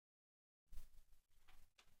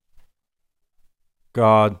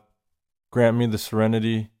God, grant me the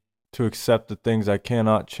serenity to accept the things I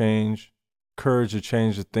cannot change, courage to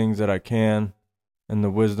change the things that I can, and the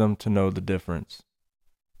wisdom to know the difference.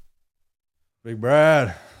 Big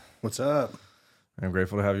Brad, What's up? I'm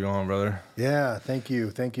grateful to have you on, brother. Yeah, thank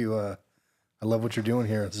you. Thank you. I love what you're doing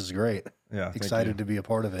here. This is great. Yeah, thank Excited you. to be a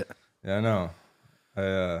part of it. Yeah, I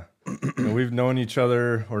know. We've known each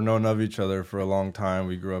other or known of each other for a long time.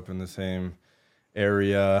 We grew up in the same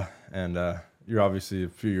area, and you're obviously a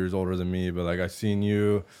few years older than me, but like I seen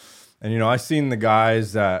you, and I seen the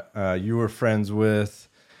guys that you were friends with,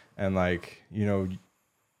 and like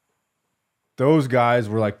those guys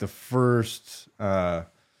were like the first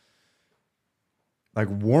like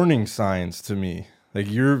warning signs to me. Like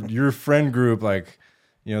your friend group, like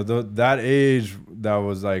that age that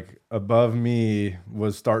was like above me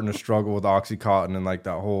was starting to struggle with oxycontin and like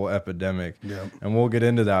that whole epidemic. Yeah. And we'll get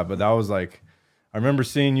into that, but that was like, I remember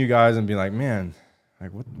seeing you guys and being like, man,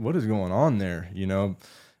 like what is going on there,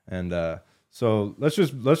 And so let's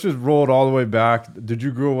just roll it all the way back. Did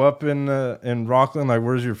you grow up in Rockland? Like,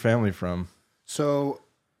 where's your family from? So,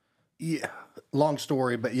 yeah, long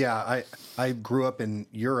story, but yeah, I grew up in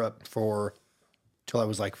Europe till I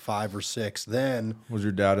was like 5 or 6. Then Was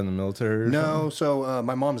your dad in the military? Or no, something? so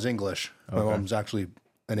my mom's English. My Okay. mom's actually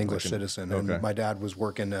an English citizen, and okay. my dad was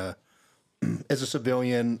working as a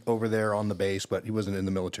civilian over there on the base, but he wasn't in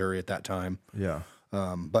the military at that time. Yeah.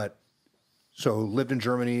 But so lived in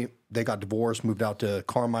Germany. They got divorced, moved out to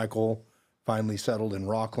Carmichael, finally settled in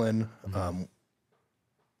Rockland,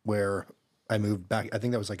 where I moved back. I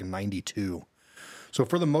think that was like in '92. So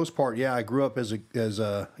for the most part, yeah, I grew up as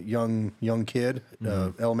a young kid,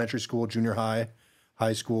 elementary school, junior high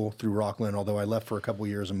school through Rockland. Although I left for a couple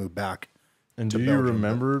years and moved back. And to do you Belgium,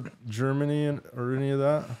 remember Germany or any of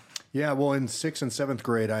that? Yeah, well, in 6th and 7th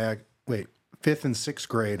grade, 5th and 6th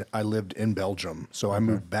grade, I lived in Belgium. So I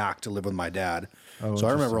moved back to live with my dad. Oh, so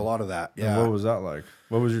I remember a lot of that. And Yeah. what was that like?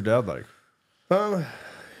 What was your dad like?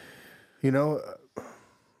 You know,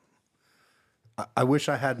 I wish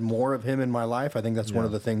I had more of him in my life. I think that's one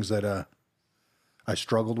of the things that I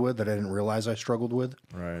struggled with that I didn't realize I struggled with.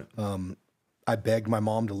 Right. I begged my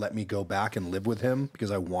mom to let me go back and live with him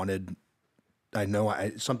because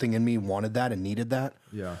something in me wanted that and needed that.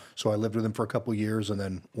 Yeah. So I lived with him for a couple years, and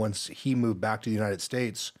then once he moved back to the United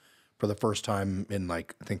States for the first time in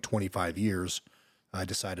like I think 25 years, I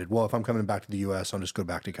decided, well, if I'm coming back to the U.S., I'll just go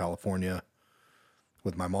back to California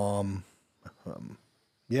with my mom.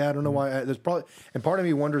 Yeah, I don't know why. There's probably, and part of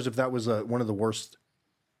me wonders if that was one of the worst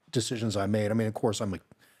decisions I made. I mean, of course, I'm like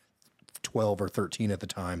 12 or 13 at the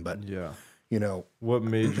time, but Yeah. What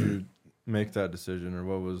made you make that decision, or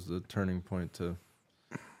what was the turning point to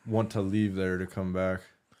want to leave there to come back?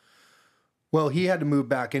 Well, he had to move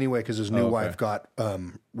back anyway because his new okay. wife got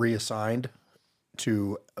reassigned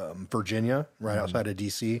to Virginia, right outside of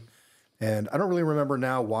D.C. And I don't really remember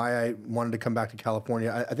now why I wanted to come back to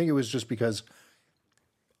California. I think it was just because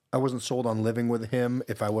I wasn't sold on living with him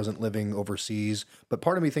if I wasn't living overseas. But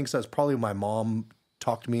part of me thinks that's probably my mom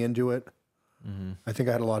talked me into it. I think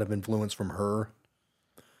I had a lot of influence from her.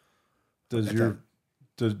 Did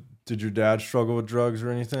your dad struggle with drugs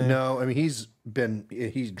or anything? No, I mean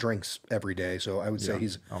he drinks every day, so I would say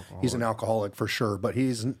he's an alcoholic for sure. But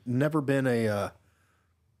he's never been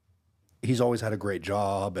he's always had a great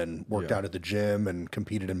job and worked out at the gym and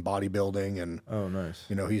competed in bodybuilding and Oh, nice.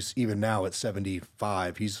 he's even now at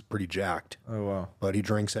 75, he's pretty jacked. Oh, wow. But he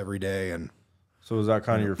drinks every day and So was that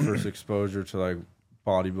kind of your first exposure to like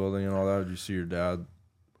bodybuilding and all that? Did you see your dad?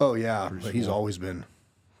 oh yeah, but Pretty he's swole. always been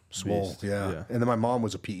swole. Beast. Yeah. Yeah. And then my mom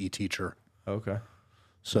was a PE teacher. Okay.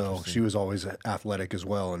 So she was always athletic as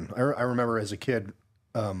well. And I remember as a kid,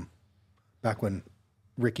 back when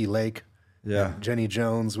Ricky Lake Yeah. and Jenny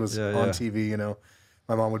Jones was Yeah, on yeah. TV,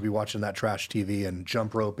 my mom would be watching that trash TV and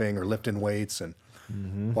jump roping or lifting weights and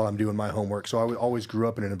while I'm doing my homework. So I always grew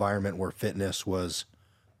up in an environment where fitness was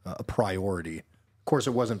a priority. Of course,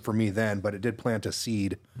 it wasn't for me then, but it did plant a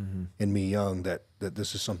seed in me young that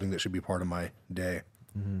this is something that should be part of my day.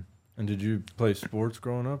 And did you play sports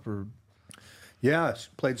growing up, or? Yeah,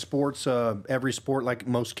 played sports, every sport like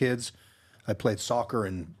most kids. I played soccer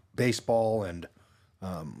and baseball and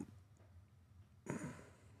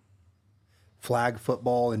flag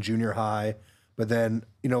football in junior high. But then,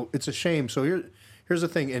 it's a shame. So here's the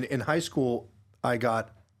thing. In high school, I got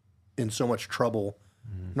in so much trouble,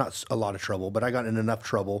 not a lot of trouble, but I got in enough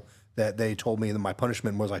trouble that they told me that my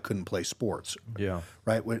punishment was I couldn't play sports. Yeah.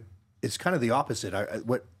 Right? It's kind of the opposite.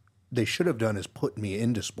 What they should have done is put me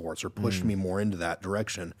into sports or pushed me more into that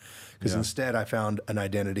direction. Because instead I found an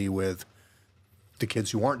identity with the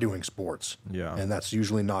kids who aren't doing sports. Yeah. And that's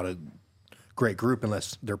usually not great group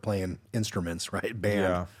unless they're playing instruments, right?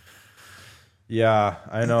 Band. Yeah,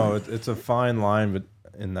 I know. It's a fine line, but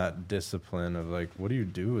in that discipline of like, what do you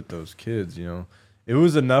do with those kids? You know, it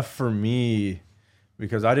was enough for me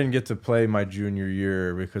because I didn't get to play my junior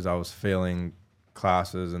year because I was failing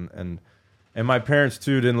classes, and my parents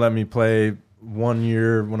too didn't let me play 1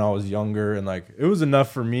 year when I was younger, and like it was enough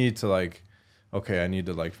for me to like, okay, I need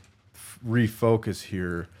to like refocus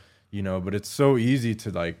here, you know. But it's so easy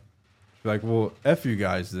to like, be like, well, F you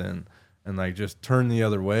guys then. And like just turn the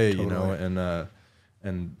other way, you know,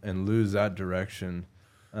 and lose that direction.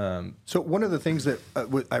 So one of the things that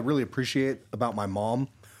I really appreciate about my mom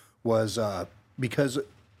was because,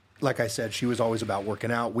 like I said, she was always about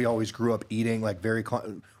working out. We always grew up eating like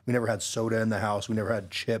we never had soda in the house. We never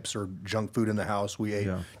had chips or junk food in the house. We ate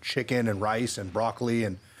chicken and rice and broccoli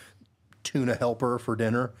and tuna helper for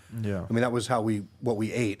dinner. Yeah, I mean that was what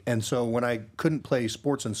we ate. And so when I couldn't play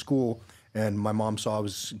sports in school, and my mom saw I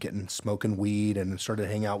was smoking weed and started to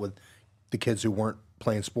hang out with the kids who weren't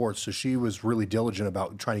playing sports. So she was really diligent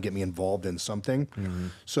about trying to get me involved in something. Mm-hmm.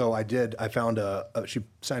 So I did. I found she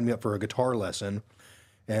signed me up for a guitar lesson,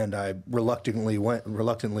 and I reluctantly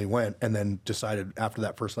went, and then decided after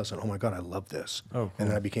that first lesson, oh my God, I love this. Oh, cool. And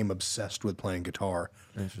then I became obsessed with playing guitar.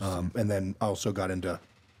 Interesting. And then I also got into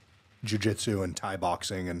jiu-jitsu and Thai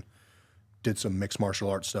boxing and did some mixed martial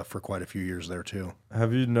arts stuff for quite a few years there too.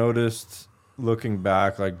 Have you noticed, looking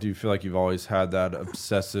back, like, do you feel like you've always had that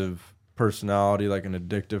obsessive personality, like an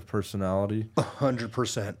addictive personality?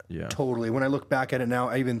 100%. Yeah. Totally. When I look back at it now,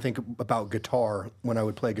 I even think about guitar. When I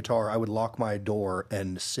would play guitar, I would lock my door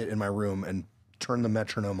and sit in my room and turn the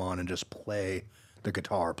metronome on and just play the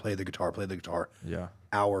guitar. Yeah.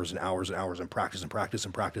 Hours and hours and hours and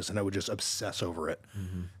practice. And I would just obsess over it.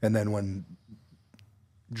 Mm-hmm. And then when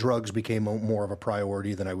drugs became more of a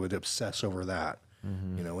priority, then I would obsess over that,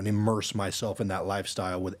 you know, and immerse myself in that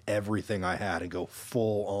lifestyle with everything I had and go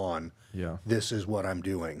full on. Yeah. This is what I'm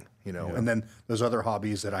doing, you know. Yeah. And then those other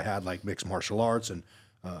hobbies that I had, like mixed martial arts and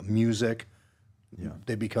music,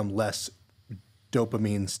 they become less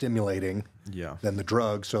dopamine stimulating than the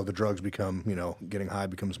drugs. So the drugs become, you know, getting high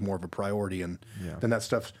becomes more of a priority. And then that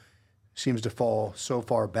stuff seems to fall so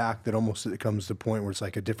far back that almost it comes to the point where it's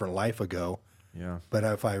like a different life ago. Yeah. But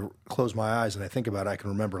if I close my eyes and I think about it, I can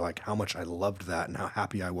remember like how much I loved that and how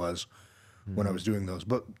happy I was when I was doing those.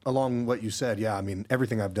 But along what you said, I mean,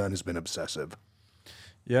 everything I've done has been obsessive.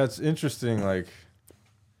 Yeah, it's interesting. Like,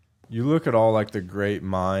 you look at all like the great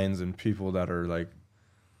minds and people that are like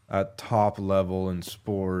at top level in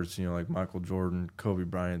sports, you know, like Michael Jordan, Kobe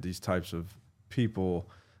Bryant, these types of people,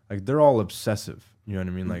 like they're all obsessive. You know what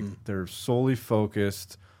I mean? Like they're solely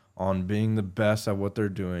focused on being the best at what they're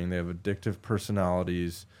doing. They have addictive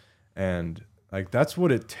personalities, and like that's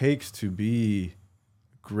what it takes to be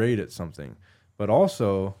great at something. But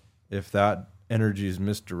also, if that energy is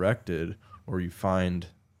misdirected or you find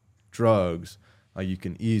drugs, like you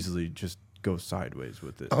can easily just go sideways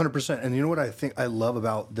with it. 100%. And you know what I think I love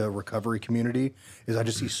about the recovery community is I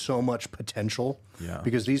just see so much potential. Yeah.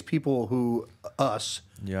 Because these people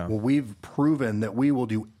well, we've proven that we will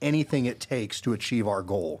do anything it takes to achieve our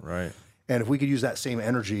goal. Right. And if we could use that same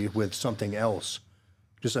energy with something else,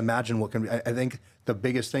 just imagine what can be. I think the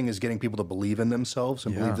biggest thing is getting people to believe in themselves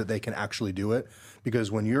and believe that they can actually do it. Because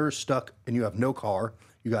when you're stuck and you have no car,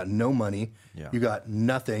 you got no money, you got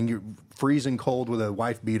nothing, you're freezing cold with a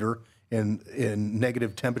wife beater in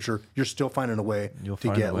negative temperature, you're still finding a way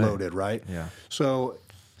to get loaded, right? Yeah. So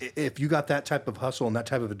if you got that type of hustle and that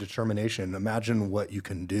type of a determination, imagine what you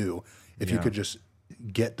can do if you could just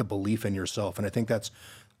get the belief in yourself. And I think that's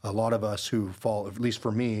a lot of us who fall, at least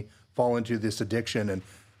for me, fall into this addiction and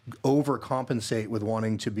overcompensate with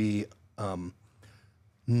wanting to be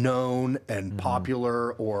known and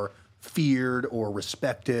popular or feared or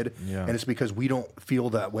respected. And it's because we don't feel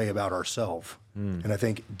that way about ourselves. And I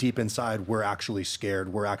think deep inside, we're actually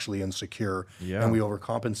scared, we're actually insecure, and we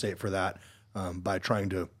overcompensate for that by trying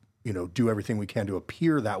to, you know, do everything we can to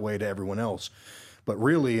appear that way to everyone else. But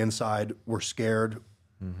really inside, we're scared.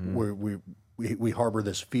 We harbor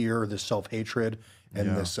this fear, this self-hatred,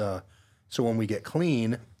 and this. So when we get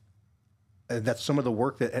clean, that's some of the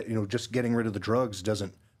work that, you know, just getting rid of the drugs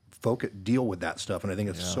doesn't deal with that stuff. And I think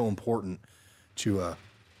it's so important to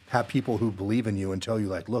have people who believe in you and tell you,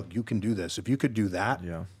 like, look, you can do this. If you could do that,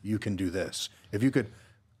 you can do this. If you could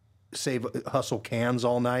hustle cans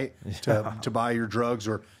all night to buy your drugs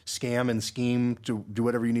or scam and scheme to do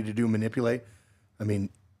whatever you need to do, manipulate, I mean,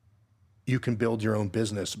 you can build your own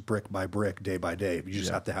business brick by brick, day by day. You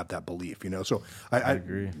just have to have that belief, you know? So I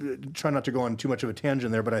agree. Try not to go on too much of a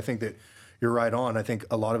tangent there, but I think that you're right on. I think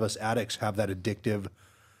a lot of us addicts have that addictive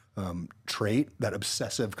trait, that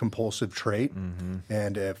obsessive compulsive trait.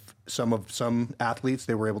 And if some athletes,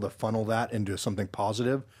 they were able to funnel that into something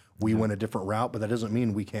positive, we went a different route, but that doesn't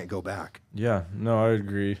mean we can't go back. Yeah, no, I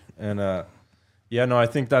agree. And I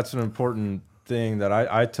think that's an important thing that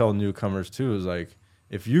I tell newcomers too, is like,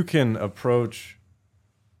 if you can approach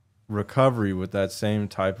recovery with that same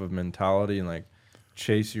type of mentality and like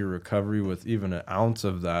chase your recovery with even an ounce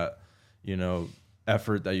of that,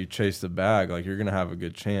 effort that you chase the bag, like you're going to have a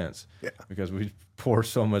good chance. Yeah. Because we pour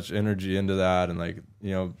so much energy into that. And like,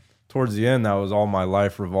 towards the end, that was all my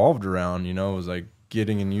life revolved around, it was like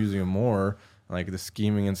getting and using it more, like the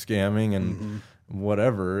scheming and scamming and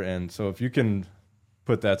whatever. And so if you can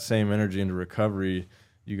put that same energy into recovery,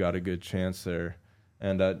 you got a good chance there.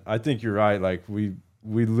 And I think you're right. Like we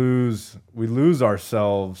lose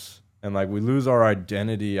ourselves, and like we lose our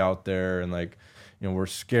identity out there, and like, we're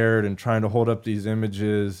scared and trying to hold up these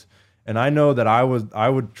images. And I know that I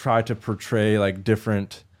would try to portray like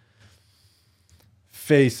different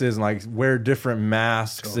faces and like wear different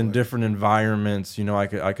masks in different environments.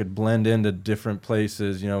 I could blend into different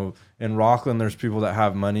places. In Rockland, there's people that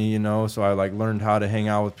have money, so I like learned how to hang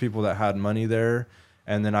out with people that had money there.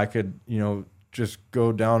 And then I could, just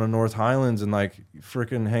go down to North Highlands and like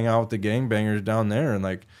freaking hang out with the gangbangers down there, and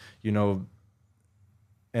like,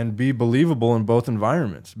 and be believable in both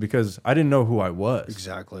environments, because I didn't know who I was.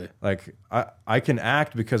 Exactly. Like I can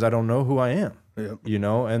act because I don't know who I am. Yep.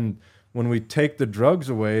 And when we take the drugs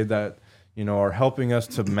away that, are helping us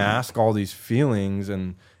to mask all these feelings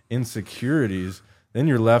and insecurities, then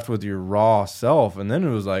you're left with your raw self. And then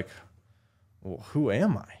it was like, well, who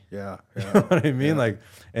am I? Yeah. You know what I mean? Yeah. Like,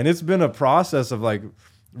 and it's been a process of like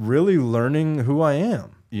really learning who I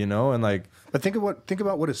am, and like, but think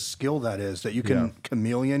about what a skill that is, that you can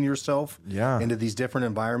chameleon yourself into these different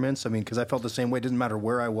environments. I mean, because I felt the same way. It didn't matter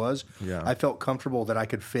where I was. Yeah. I felt comfortable that I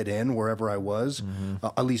could fit in wherever I was,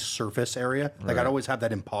 at least surface area. Like I'd always have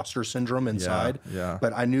that imposter syndrome inside. Yeah.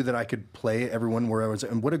 But I knew that I could play everyone where I was.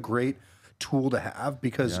 And what a great tool to have,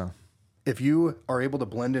 because if you are able to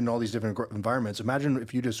blend in all these different environments, imagine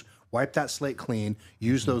if you just wipe that slate clean,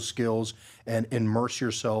 use those skills, and immerse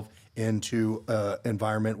yourself into an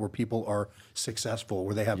environment where people are successful,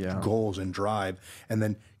 where they have goals and drive, and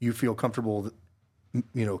then you feel comfortable,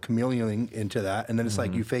 chameleoning into that, and then it's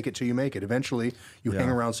like you fake it till you make it. Eventually, you hang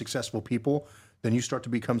around successful people, then you start to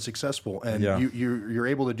become successful, and you're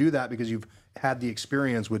able to do that because you've had the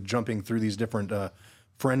experience with jumping through these different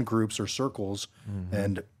friend groups or circles,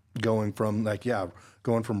 and going from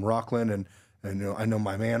Rockland and I know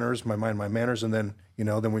my manners, my manners, and then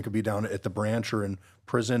then we could be down at the branch or in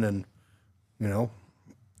prison, and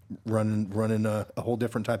running a whole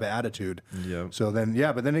different type of attitude. Yeah. So then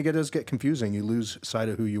but then it does get confusing. You lose sight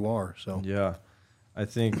of who you are. So I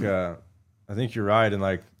think you're right, and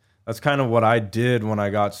like that's kind of what I did when I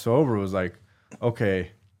got sober. Was like,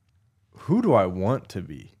 okay, who do I want to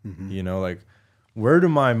be? Like, where do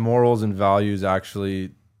my morals and values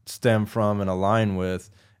actually stem from and align with?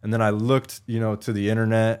 And then I looked, to the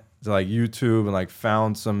internet, to like YouTube, and like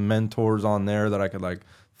found some mentors on there that I could like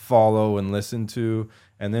follow and listen to,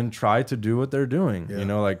 and then try to do what they're doing.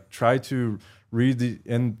 Like try to read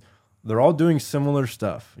and they're all doing similar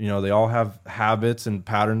stuff. They all have habits and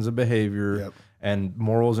patterns of behavior and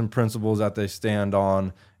morals and principles that they stand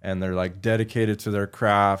on, and they're like dedicated to their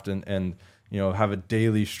craft and have a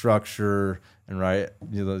daily structure and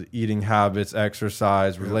eating habits,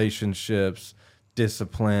 exercise, relationships,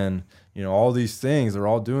 discipline, all these things. They're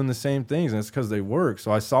all doing the same things, and it's because they work.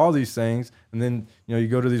 So I saw these things, and then you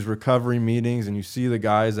go to these recovery meetings and you see the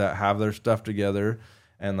guys that have their stuff together,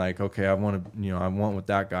 and like, okay, I want what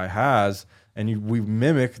that guy has, and we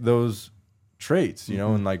mimic those traits,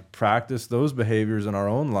 and like practice those behaviors in our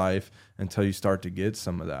own life until you start to get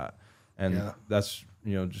some of that. And that's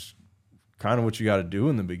just kind of what you got to do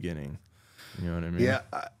in the beginning. You know what I mean? Yeah.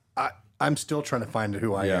 I'm still trying to find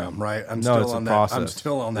who I am, right? I'm it's still a on process. that. I'm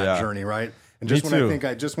still on that journey, right? And Me just when too.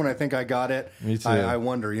 I think I got it, Me too. I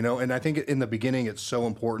wonder, And I think in the beginning, it's so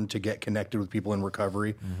important to get connected with people in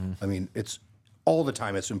recovery. I mean, it's all the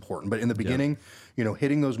time. It's important, but in the beginning,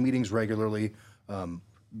 hitting those meetings regularly,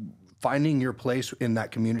 finding your place in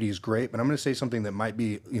that community is great. But I'm going to say something that might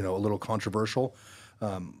be, a little controversial.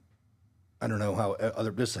 I don't know how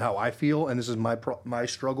this is how I feel, and this is my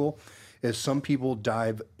struggle. Is some people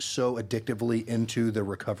dive so addictively into the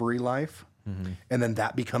recovery life, and then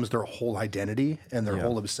that becomes their whole identity and their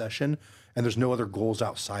whole obsession, and there's no other goals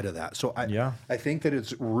outside of that. So I think that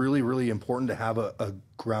it's really, really important to have a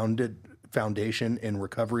grounded foundation in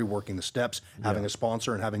recovery, working the steps, having a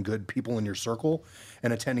sponsor, and having good people in your circle,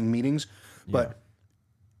 and attending meetings. But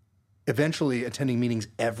eventually attending meetings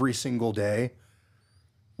every single day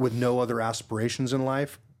with no other aspirations in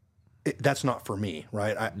life, that's not for me,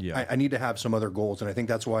 right? I need to have some other goals. And I think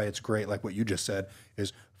that's why it's great, like what you just said,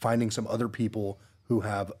 is finding some other people who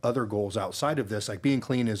have other goals outside of this. Like being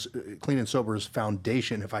clean and sober is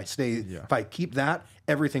foundation. If I keep that,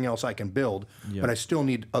 everything else I can build, but I still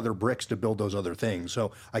need other bricks to build those other things.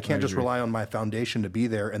 So I can't just rely on my foundation to be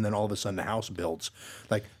there and then all of a sudden the house builds.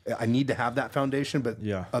 Like I need to have that foundation, but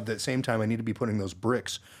at the same time, I need to be putting those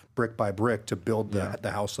bricks, brick by brick, to build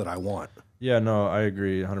the house that I want. Yeah, no, I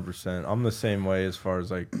agree 100%. I'm the same way as far as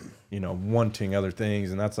like, wanting other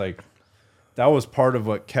things. And that's like, that was part of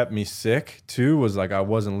what kept me sick too, was like I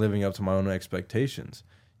wasn't living up to my own expectations,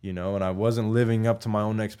 and I wasn't living up to my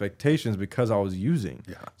own expectations because I was using.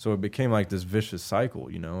 Yeah. So it became like this vicious cycle,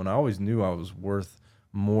 and I always knew I was worth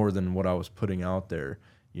more than what I was putting out there,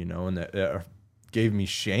 and that gave me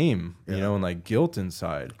shame, and like guilt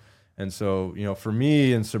inside. And so, for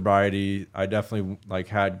me in sobriety, I definitely like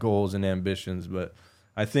had goals and ambitions, but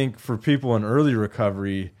I think for people in early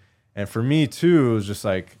recovery, and for me too, it was just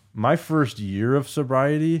like my first year of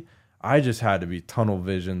sobriety, I just had to be tunnel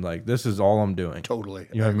vision. Like, this is all I'm doing. Totally.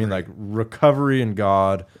 You know what I mean? Like recovery and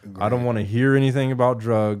God. Agreed. I don't want to hear anything about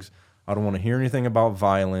drugs. I don't want to hear anything about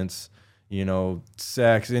violence,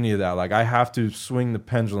 sex, any of that. Like I have to swing the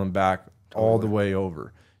pendulum back all the way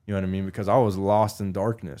over. You know what I mean? Because I was lost in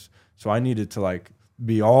darkness. So I needed to like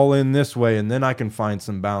be all in this way, and then I can find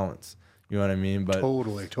some balance. You know what I mean? But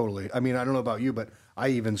totally. I mean, I don't know about you, but I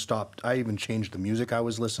even changed the music I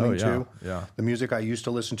was listening to. Yeah. The music I used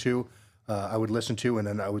to listen to, I would listen to, and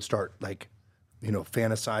then I would start like,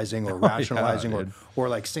 fantasizing or rationalizing or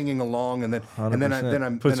like singing along, and then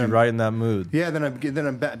 100%. Puts you right in that mood. Yeah, then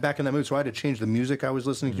I'm back in that mood. So I had to change the music I was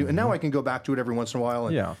listening to, and now I can go back to it every once in a while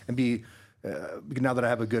and be. Now that I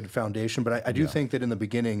have a good foundation, but I do think that in the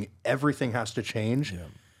beginning everything has to change,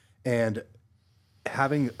 and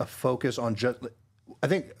having a focus on I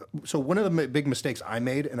think so. One of the big mistakes I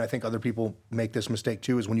made, and I think other people make this mistake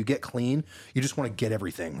too, is when you get clean, you just want to get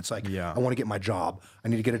everything. It's like, I want to get my job. I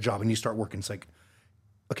need to get a job, and you start working. It's like,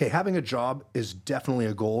 okay, having a job is definitely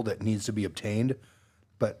a goal that needs to be obtained,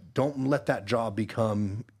 but don't let that job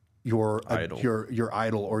become your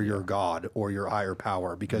idol or your God or your higher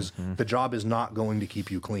power, because the job is not going to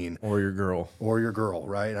keep you clean. Or your girl,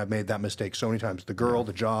 right? I've made that mistake so many times. The girl,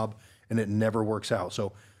 the job, and it never works out.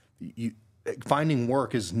 So finding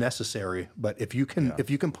work is necessary, but if you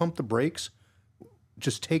can pump the brakes,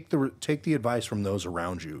 just take the advice from those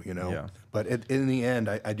around you, But in the end,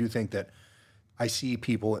 I do think that I see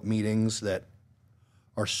people at meetings that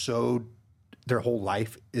are their whole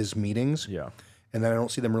life is meetings. Yeah. And then I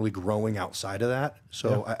don't see them really growing outside of that.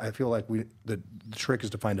 So I feel like the trick is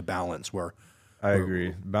to find a balance where. I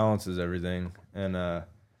agree. Balance is everything. And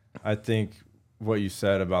I think what you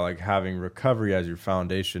said about like having recovery as your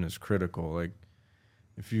foundation is critical. Like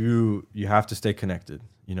if you have to stay connected,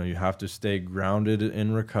 you have to stay grounded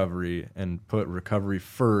in recovery and put recovery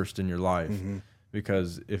first in your life. Mm-hmm.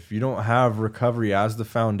 Because if you don't have recovery as the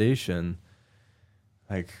foundation,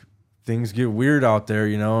 like things get weird out there,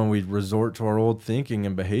 and we resort to our old thinking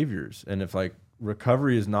and behaviors. And if like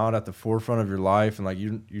recovery is not at the forefront of your life, and like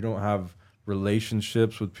you don't have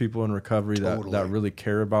relationships with people in recovery that really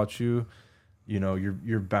care about you,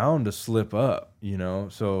 you're bound to slip up,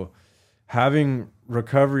 So having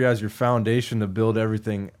recovery as your foundation to build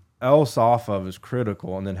everything else off of is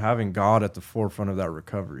critical. And then having God at the forefront of that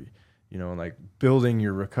recovery, and like building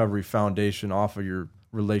your recovery foundation off of your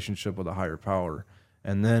relationship with a higher power.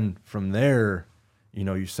 And then from there,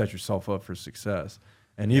 you set yourself up for success.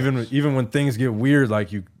 And even when things get weird,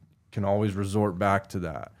 like you can always resort back to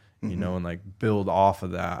that, and like build off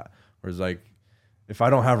of that. Whereas like, if I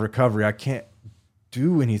don't have recovery, I can't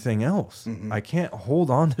do anything else. Mm-hmm. I can't hold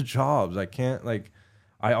on to jobs. I can't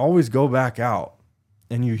I always go back out,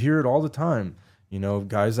 and you hear it all the time.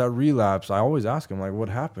 Guys that relapse, I always ask them like, what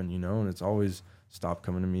happened? And it's always stop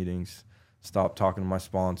coming to meetings, stop talking to my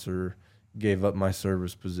sponsor, gave up my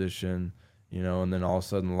service position, and then all of a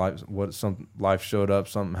sudden life showed up,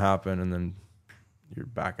 something happened, and then you're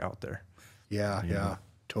back out there. Yeah,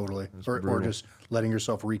 totally. Or just letting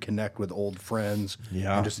yourself reconnect with old friends,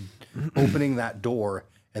 and just opening that door.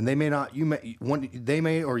 And you may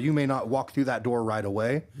not walk through that door right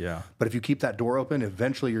away. Yeah. But if you keep that door open,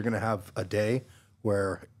 eventually you're going to have a day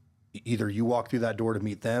where either you walk through that door to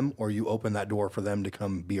meet them, or you open that door for them to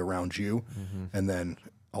come be around you, and then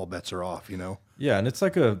all bets are off, Yeah, and it's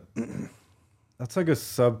like that's like a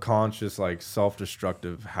subconscious, like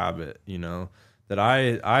self-destructive habit, that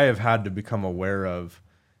I have had to become aware of,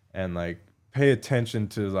 and like pay attention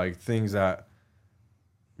to like things that,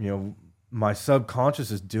 my subconscious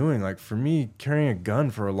is doing. Like for me, carrying a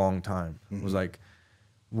gun for a long time was like,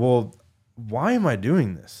 well, why am I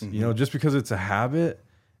doing this? Just because it's a habit.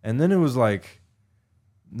 And then it was like,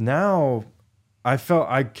 now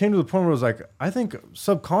I came to the point where it was like, I think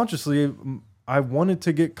subconsciously I wanted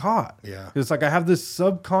to get caught. Yeah. It's like I have this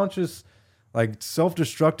subconscious, like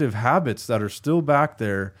self-destructive habits that are still back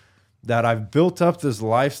there that I've built up this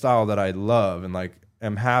lifestyle that I love and like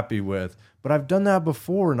am happy with. But I've done that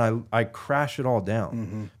before, and I crash it all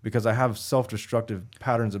down because I have self-destructive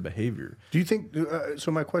patterns of behavior. Do you think, so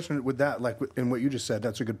my question with that, like in what you just said,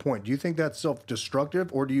 that's a good point. Do you think that's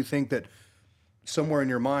self-destructive, or do you think that somewhere in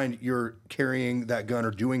your mind you're carrying that gun or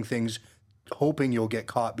doing things hoping you'll get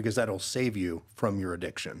caught because that'll save you from your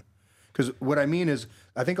addiction? Because what I mean is,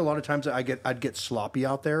 I think a lot of times I'd get sloppy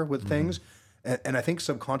out there with things. And I think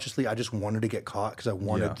subconsciously I just wanted to get caught because I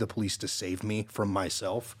wanted the police to save me from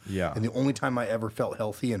myself. Yeah. And the only time I ever felt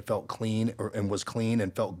healthy and felt clean and was clean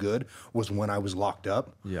and felt good was when I was locked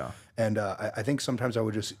up. Yeah. And I think sometimes I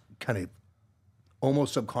would just kind of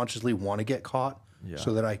almost subconsciously want to get caught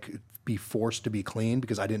so that I could be forced to be clean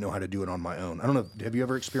because I didn't know how to do it on my own. I don't know. Have you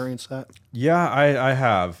ever experienced that? Yeah, I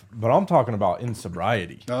have. But I'm talking about in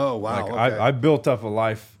sobriety. Oh, wow. Like okay. I built up a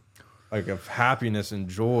life like of happiness and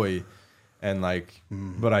joy. And like,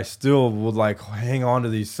 but I still would like hang on to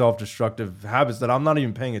these self-destructive habits that I'm not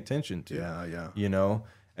even paying attention to. Yeah.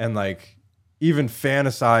 And like even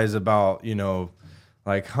fantasize about,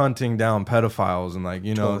 like hunting down pedophiles and like,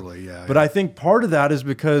 Totally, yeah. But I think part of that is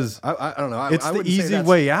because I don't know. it's the easy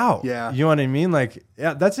way out. Yeah. You know what I mean? Like,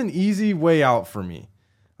 yeah, that's an easy way out for me.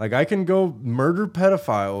 Like I can go murder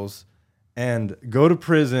pedophiles and go to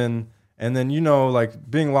prison. And then, like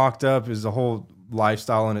being locked up is a whole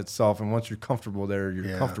lifestyle in itself, and once you're comfortable there,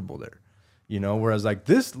 you're comfortable there, whereas like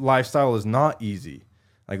this lifestyle is not easy.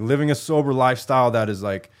 Like living a sober lifestyle that is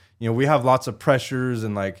like, we have lots of pressures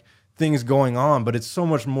and like things going on, but it's so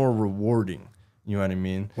much more rewarding. You know what I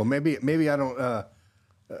mean? Well, maybe I don't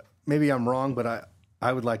maybe I'm wrong, but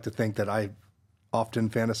I would like to think that I often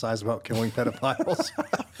fantasize about killing pedophiles.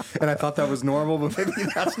 And I thought that was normal, but maybe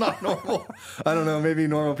that's not normal. I don't know. Maybe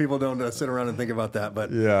normal people don't sit around and think about that.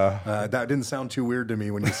 But that didn't sound too weird to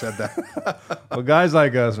me when you said that. Well, guys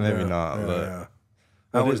like us, maybe not.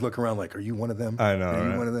 I always look around like, are you one of them? I know. Are you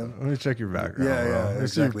right? one of them? Let me check your background. Yeah,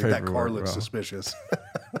 exactly. That car paperwork, looks bro. suspicious.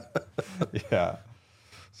 Yeah.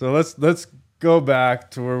 So let's go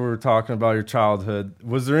back to where we were talking about your childhood.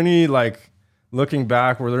 Was there any like, looking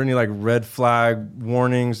back, were there any like red flag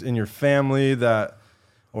warnings in your family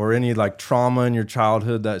or any like trauma in your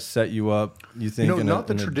childhood that set you up? You think not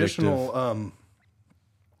the traditional,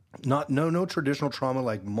 no traditional trauma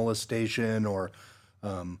like molestation or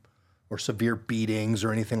severe beatings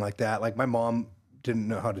or anything like that. Like my mom didn't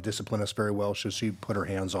know how to discipline us very well, so she put her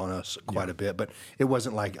hands on us quite a bit. But it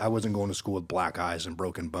wasn't like I wasn't going to school with black eyes and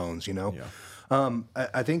broken bones.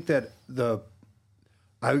 I think that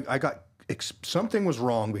I got. Something was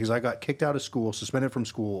wrong because I got kicked out of school, suspended from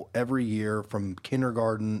school every year from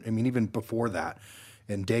kindergarten. I mean, even before that,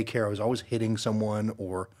 in daycare, I was always hitting someone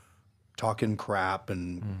or talking crap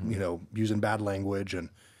and using bad language and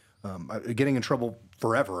getting in trouble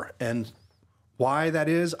forever. And why that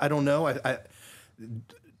is, I don't know.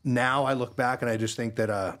 Now I look back and I just think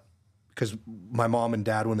that because my mom and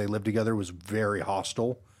dad, when they lived together, was very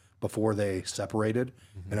hostile before they separated.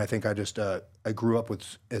 And I think I just, I grew up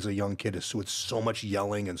as a young kid with so much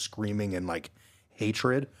yelling and screaming and like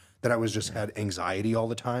hatred that I was just had anxiety all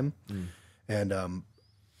the time. And I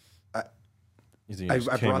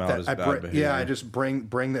brought that, I just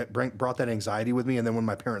brought that anxiety with me. And then when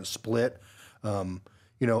my parents split, I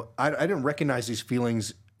didn't recognize these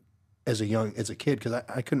feelings as a kid because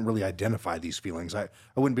I couldn't really identify these feelings. I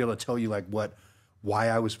wouldn't be able to tell you like why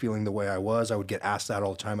I was feeling the way I was. I would get asked that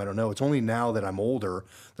all the time. I don't know. It's only now that I'm older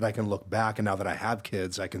that I can look back, and now that I have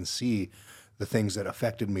kids, I can see the things that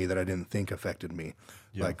affected me that I didn't think affected me,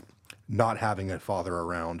 like not having a father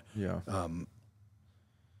around,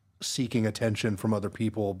 seeking attention from other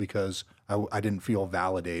people because I didn't feel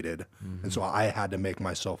validated, and so I had to make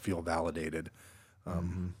myself feel validated.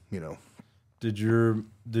 Did you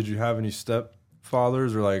have any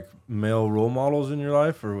stepfathers or like male role models in your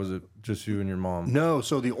life, or was it just you and your mom? No.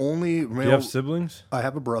 So the only male. Do you have siblings? I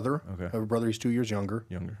have a brother. Okay. I have a brother. He's 2 years younger.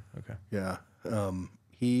 Okay. Yeah.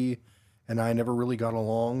 He and I never really got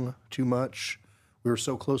along too much. We were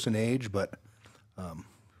so close in age, but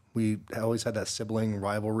we always had that sibling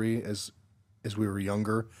rivalry as we were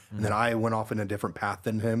younger. And then I went off in a different path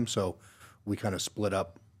than him, so we kind of split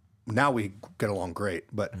up. Now we get along great,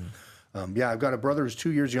 but I've got a brother who's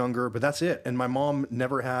 2 years younger, but that's it. And my mom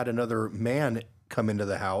never had another man come into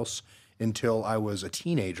the house until I was a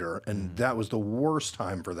teenager. And that was the worst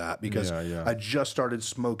time for that because I just started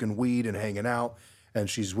smoking weed and hanging out. And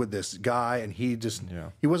she's with this guy, and he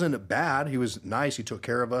wasn't bad. He was nice. He took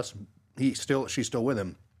care of us. She's still with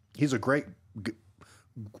him. He's a great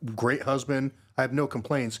husband. I have no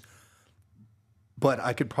complaints. But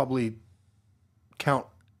I could probably count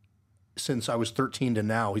since I was 13 to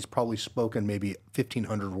now, he's probably spoken maybe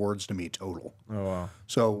 1,500 words to me total. Oh, wow.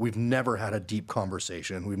 So we've never had a deep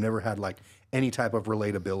conversation. We've never had like any type of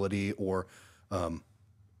relatability or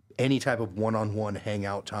any type of one-on-one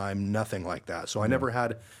hangout time, nothing like that. So I never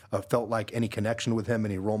had felt like any connection with him,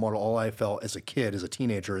 any role model. All I felt as a kid, as a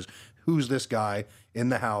teenager, is who's this guy in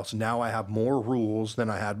the house? Now I have more rules than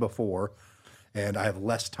I had before, and I have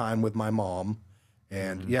less time with my mom.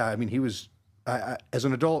 And yeah, I mean, he was, as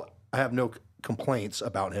an adult, I have no complaints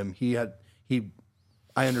about him.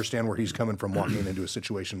 I understand where he's coming from walking into a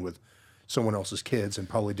situation with someone else's kids and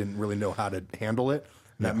probably didn't really know how to handle it.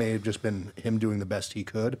 And that may have just been him doing the best he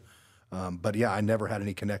could. But yeah, I never had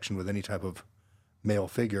any connection with any type of male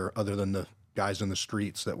figure other than the guys in the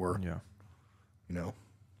streets that were, you know.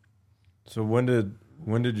 So when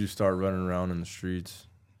did you start running around in the streets?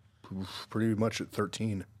 Pretty much at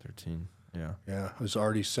 13. 13, yeah. Yeah, I was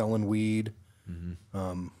already selling weed,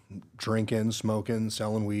 drinking, smoking,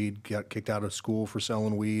 selling weed. Got kicked out of school for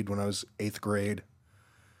selling weed when I was 8th grade.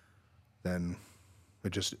 Then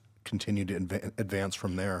it just continued to advance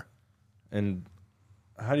from there. And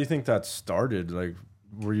how do you think that started? Like,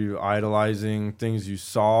 were you idolizing things you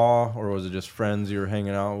saw, or was it just friends you were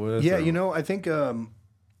hanging out with? Yeah, you know, I think a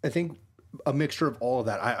mixture of all of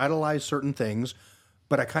that. I idolized certain things,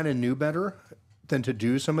 but I kind of knew better than to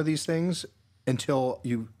do some of these things until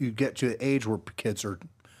you get to the age where kids are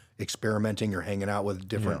experimenting or hanging out with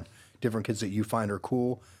different kids that you find are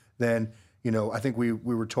cool. Then, you know, I think we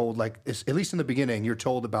were told, like, at least in the beginning, you're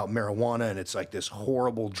told about marijuana and it's like this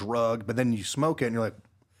horrible drug, but then you smoke it and you're like,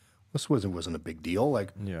 this wasn't a big deal.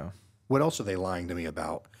 Like, what else are they lying to me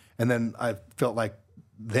about? And then I felt like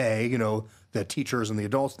the teachers and the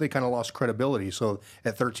adults, they kind of lost credibility. So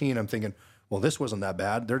at 13, I'm thinking, well, this wasn't that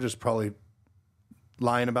bad. They're just probably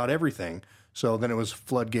lying about everything. So then it was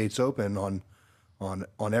floodgates open on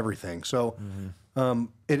everything. So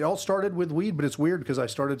it all started with weed, but it's weird because I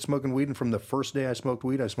started smoking weed, and from the first day I smoked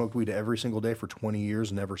weed every single day for 20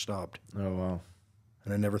 years, never stopped. Oh, wow.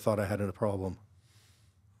 And I never thought I had a problem.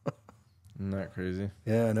 Isn't that crazy?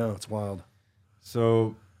 Yeah, I know. It's wild.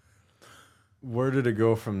 So where did it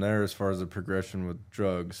go from there as far as the progression with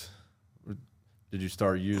drugs? Did you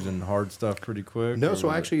start using hard stuff pretty quick? No, so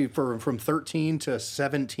actually from 13 to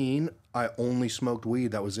 17, I only smoked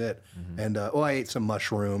weed. That was it. And I ate some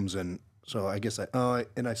mushrooms, and so I guess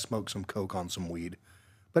I smoked some coke on some weed.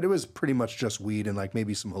 But it was pretty much just weed and like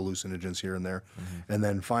maybe some hallucinogens here and there. And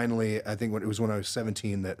then finally, I think it was when I was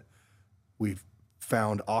 17 that we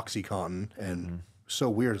found oxycontin, and so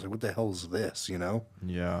weird. It's like, what the hell is this, you know?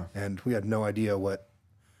 Yeah. And we had no idea what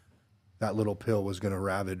that little pill was going to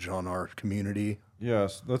ravage on our community.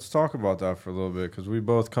 Yes, let's talk about that for a little bit, because we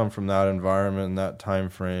both come from that environment and that time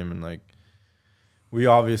frame, and like we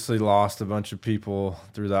obviously lost a bunch of people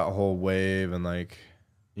through that whole wave, and like,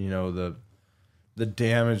 you know, the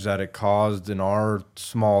damage that it caused in our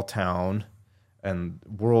small town and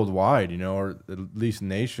worldwide, you know, or at least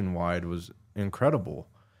nationwide, was incredible.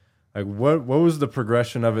 Like, what was the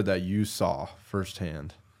progression of it that you saw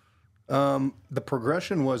firsthand? The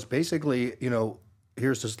progression was basically, you know,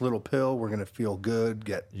 here's this little pill. We're going to feel good,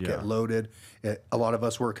 get loaded. A lot of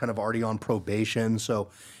us were kind of already on probation, so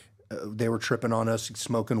they were tripping on us,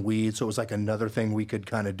 smoking weed. So it was like another thing we could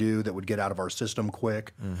kind of do that would get out of our system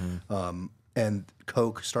quick. And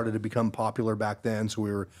coke started to become popular back then, so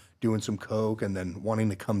we were doing some coke and then wanting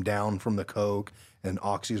to come down from the coke. And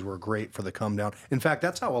oxys were great for the come down. In fact,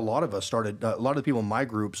 that's how a lot of us started. A lot of the people in my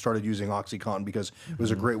group started using OxyContin because it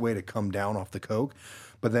was a great way to come down off the coke.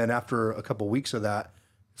 But then after a couple of weeks of that,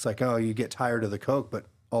 it's like, oh, you get tired of the coke, but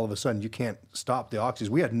all of a sudden you can't stop the oxys.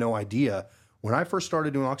 We had no idea. When I first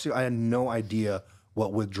started doing oxy, I had no idea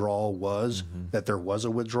what withdrawal was, that there was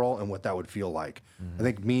a withdrawal, and what that would feel like. I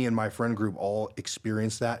think me and my friend group all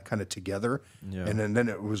experienced that kind of together. And then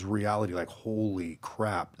it was reality, like, holy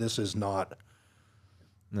crap, this is not...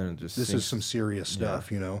 This is some serious stuff,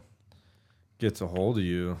 you know? Gets a hold of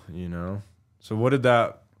you, you know? So what did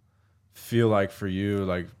that feel like for you,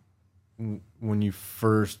 like, when you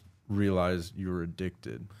first realized you were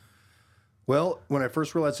addicted? Well, when I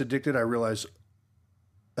first realized addicted, I realized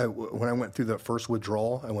when I went through the first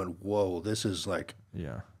withdrawal, I went, whoa, this is like...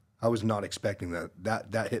 Yeah. I was not expecting that.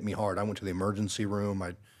 That hit me hard. I went to the emergency room.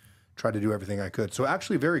 I tried to do everything I could. So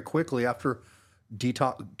actually, very quickly after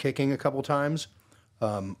detox kicking a couple times,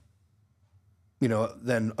 you know,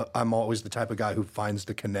 then I'm always the type of guy who finds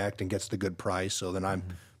the connect and gets the good price. So then I'm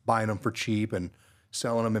buying them for cheap and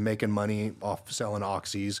selling them and making money off selling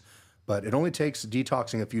oxys. But it only takes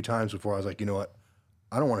detoxing a few times before I was like, you know what?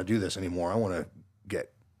 I don't want to do this anymore. I want to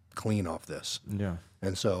get clean off this. Yeah.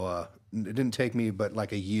 And so it didn't take me but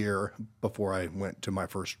like a year before I went to my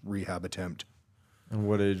first rehab attempt. And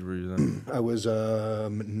what age were you then? I was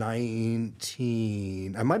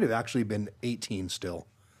 19. I might have actually been 18 still.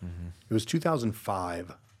 It was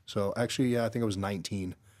 2005. So actually, yeah, I think I was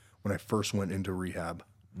 19 when I first went into rehab.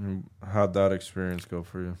 How'd that experience go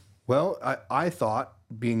for you? Well, I thought,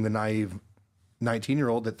 being the naive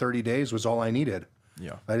 19-year-old, that 30 days was all I needed.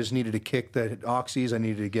 Yeah. I just needed to kick the oxys. I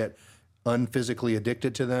needed to get unphysically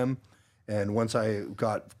addicted to them. And once I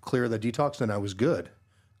got clear of the detox, then I was good.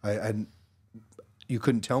 You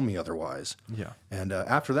couldn't tell me otherwise. Yeah. And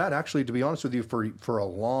after that, actually, to be honest with you, for a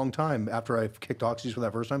long time, after I kicked oxys for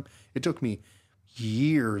that first time, it took me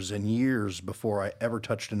years and years before I ever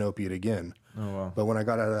touched an opiate again. Oh, wow. But when I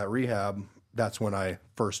got out of that rehab, that's when I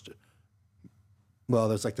first, well,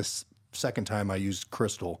 that's like the second time I used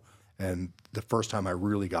crystal, and the first time I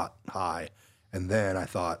really got high. And then I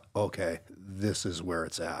thought, okay, this is where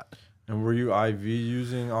it's at. And were you IV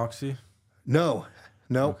using oxy? No.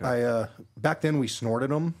 Okay. I back then we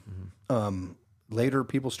snorted them. Later,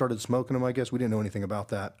 people started smoking them. I guess we didn't know anything about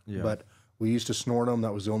that, but we used to snort them.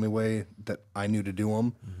 That was the only way that I knew to do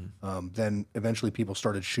them. Then eventually, people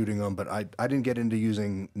started shooting them, but I didn't get into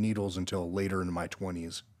using needles until later in my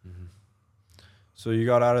 20s. So you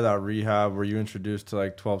got out of that rehab. Were you introduced to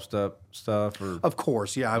like 12-step stuff? Or Of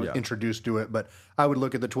course, yeah, I was introduced to it, but I would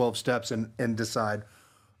look at the 12 steps and decide.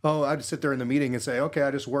 Oh, I'd sit there in the meeting and say, okay, I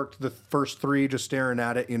just worked the first 3 just staring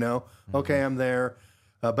at it, you know. Okay, I'm there.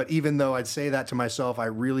 But even though I'd say that to myself, I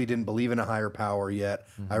really didn't believe in a higher power yet.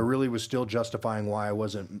 I really was still justifying why I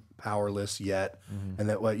wasn't powerless yet. And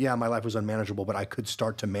that, well, yeah, my life was unmanageable, but I could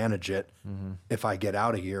start to manage it if I get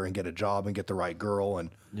out of here and get a job and get the right girl and,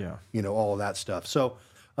 you know, all of that stuff. So,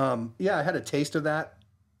 yeah, I had a taste of that.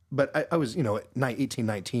 But I was, you know, at 18,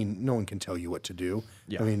 19, no one can tell you what to do.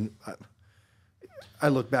 Yeah. I mean, I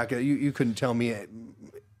look back at you couldn't tell me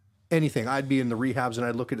anything. I'd be in the rehabs and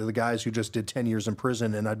I'd look at the guys who just did 10 years in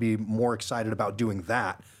prison, and I'd be more excited about doing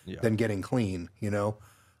that than getting clean. You know,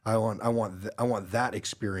 I want that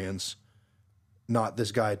experience, not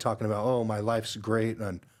this guy talking about, oh, my life's great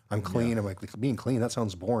and I'm clean. I'm like, being clean, that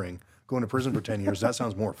sounds boring. Going to prison for 10 years, that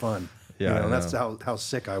sounds more fun. Yeah, you know, that's how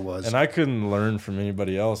sick I was. And I couldn't learn from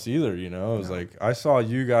anybody else either, you know. It was like, I saw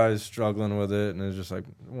you guys struggling with it, and it's just like,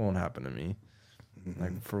 it won't happen to me.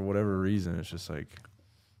 Like, for whatever reason, it's just like,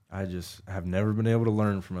 I just have never been able to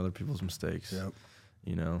learn from other people's mistakes,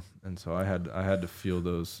 you know. And so I had to feel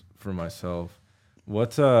those for myself.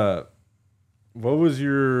 What was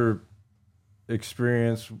your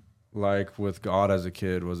experience like with God as a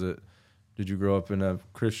kid? Did you grow up in a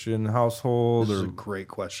Christian household? This is a great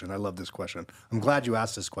question. I love this question. I'm glad you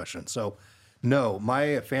asked this question. So, no,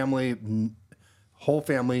 my family, whole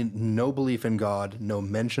family, no belief in God, no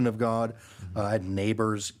mention of God. I had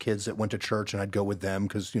neighbors, kids that went to church, and I'd go with them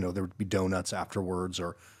because, you know, there would be donuts afterwards,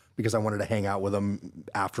 or because I wanted to hang out with them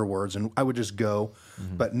afterwards, and I would just go.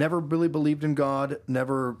 But never really believed in God,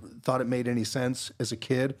 never thought it made any sense as a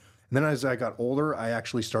kid. And then as I got older, I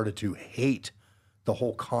actually started to hate the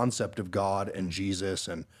whole concept of God and Jesus.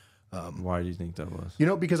 And why do you think that was? you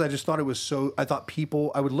know, because I just thought it was so,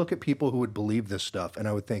 I would look at people who would believe this stuff, and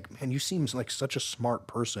I would think, man, you seem like such a smart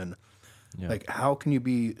person. Like, how can you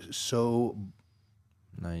be so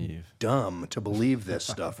Naive, dumb to believe this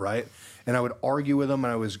stuff, right? And I would argue with them,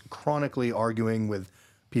 and I was chronically arguing with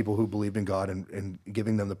people who believed in God and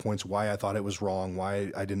giving them the points why I thought it was wrong,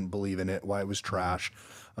 why I didn't believe in it, why it was trash.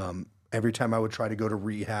 Every time I would try to go to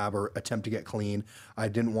rehab or attempt to get clean, I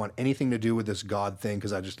didn't want anything to do with this God thing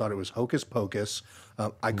because I just thought it was hocus pocus.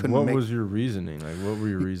 I couldn't. What was your reasoning? Like, what were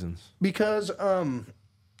your reasons? Because,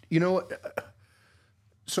 you know,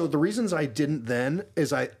 so the reasons I didn't then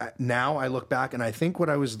is now I look back and I think what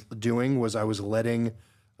I was doing was I was letting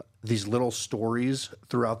these little stories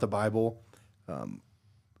throughout the Bible.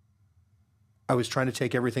 I was trying to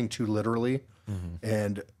take everything too literally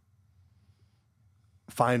and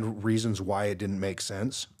find reasons why it didn't make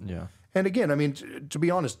sense. Yeah. And again, I mean, to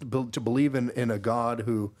be honest, to believe in a God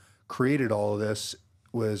who created all of this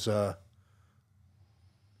was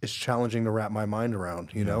it's challenging to wrap my mind around.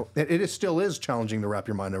 You know, it still is challenging to wrap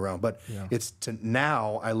your mind around. But it's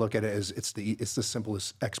now I look at it as it's the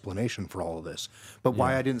simplest explanation for all of this. But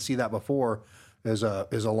why I didn't see that before is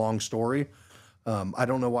a long story. I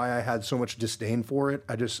don't know why I had so much disdain for it.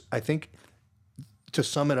 I think to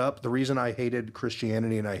sum it up, the reason I hated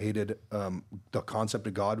Christianity and I hated the concept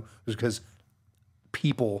of God was because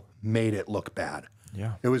people made it look bad.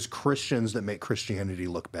 Yeah. It was Christians that make Christianity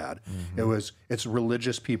look bad. It's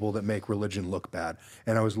religious people that make religion look bad.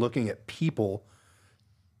 And I was looking at people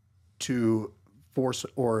to force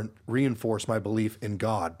or reinforce my belief in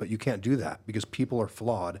God, but you can't do that because people are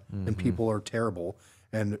flawed and people are terrible,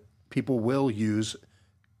 and people will use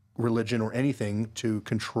religion or anything to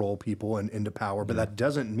control people and into power, but that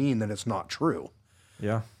doesn't mean that it's not true.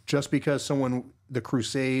 Yeah. Just because the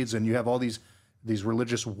Crusades, and you have all these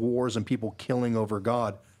religious wars and people killing over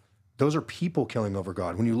God, those are people killing over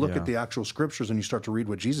God. When you look at the actual scriptures and you start to read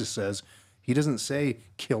what Jesus says, he doesn't say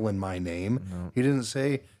kill in my name. No. He doesn't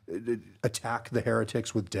say attack the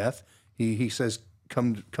heretics with death. He says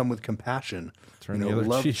come with compassion. Turn the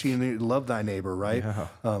other cheek. Love thy neighbor, right? Yeah.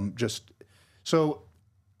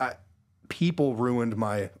 People ruined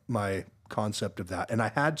my concept of that, and I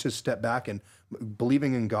had to step back, and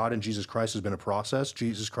believing in God and Jesus Christ has been a process.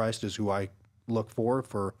 Jesus Christ is who I look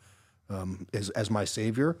for as my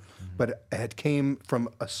savior, but it came from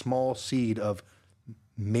a small seed of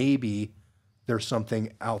maybe there's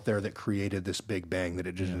something out there that created this big bang, that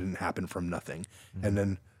it just didn't happen from nothing. And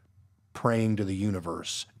then praying to the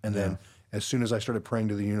universe. And then as soon as I started praying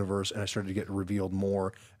to the universe and I started to get revealed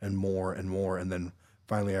more and more and more, and then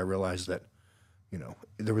finally I realized that,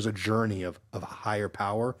 there was a journey of a higher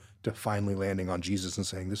power to finally landing on Jesus and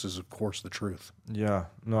saying, this is of course the truth. Yeah,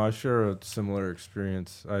 no, I share a similar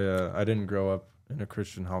experience. I didn't grow up in a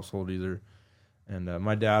Christian household either. And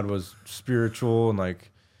my dad was spiritual, and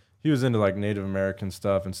he was into Native American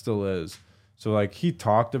stuff and still is. So he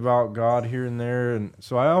talked about God here and there. And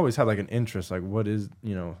so I always had an interest, what is, I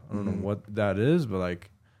don't know what that is, but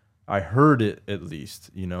I heard it at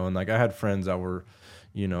least, and I had friends that were,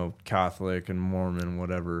 Catholic and Mormon,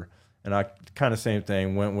 whatever. And I kind of same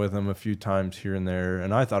thing, went with them a few times here and there.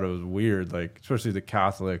 And I thought it was weird, especially the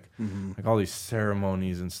Catholic, all these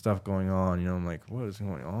ceremonies and stuff going on, I'm what is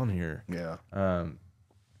going on here? Yeah.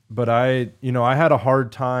 But I had a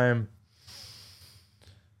hard time,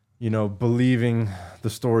 believing the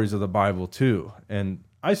stories of the Bible too. And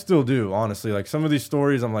I still do, honestly. Some of these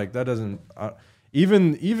stories, I'm that doesn't...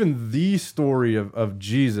 Even the story of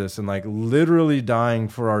Jesus and literally dying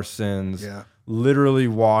for our sins, literally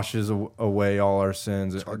washes away all our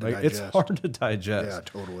sins. It's hard to digest. It's hard to digest. Yeah,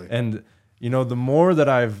 totally. And the more that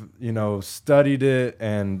I've studied it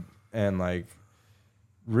and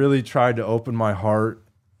really tried to open my heart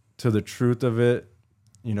to the truth of it,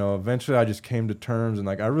 eventually I just came to terms, and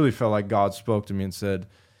I really felt like God spoke to me and said,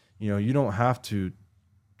 you don't have to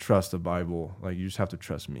trust the Bible, you just have to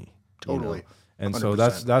trust me. Totally. And 100%. so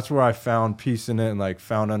that's where I found peace in it, and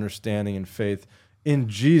found understanding and faith in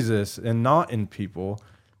Jesus and not in people,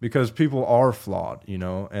 because people are flawed,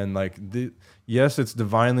 and yes, it's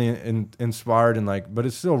divinely inspired, and but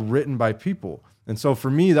it's still written by people. And so for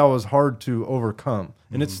me, that was hard to overcome,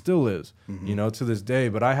 and it still is, to this day.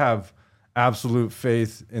 But I have absolute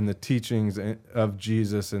faith in the teachings of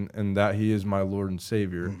Jesus, and that he is my Lord and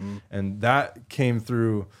Savior. And that came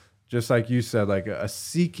through, just like you said, a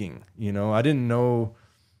seeking. I didn't know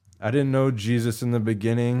Jesus in the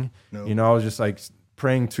beginning. No. I was just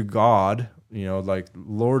praying to God,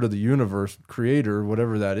 Lord of the universe, creator,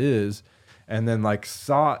 whatever that is, and then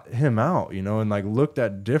sought him out, and looked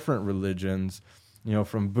at different religions,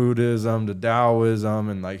 from Buddhism to Taoism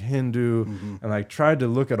and Hindu, and tried to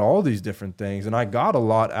look at all these different things, and I got a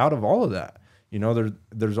lot out of all of that.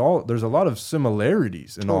 There's a lot of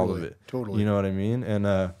similarities in all of it. Totally. You know what I mean?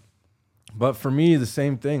 And but for me, the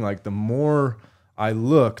same thing. The more I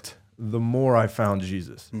looked, the more I found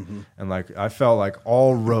Jesus, and I felt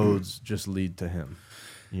all roads just lead to him,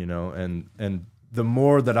 and the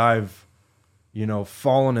more that I've,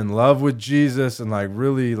 fallen in love with Jesus and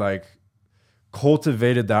really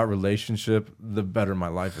cultivated that relationship, the better my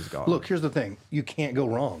life has gotten. Look, here's the thing: you can't go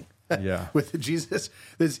wrong. Yeah, with Jesus,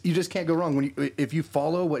 you just can't go wrong if you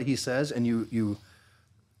follow what he says and you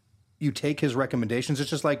take his recommendations. It's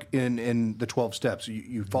just like in the 12 steps.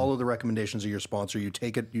 You follow the recommendations of your sponsor. You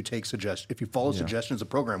take suggestions. If you follow suggestions, the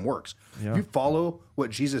program works. Yeah. If you follow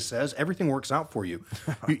what Jesus says, everything works out for you.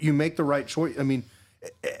 You make the right choice. I mean,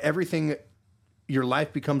 everything, your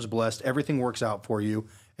life becomes blessed. Everything works out for you.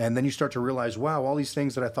 And then you start to realize, wow, all these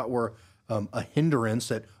things that I thought were a hindrance,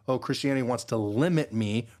 that, Christianity wants to limit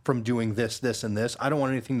me from doing this, this, and this. I don't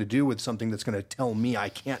want anything to do with something that's going to tell me I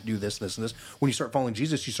can't do this, this, and this. When you start following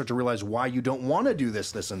Jesus, you start to realize why you don't want to do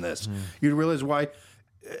this, this, and this. You realize why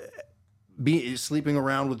sleeping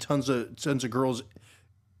around with tons of girls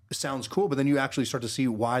sounds cool, but then you actually start to see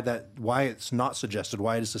why it's not suggested,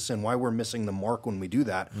 why it is a sin, why we're missing the mark when we do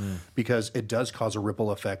that, because it does cause a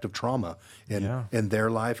ripple effect of trauma in their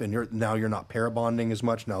life, and you're not parabonding as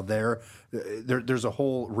much. Now there's a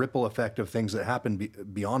whole ripple effect of things that happen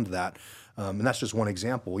beyond that, and that's just one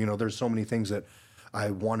example. There's so many things that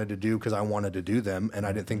I wanted to do because I wanted to do them, and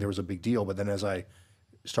I didn't think there was a big deal. But then as I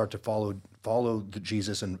start to follow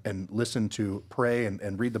Jesus and listen to pray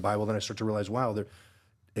and read the Bible, then I start to realize, wow,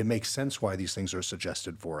 it makes sense why these things are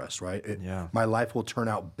suggested for us, right? My life will turn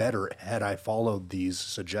out better had I followed these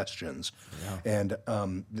suggestions. Yeah. And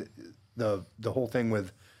the whole thing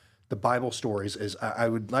with the Bible stories is I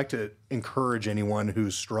would like to encourage anyone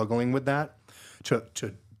who's struggling with that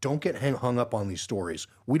to don't get hung up on these stories.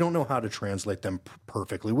 We don't know how to translate them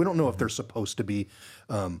perfectly. We don't know if they're supposed to be,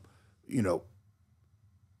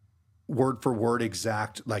 word for word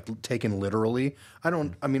exact, like taken literally.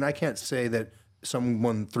 I can't say that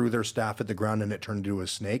someone threw their staff at the ground and it turned into a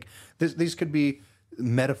snake. These could be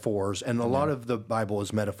metaphors, and a lot of the Bible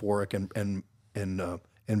is metaphoric and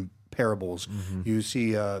parables. You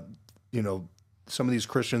see, some of these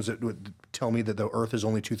Christians that would tell me that the earth is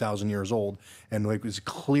only 2,000 years old, and like it's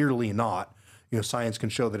clearly not. Science can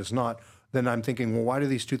show that it's not. Then I'm thinking, well, why do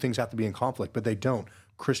these two things have to be in conflict? But they don't.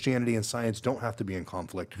 Christianity and science don't have to be in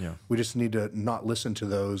conflict. Yeah. We just need to not listen to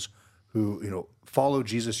those who, follow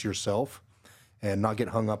Jesus yourself, and not get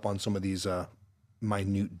hung up on some of these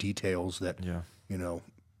minute details that,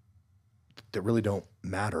 that really don't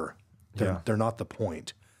matter. They're not the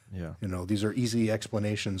point. Yeah. These are easy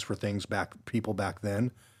explanations for things people back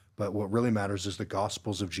then. But what really matters is the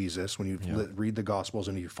Gospels of Jesus. When you read the Gospels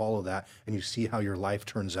and you follow that and you see how your life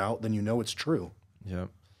turns out, then it's true. Yeah.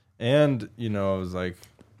 And, it was like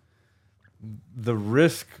the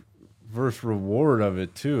risk versus reward of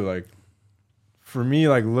it too. Like for me,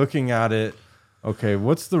 like looking at it, okay,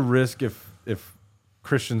 what's the risk if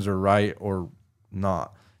Christians are right or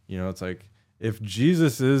not? It's like if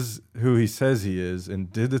Jesus is who he says he is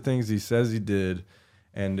and did the things he says he did,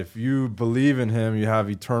 and if you believe in him, you have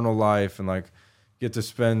eternal life and like get to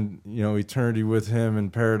spend, eternity with him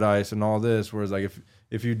in paradise and all this. Whereas like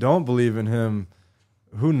if you don't believe in him,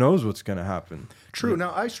 who knows what's going to happen? True.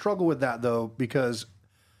 Now I struggle with that though, because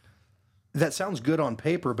that sounds good on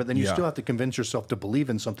paper, but then you still have to convince yourself to believe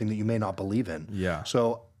in something that you may not believe in. Yeah.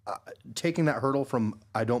 So taking that hurdle from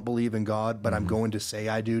I don't believe in God, but I'm going to say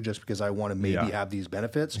I do just because I want to maybe have these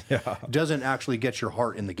benefits, doesn't actually get your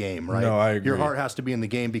heart in the game, right? No, I agree. Your heart has to be in the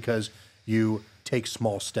game because you take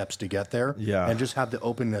small steps to get there, and just have the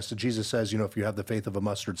openness that Jesus says, if you have the faith of a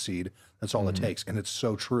mustard seed, that's all it takes. And it's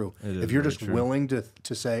so true. If you're just willing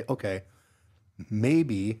to say, okay,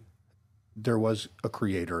 maybe there was a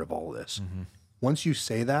creator of all this. Once you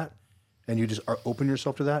say that and you just open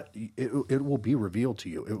yourself to that, it will be revealed to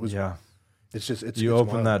you. It's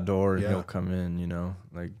open wild. that door and he'll come in,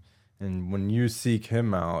 like, and when you seek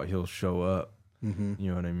him out, he'll show up. You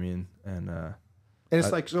know what I mean? And it's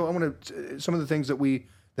so I'm going to, some of the things that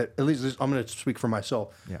at least I'm going to speak for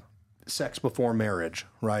myself. Yeah. Sex before marriage,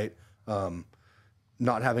 right?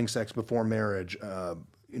 Not having sex before marriage,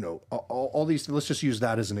 all these, let's just use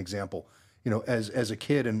that as an example. As a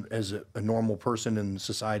kid and as a normal person in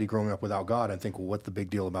society growing up without God, I think, well, what's the big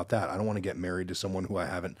deal about that? I don't want to get married to someone who I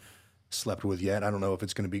haven't slept with yet. I don't know if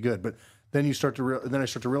it's going to be good. But then I start to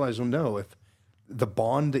realize, well, no, if the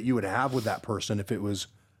bond that you would have with that person, if it was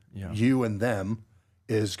you and them,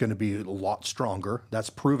 is going to be a lot stronger. That's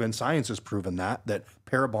proven. Science has proven that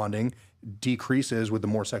parabonding decreases with the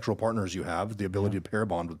more sexual partners you have, the ability to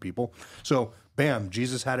parabond with people. So, bam,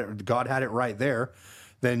 Jesus had it. God had it right there.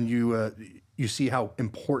 Then you see how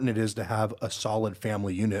important it is to have a solid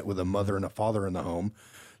family unit with a mother and a father in the home.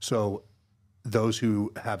 So those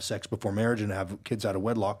who have sex before marriage and have kids out of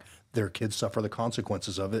wedlock, their kids suffer the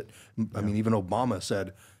consequences of it. I mean, even Obama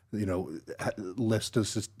said, list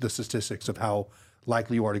the statistics of how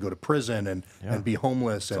likely you are to go to prison and be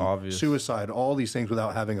homeless and suicide, all these things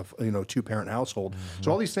without having a 2-parent household.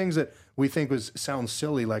 So all these things that we think sound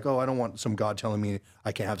silly, like, oh, I don't want some God telling me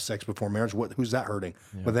I can't have sex before marriage. Who's that hurting?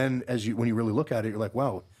 But then when you really look at it, you're like,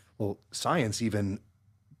 wow, well, science even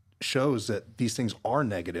shows that these things are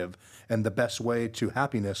negative, and the best way to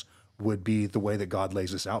happiness would be the way that God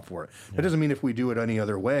lays us out for it. It doesn't mean if we do it any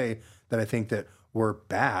other way that I think that we're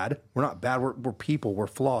bad. We're not bad. We're people. We're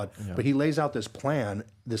flawed. But he lays out this plan,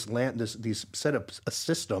 these set up a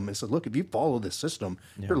system, and says, look, if you follow this system,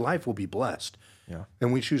 your life will be blessed. Yeah.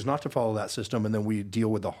 And we choose not to follow that system, and then we deal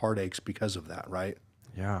with the heartaches because of that, right?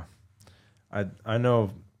 Yeah. I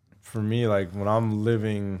know for me, like when I'm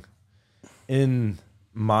living in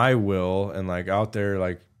my will and like out there,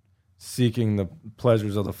 like seeking the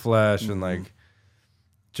pleasures of the flesh and like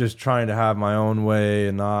just trying to have my own way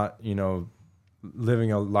and not,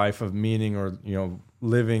 living a life of meaning or,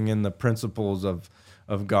 living in the principles of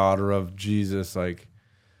God or of Jesus. Like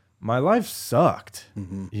my life sucked,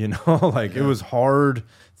 it was hard.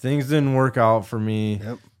 Things didn't work out for me.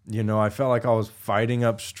 Yep. I felt like I was fighting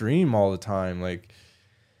upstream all the time. Like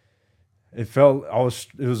it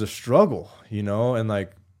was a struggle, and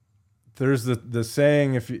like, there's the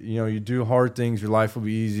saying, if you do hard things, your life will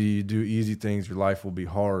be easy. You do easy things, your life will be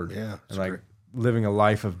hard. Yeah. And like living a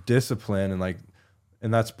life of discipline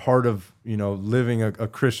and that's part of, living a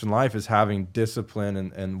Christian life is having discipline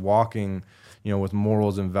and walking, with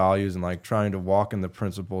morals and values and like trying to walk in the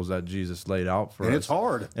principles that Jesus laid out for us. And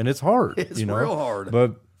it's hard. It's real hard.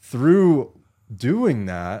 But through doing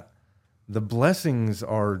that, the blessings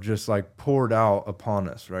are just like poured out upon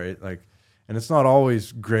us, right? Like, and it's not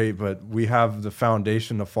always great, but we have the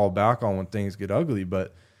foundation to fall back on when things get ugly.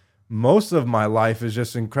 But most of my life is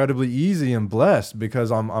just incredibly easy and blessed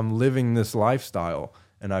because I'm living this lifestyle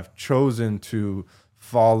and I've chosen to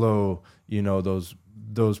follow,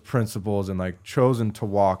 those principles and like chosen to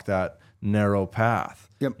walk that narrow path.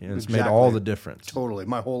 Yep, It's made all the difference. Totally.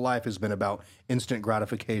 My whole life has been about instant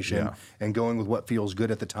gratification and going with what feels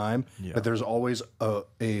good at the time. Yeah. But there's always a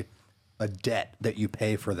debt that you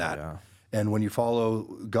pay for that. Yeah. And when you follow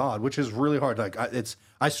God, which is really hard, like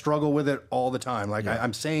I struggle with it all the time. Like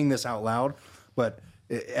I'm saying this out loud, but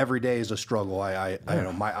every day is a struggle. I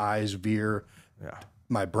my eyes veer,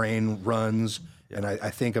 my brain runs, and I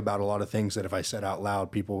think about a lot of things that if I said out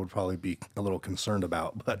loud, people would probably be a little concerned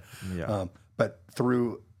about. But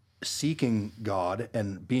through seeking God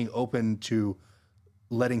and being open to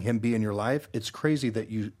letting Him be in your life, it's crazy that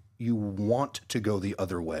you want to go the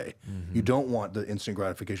other way. You don't want the instant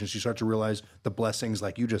gratifications. You start to realize the blessings,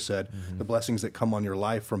 like you just said, the blessings that come on your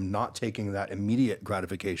life from not taking that immediate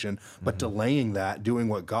gratification, but delaying that, doing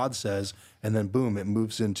what God says, and then boom, it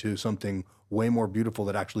moves into something way more beautiful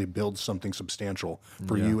that actually builds something substantial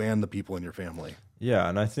for you and the people in your family. Yeah,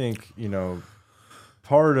 and I think,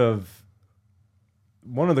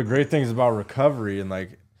 one of the great things about recovery and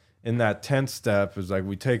like in that 10th step is like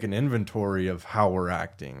we take an inventory of how we're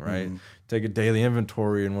acting, right? Take a daily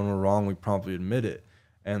inventory, and when we're wrong, we promptly admit it.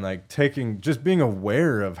 And like just being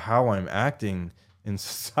aware of how I'm acting in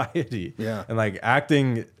society. Yeah. And like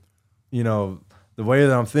acting, the way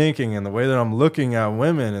that I'm thinking and the way that I'm looking at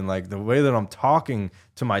women and like the way that I'm talking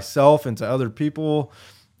to myself and to other people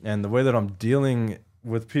and the way that I'm dealing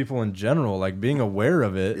with people in general, like being aware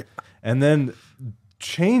of it and then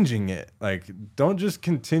changing it. Like, don't just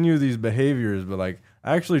continue these behaviors, but like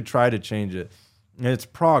actually try to change it. And it's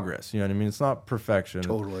progress, you know what I mean? It's not perfection.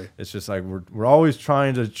 Totally. It's just like we're always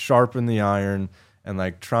trying to sharpen the iron and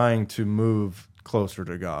like trying to move closer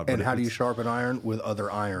to God. And how do you sharpen iron? With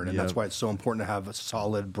other iron. And that's why it's so important to have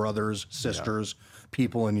solid brothers, sisters,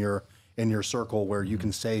 people in your circle where you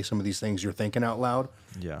can say some of these things you're thinking out loud.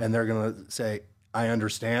 Yeah. And they're going to say, I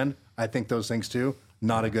understand. I think those things too.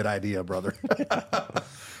 Not a good idea, brother.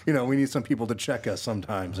 We need some people to check us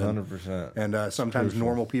sometimes. 100%. And sometimes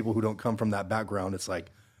normal people who don't come from that background, it's like,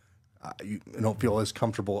 you don't feel as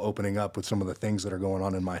comfortable opening up with some of the things that are going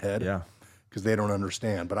on in my head. Yeah. Because they don't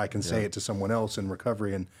understand. But I can say it to someone else in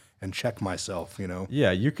recovery and check myself,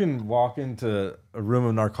 Yeah, you can walk into a room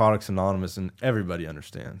of Narcotics Anonymous and everybody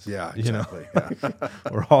understands. Yeah, exactly.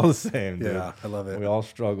 We're all the same, dude. Yeah, I love it. We all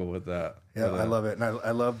struggle with that. Yeah, I love it. And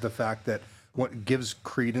I love the fact that what gives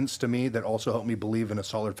credence to me that also helped me believe in a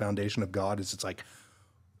solid foundation of God is it's like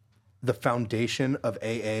the foundation of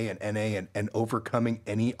AA and NA and overcoming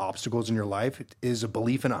any obstacles in your life is a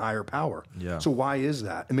belief in a higher power. Yeah. So why is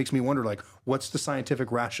that? It makes me wonder, like, what's the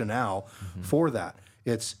scientific rationale for that?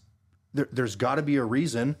 There's got to be a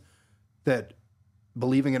reason that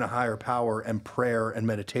believing in a higher power and prayer and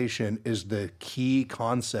meditation is the key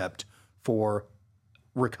concept for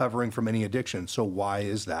recovering from any addiction. So why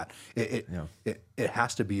is that? It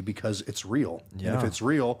has to be because it's real. Yeah. And if it's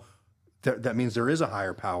real, that means there is a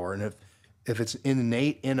higher power. And if it's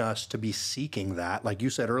innate in us to be seeking that, like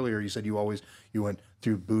you said earlier, you said you went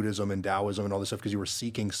through Buddhism and Taoism and all this stuff because you were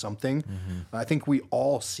seeking something. I think we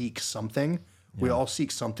all seek something. We all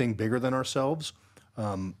seek something bigger than ourselves.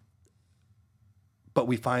 But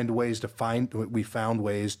we found ways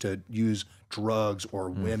to use drugs or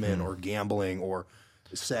women or gambling or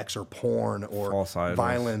sex or porn or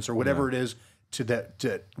violence or whatever it is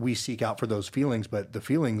that we seek out for those feelings, but the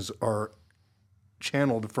feelings are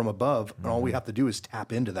channeled from above, and all we have to do is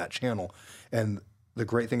tap into that channel. And the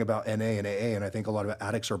great thing about NA and AA, and I think a lot of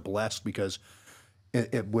addicts are blessed because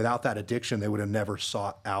without that addiction, they would have never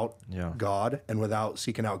sought out Yeah. God, and without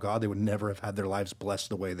seeking out God, they would never have had their lives blessed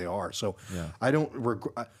the way they are. So Yeah. I don't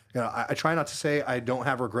I try not to say I don't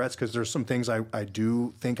have regrets, because there's some things I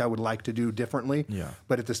do think I would like to do differently. Yeah.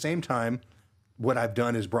 But at the same time, what I've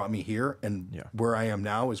done has brought me here, and Yeah. where I am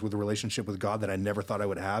now is with a relationship with God that I never thought I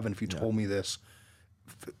would have. And if you told me this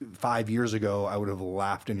 5 years ago, I would have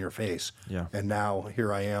laughed in your face. Yeah. And now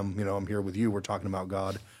here I am, I'm here with you. We're talking about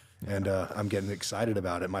God, and I'm getting excited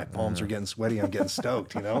about it. My palms are getting sweaty. I'm getting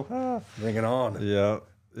stoked, Bring it on. Yeah.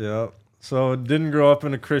 Yeah. So didn't grow up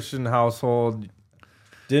in a Christian household.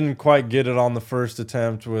 Didn't quite get it on the first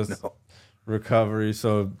attempt with recovery.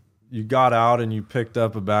 So you got out and you picked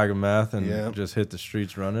up a bag of meth and just hit the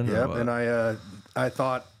streets running. Yep. And I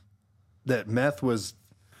thought that meth was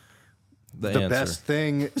the best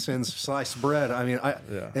thing since sliced bread. I mean,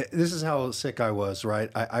 this is how sick I was, right?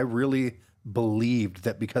 I really believed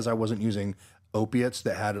that because I wasn't using opiates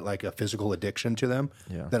that had like a physical addiction to them,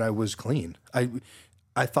 that I was clean.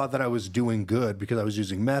 I thought that I was doing good because I was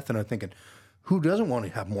using meth, and I'm thinking, who doesn't want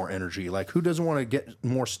to have more energy? Like, who doesn't want to get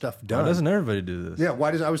more stuff done? Why doesn't everybody do this? Yeah,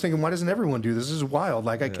 I was thinking, why doesn't everyone do this? This is wild.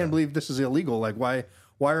 Like, I can't believe this is illegal. Like, why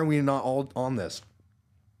are we not all on this?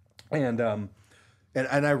 And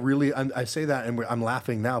I really, I say that and I'm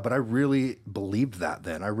laughing now, but I really believed that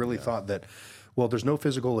then. I really thought that, well, there's no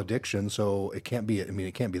physical addiction, so it can't be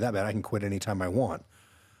that bad. I can quit anytime I want.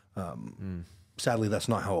 Sadly, that's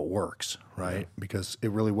not how it works, right? Yeah. Because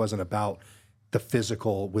it really wasn't about the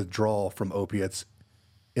physical withdrawal from opiates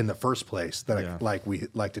in the first place that we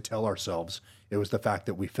like to tell ourselves. It was the fact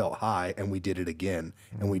that we felt high and we did it again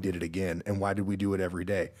and we did it again. And why did we do it every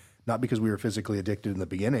day? Not because we were physically addicted in the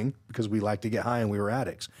beginning, because we liked to get high and we were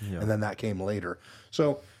addicts. Yeah. And then that came later.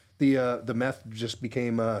 So the meth just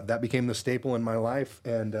became the staple in my life.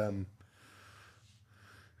 And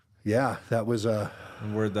that was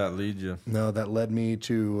And where'd that lead you? No, that led me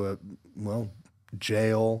to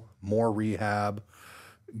jail, more rehab,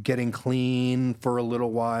 getting clean for a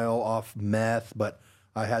little while off meth, but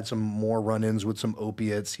I had some more run-ins with some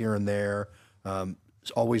opiates here and there.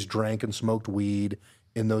 Always drank and smoked weed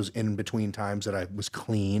in those in-between times that I was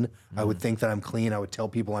clean. Mm-hmm. I would think that I'm clean. I would tell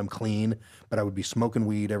people I'm clean, but I would be smoking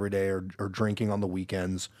weed every day or drinking on the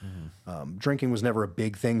weekends. Mm-hmm. Drinking was never a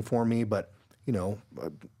big thing for me, but, I'd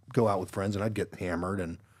go out with friends and I'd get hammered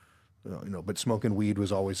and, but smoking weed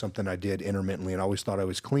was always something I did intermittently, and I always thought I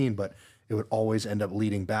was clean, but it would always end up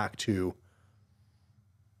leading back to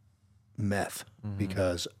meth,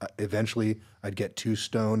 because eventually I'd get too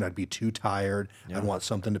stoned, I'd be too tired, I'd want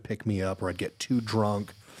something to pick me up, or I'd get too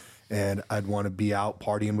drunk and I'd want to be out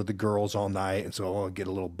partying with the girls all night, and so I'd get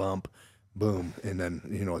a little bump, boom, and then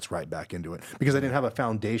it's right back into it, because I didn't have a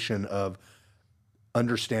foundation of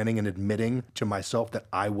understanding and admitting to myself that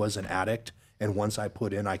I was an addict, and once I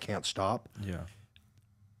put in, I can't stop.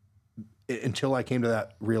 Until I came to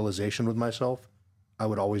that realization with myself, I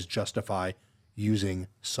would always justify using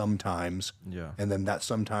sometimes. And then that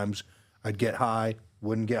sometimes I'd get high,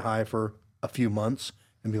 wouldn't get high for a few months,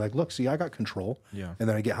 and be like, look, see, I got control. And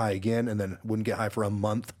then I get high again, and then wouldn't get high for a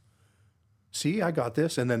month. See, I got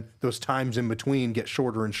this. And then those times in between get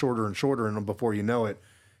shorter and shorter and shorter, and before you know it,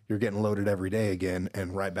 you're getting loaded every day again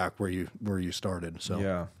and right back where you started.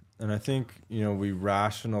 So and I think we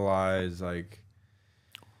rationalize like,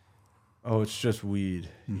 oh, it's just weed,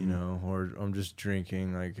 or I'm just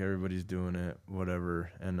drinking, like everybody's doing it,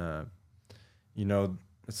 whatever. And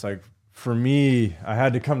it's like, for me, I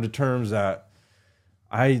had to come to terms that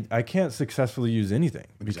I can't successfully use anything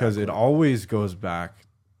because it always goes back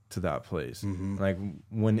to that place. Like,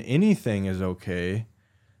 when anything is okay,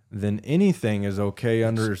 then anything is okay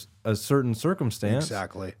under a certain circumstance.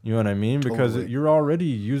 Exactly. You know what I mean? Because you're already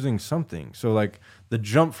using something. So like the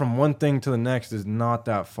jump from one thing to the next is not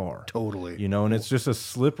that far. Totally. And it's just a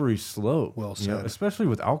slippery slope. Well said. Especially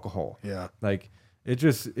with alcohol. Yeah. Like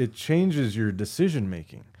it changes your decision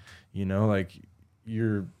making. Like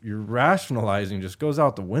your rationalizing just goes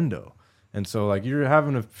out the window. And so like you're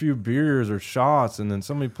having a few beers or shots and then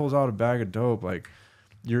somebody pulls out a bag of dope, like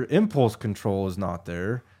your impulse control is not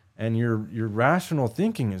there. And your rational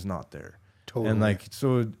thinking is not there. Totally. And like,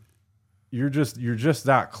 so you're just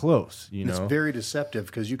that close, It's very deceptive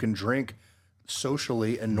because you can drink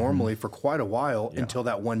socially and normally for quite a while until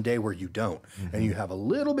that one day where you don't. And you have a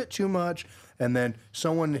little bit too much. And then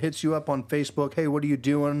someone hits you up on Facebook, hey, what are you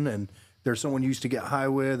doing? And there's someone you used to get high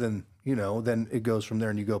with. And, then it goes from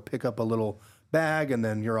there and you go pick up a little bag and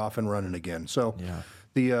then you're off and running again. So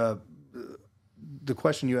the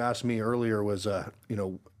question you asked me earlier was,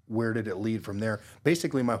 where did it lead from there?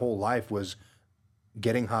 Basically, my whole life was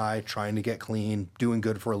getting high, trying to get clean, doing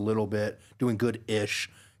good for a little bit, doing good-ish,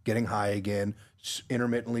 getting high again,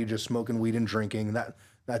 intermittently just smoking weed and drinking. That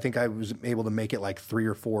I think I was able to make it like 3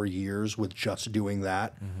 or 4 years with just doing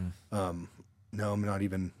that. No, not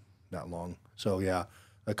even that long. So yeah,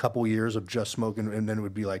 a couple years of just smoking, and then it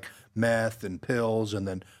would be like meth and pills, and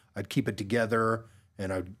then I'd keep it together,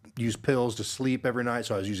 and I'd use pills to sleep every night.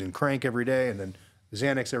 So I was using crank every day, and then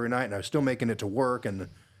Xanax every night, and I was still making it to work. And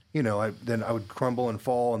then I would crumble and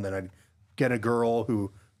fall, and then I'd get a girl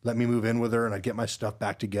who let me move in with her, and I'd get my stuff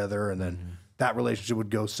back together, and then that relationship would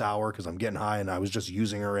go sour because I'm getting high, and I was just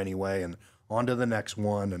using her anyway, and on to the next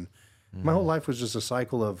one. And my whole life was just a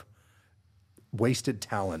cycle of wasted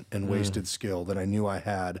talent and wasted skill that I knew I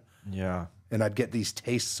had. Yeah. And I'd get these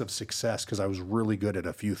tastes of success because I was really good at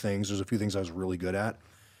a few things. There's a few things I was really good at,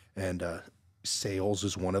 and sales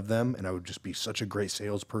is one of them. And I would just be such a great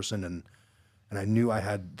salesperson, and I knew I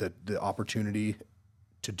had the opportunity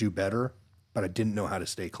to do better, but I didn't know how to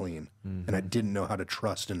stay clean, and I didn't know how to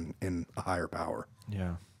trust in a higher power.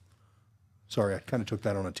 Yeah. Sorry, I kind of took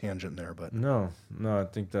that on a tangent there, but No, I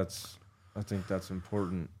think that's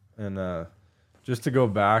important. And just to go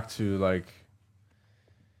back to, like,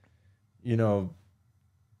 when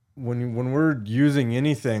we're using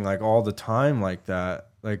anything like all the time like that,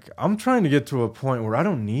 like, I'm trying to get to a point where I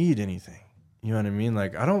don't need anything. You know what I mean?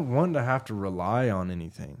 Like, I don't want to have to rely on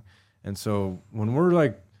anything. And so when we're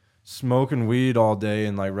like smoking weed all day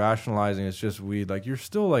and like rationalizing it's just weed, like, you're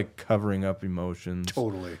still like covering up emotions.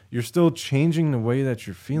 totally. You're still changing the way that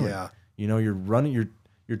you're feeling. Yeah.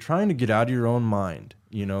 You're trying to get out of your own mind,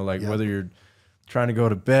 like, Yep. whether you're trying to go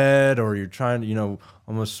to bed or you're trying to, I'm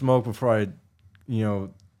gonna smoke before I,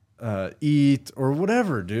 eat or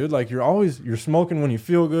whatever, dude. Like, you're smoking when you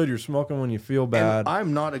feel good. You're smoking when you feel bad. And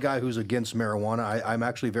I'm not a guy who's against marijuana. I'm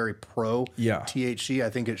actually very pro THC.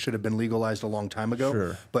 I think it should have been legalized a long time ago.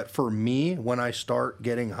 Sure. But for me, when I start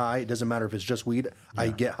getting high, it doesn't matter if it's just weed. I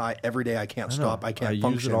get high every day. I can't stop. I can't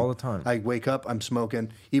function. Use it all the time. I wake up, I'm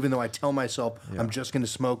smoking. Even though I tell myself I'm just going to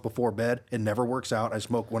smoke before bed, it never works out. I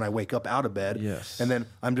smoke when I wake up out of bed. Yes. And then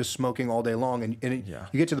I'm just smoking all day long. And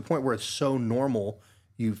you get to the point where it's so normal,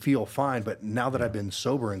 you feel fine. But now that I've been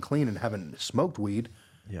sober and clean and haven't smoked weed,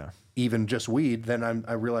 even just weed, then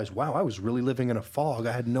I realized, wow, I was really living in a fog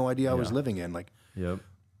I had no idea I was living in. Like, yep.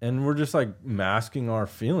 And we're just like masking our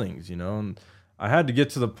feelings, and I had to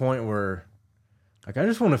get to the point where, like, I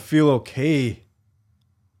just want to feel okay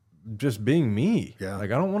just being me. Yeah.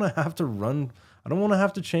 Like, I don't want to have to run. I don't want to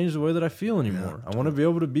have to change the way that I feel anymore. I want to be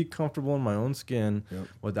able to be comfortable in my own skin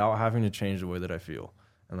without having to change the way that I feel.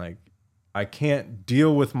 And, like, I can't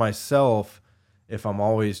deal with myself if I'm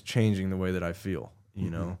always changing the way that I feel,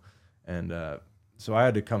 know? And so I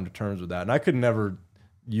had to come to terms with that. And I could never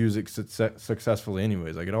use it successfully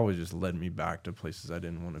anyways. Like, it always just led me back to places I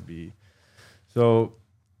didn't want to be. So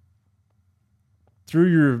through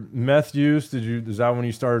your meth use, is that when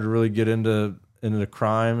you started to really get into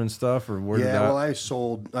crime and stuff, or where did that? Well,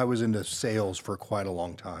 I was into sales for quite a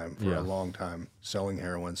long time, selling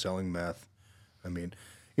heroin, selling meth. I mean,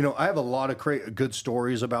 I have a lot of good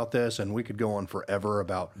stories about this, and we could go on forever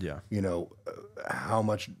about, how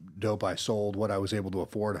much dope I sold, what I was able to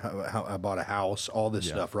afford, how I bought a house, all this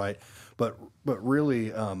stuff, right? But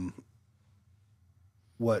really,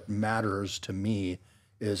 what matters to me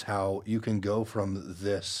is how you can go from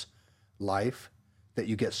this life that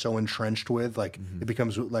you get so entrenched with, like it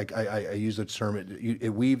becomes, like I use the term, it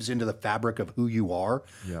weaves into the fabric of who you are.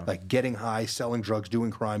 Like getting high, selling drugs, doing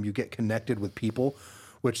crime, you get connected with people,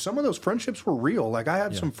 which some of those friendships were real. Like, I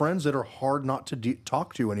have some friends that are hard not to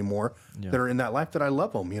talk to anymore that are in that life that I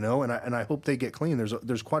love them, and I hope they get clean.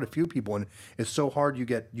 There's quite a few people, and it's so hard.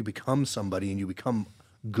 You become somebody, and you become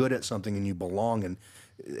good at something, and you belong,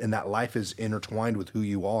 and that life is intertwined with who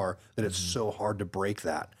you are, that it's so hard to break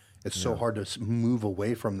that. It's so hard to move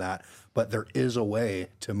away from that, but there is a way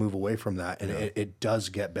to move away from that, and it does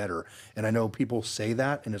get better. And I know people say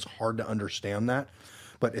that, and it's hard to understand that.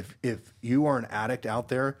 But if you are an addict out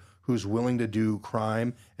there who's willing to do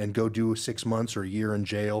crime and go do 6 months or a year in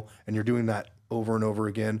jail, and you're doing that over and over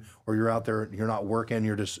again, or you're out there, you're not working,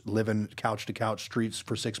 you're just living couch to couch streets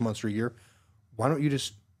for 6 months or a year, why don't you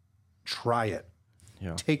just try it?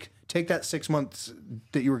 Yeah. Take that 6 months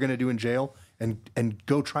that you were going to do in jail and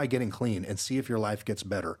go try getting clean and see if your life gets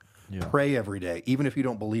better. Yeah. Pray every day, even if you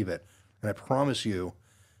don't believe it. And I promise you,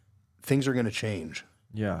 things are going to change.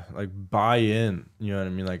 Yeah, like buy in, you know what I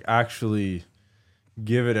mean? Like, actually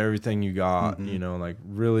give it everything you got, like,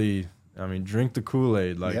 really, I mean, drink the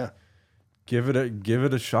Kool-Aid, like give it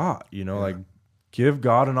a shot, like, give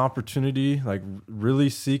God an opportunity, like, really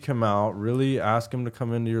seek him out, really ask him to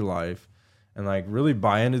come into your life and like really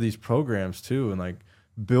buy into these programs too, and like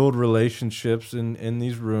build relationships in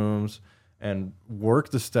these rooms and work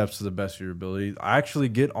the steps to the best of your ability. Actually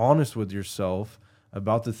get honest with yourself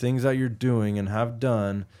about the things that you're doing and have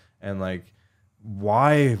done, and like,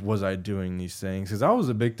 why was I doing these things? Because that was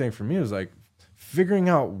a big thing for me. It was like figuring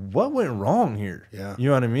out what went wrong here. Yeah. You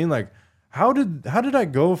know what I mean? Like, how did I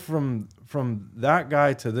go from that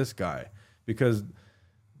guy to this guy? Because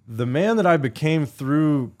the man that I became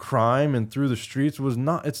through crime and through the streets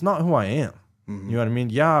it's not who I am. Mm-hmm. You know what I mean?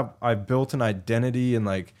 Yeah, I built an identity, and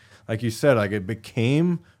like you said, like it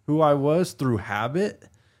became who I was through habit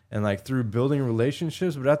and like through building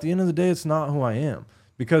relationships. But at the end of the day, it's not who I am.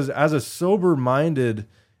 Because as a sober-minded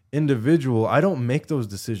individual, I don't make those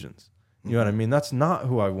decisions. You know what I mean? That's not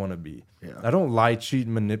who I want to be. Yeah. I don't lie, cheat,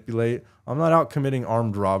 and manipulate. I'm not out committing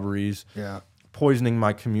armed robberies, poisoning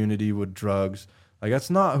my community with drugs. Like,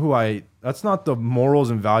 that's not the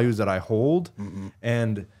morals and values that I hold. Mm-hmm.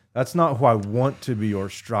 And that's not who I want to be or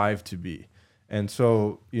strive to be. And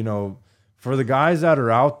so, you know, for the guys that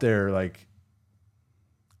are out there, like,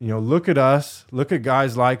 you know, look at us, look at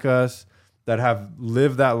guys like us that have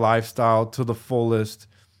lived that lifestyle to the fullest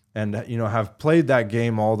and, you know, have played that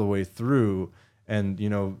game all the way through. And, you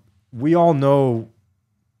know, we all know,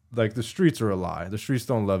 like, the streets are a lie. The streets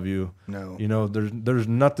don't love you. No. You know, there's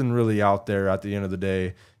nothing really out there at the end of the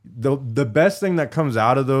day. The best thing that comes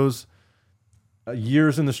out of those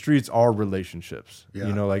years in the streets are relationships. Yeah.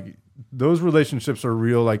 You know, like, those relationships are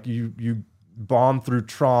real. Like, you bond through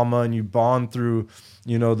trauma, and you bond through,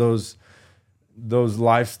 you know, those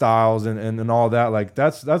lifestyles and all that. Like,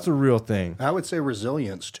 that's a real thing. I would say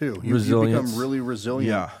resilience too. You become really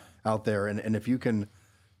resilient out there. And if you can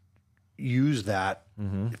use that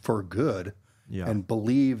for good and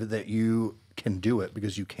believe that you can do it,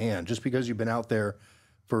 because you can, just because you've been out there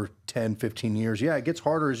for 10, 15 years. Yeah, it gets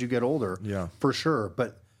harder as you get older, for sure.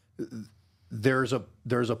 But there's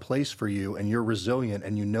a place for you, and you're resilient,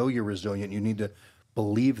 and you know you're resilient. You need to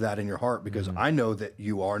believe that in your heart, because I know that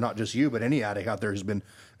you are, not just you, but any addict out there who's been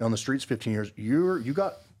on the streets 15 years. You've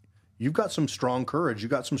got some strong courage. You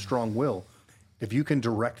got some strong will. If you can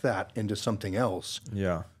direct that into something else,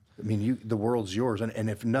 I mean, the world's yours. And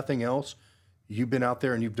if nothing else, you've been out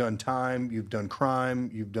there and you've done time, you've done crime,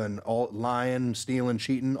 you've done all lying, stealing,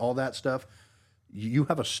 cheating, all that stuff. You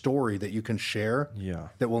have a story that you can share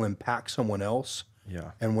that will impact someone else.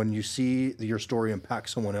 Yeah. And when you see your story impact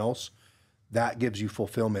someone else, that gives you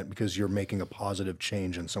fulfillment, because you're making a positive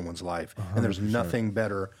change in someone's life. 100%. And there's nothing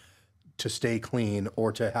better to stay clean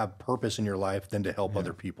or to have purpose in your life than to help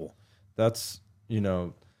other people. That's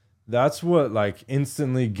what like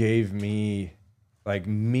instantly gave me like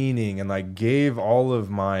meaning, and like gave all of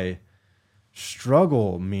my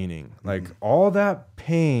struggle meaning. Like, all that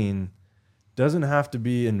pain doesn't have to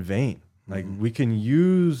be in vain. Like, we can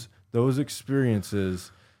use those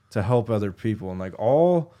experiences to help other people. And like,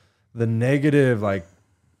 all the negative, like,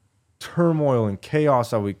 turmoil and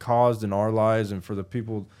chaos that we caused in our lives, and for the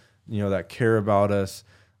people, you know, that care about us,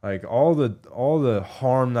 like, all the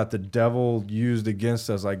harm that the devil used against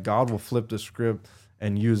us, like, God will flip the script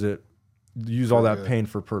and use all that pain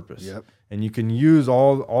for purpose. Yep. And you can use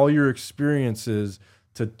all your experiences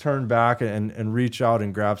to turn back and reach out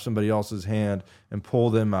and grab somebody else's hand and pull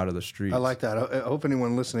them out of the streets. I like that. I hope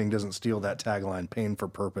anyone listening doesn't steal that tagline, "Pain for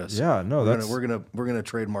Purpose." Yeah, no, we're gonna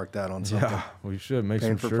trademark that on something. Yeah, we should make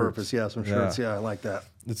Pain some for shirts. Purpose. Yeah, some shirts. Yeah, I like that.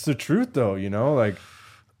 It's the truth, though, you know, like.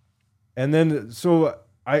 And then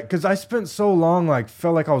because I spent so long, like,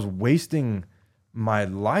 felt like I was wasting my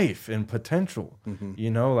life and potential.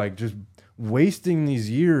 You know, like, just wasting these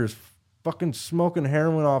years, fucking smoking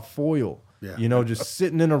heroin off foil. Yeah. You know, just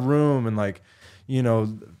sitting in a room and, like, you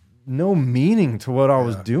know, no meaning to what I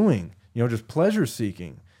was doing, you know, just pleasure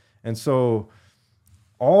seeking. And so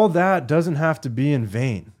all that doesn't have to be in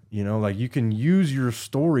vain. You know, like, you can use your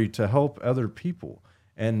story to help other people.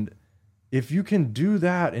 And if you can do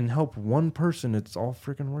that and help one person, it's all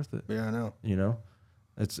freaking worth it. Yeah, I know. You know,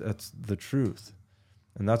 that's the truth.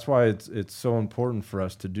 And that's why it's so important for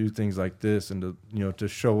us to do things like this, and to, you know, to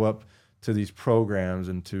show up to these programs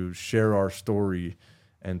and to share our story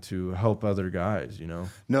and to help other guys, you know.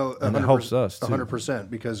 No, and it helps us too.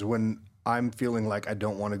 100%, because when I'm feeling like I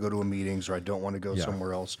don't want to go to a meetings, or I don't want to go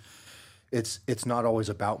somewhere else, it's not always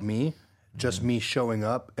about me, just me showing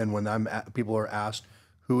up. And when people are asked,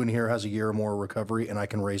 who in here has a year or more recovery, and I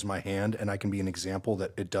can raise my hand and I can be an example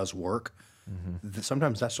that it does work.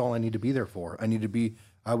 Sometimes that's all I need to be there for.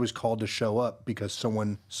 I was called to show up because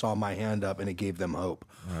someone saw my hand up and it gave them hope.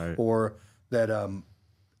 Right. Or that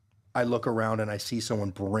I look around and I see someone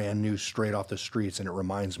brand new straight off the streets, and it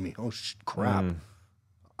reminds me, oh crap,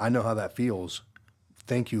 I know how that feels.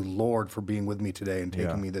 Thank you, Lord, for being with me today and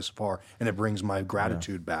taking me this far. And it brings my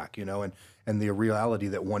gratitude back, you know, and the reality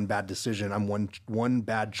that one bad decision, I'm one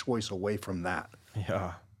bad choice away from that.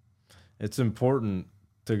 Yeah. It's important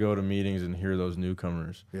to go to meetings and hear those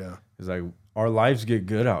newcomers. Yeah. It's like our lives get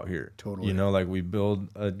good out here. Totally. You know, like we build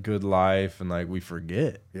a good life and like we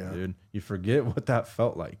forget, dude. You forget what that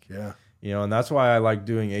felt like. Yeah. You know, and that's why I like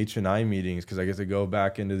doing H&I meetings, because I get to go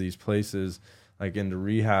back into these places, like into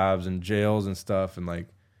rehabs and jails and stuff, and like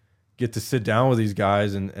get to sit down with these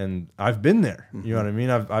guys, and I've been there. You know what I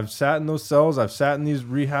mean? I've sat in those cells, I've sat in these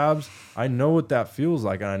rehabs. I know what that feels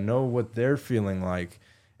like, and I know what they're feeling like,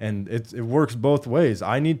 and it works both ways.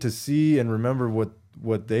 I need to see and remember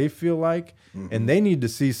what they feel like, and they need to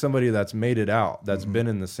see somebody that's made it out, that's been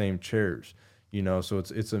in the same chairs. You know, so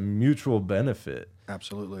it's a mutual benefit.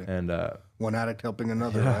 Absolutely. And one addict helping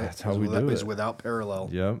another, right? That's how we do it. Is without parallel.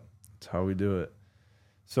 Yep, that's how we do it.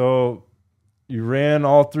 So you ran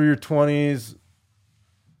all through your 20s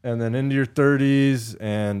and then into your 30s.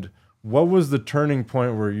 And what was the turning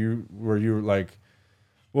point where you were like,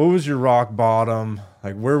 what was your rock bottom?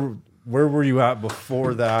 Like where were you at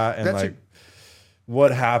before that? And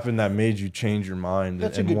what happened that made you change your mind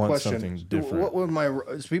and want question. Something different? What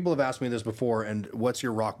would people have asked me this before, and what's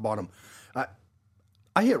your rock bottom?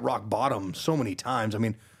 I hit rock bottom so many times. I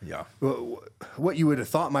mean, what you would have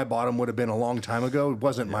thought my bottom would have been a long time ago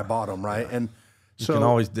wasn't my bottom, right? And so you can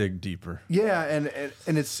always dig deeper. Yeah, and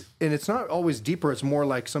it's not always deeper. It's more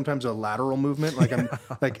like sometimes a lateral movement.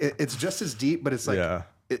 Like it's just as deep, but it's like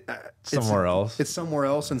somewhere else. It's somewhere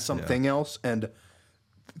else and something else, and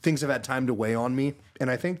things have had time to weigh on me.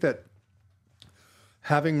 And I think that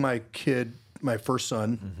having my first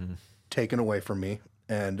son, taken away from me.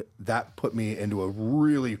 And that put me into a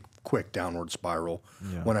really quick downward spiral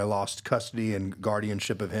when I lost custody and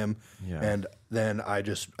guardianship of him. Yeah. And then I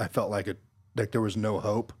felt like there was no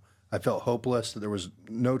hope. I felt hopeless, that there was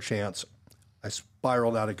no chance. I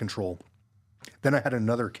spiraled out of control. Then I had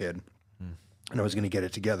another kid, and I was going to get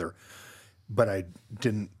it together. But I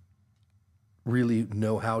didn't really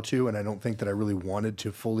know how to, and I don't think that I really wanted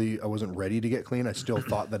to fully. I wasn't ready to get clean. I still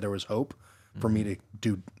thought that there was hope for me to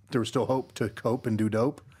do. There was still hope to cope and do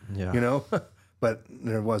dope, you know, but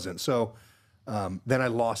there wasn't. So then I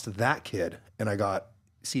lost that kid, and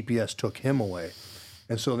CPS took him away.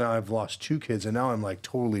 And so now I've lost two kids, and now I'm like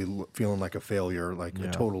totally feeling like a failure, like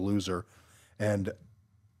a total loser, and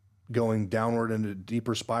going downward into a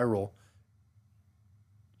deeper spiral,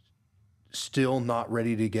 still not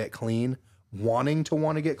ready to get clean, wanting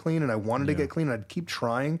to get clean. And I wanted to get clean. And I'd keep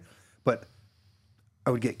trying, but I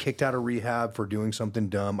would get kicked out of rehab for doing something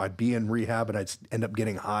dumb. I'd be in rehab and I'd end up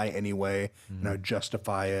getting high anyway, and I'd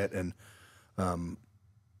justify it. And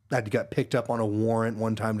I got picked up on a warrant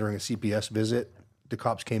one time during a CPS visit. The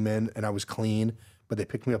cops came in and I was clean, but they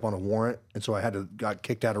picked me up on a warrant. And so I got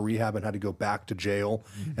kicked out of rehab and had to go back to jail.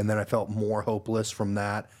 And then I felt more hopeless from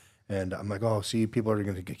that. And I'm like, oh, see, people are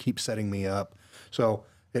going to keep setting me up. So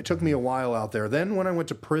it took me a while out there. Then when I went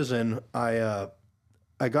to prison, I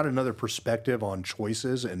got another perspective on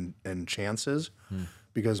choices and chances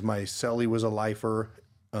because my cellie was a lifer.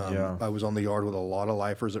 I was on the yard with a lot of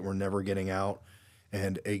lifers that were never getting out.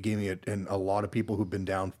 And it gave me a lot of people who've been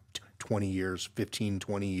down 20 years, 15,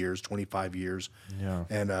 20 years, 25 years. Yeah.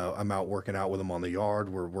 And I'm out working out with them on the yard.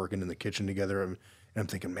 We're working in the kitchen together. And I'm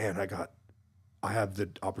thinking, man, I have the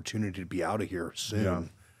opportunity to be out of here soon. Yeah.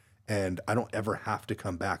 And I don't ever have to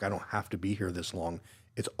come back. I don't have to be here this long.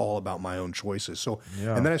 It's all about my own choices. So,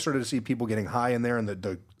 and then I started to see people getting high in there, and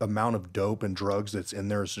the amount of dope and drugs that's in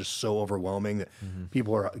there is just so overwhelming that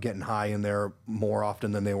people are getting high in there more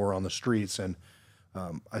often than they were on the streets. And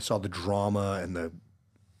I saw the drama and the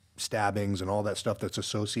stabbings and all that stuff that's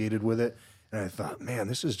associated with it. And I thought, man,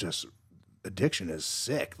 this is just, addiction is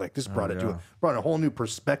sick. Like this brought a whole new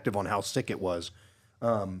perspective on how sick it was.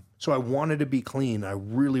 So I wanted to be clean. I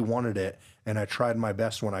really wanted it. And I tried my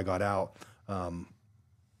best when I got out.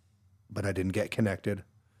 But I didn't get connected.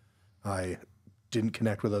 I didn't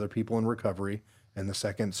connect with other people in recovery. And the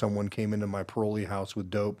second someone came into my parolee house with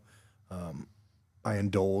dope, I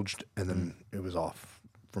indulged, and then it was off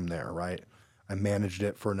from there, right? I managed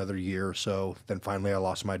it for another year or so. Then finally I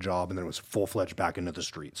lost my job, and then it was full-fledged back into the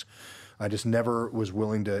streets. I just never was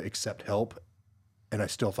willing to accept help, and I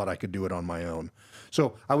still thought I could do it on my own.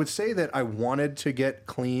 So I would say that I wanted to get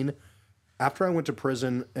clean after I went to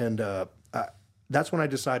prison, and that's when I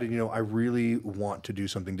decided, I really want to do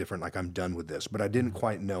something different. Like, I'm done with this, but I didn't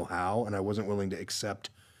quite know how, and I wasn't willing to accept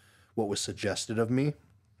what was suggested of me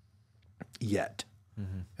yet.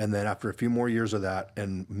 And then after a few more years of that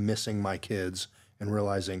and missing my kids and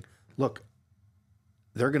realizing, look,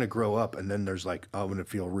 they're going to grow up, and then there's like, I'm going to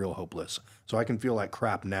feel real hopeless. So I can feel like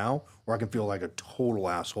crap now, or I can feel like a total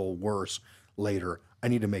asshole worse later. I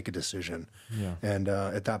need to make a decision. Yeah. And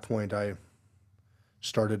at that point, I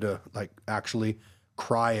started to like actually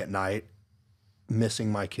cry at night,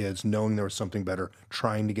 missing my kids, knowing there was something better,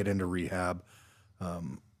 trying to get into rehab.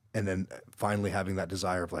 And then finally having that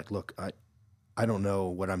desire of like, look, I don't know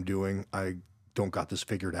what I'm doing. I don't got this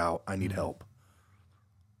figured out. I need help.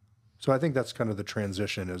 So I think that's kind of the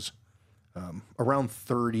transition is around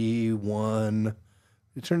 31,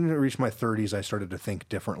 starting to reach my 30s, I started to think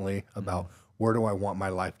differently about where do I want my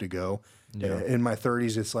life to go. Yeah. In my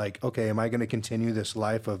 30s, it's like, okay, am I going to continue this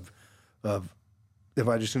life of if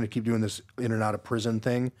I just going to keep doing this in and out of prison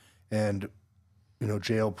thing and,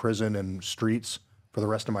 jail, prison, and streets for the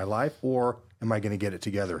rest of my life, or am I going to get it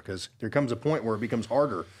together? Because there comes a point where it becomes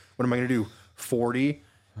harder. What am I going to do? 40,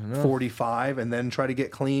 45, and then try to get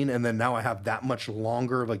clean, and then now I have that much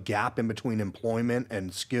longer of a gap in between employment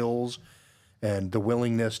and skills and the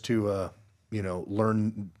willingness to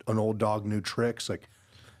learn an old dog new tricks. Like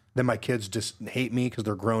then my kids just hate me because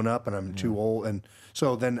they're grown up and I'm too old. And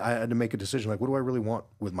so then I had to make a decision, like, what do I really want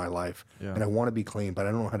with my life? Yeah. And I want to be clean, but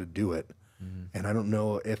I don't know how to do it. And I don't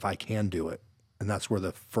know if I can do it. And that's where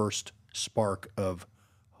the first spark of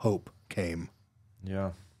hope came.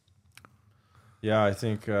 Yeah. Yeah, I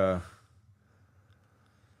think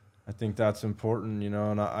that's important,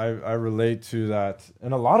 and I relate to that.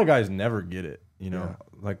 And a lot of guys never get it,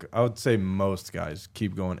 Like I would say most guys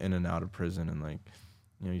keep going in and out of prison, and like,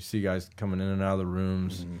 you see guys coming in and out of the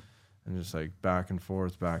rooms and just like back and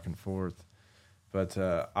forth. But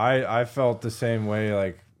I felt the same way,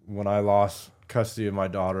 like when I lost custody of my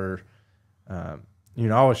daughter. I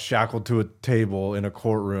was shackled to a table in a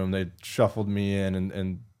courtroom. They shuffled me in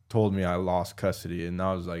and told me I lost custody, and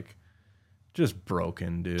I was like just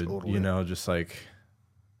broken, dude. Totally. Just like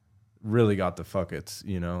really got the fuckets,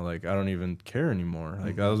 like I don't even care anymore.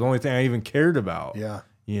 Like that was the only thing I even cared about. Yeah.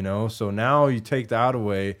 So now you take that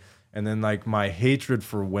away, and then like my hatred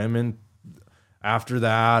for women after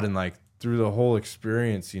that and like through the whole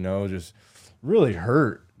experience, just really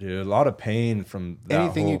hurt, dude. A lot of pain from that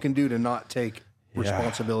Anything you can do to not take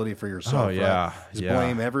responsibility for yourself. Oh, yeah. Right? Just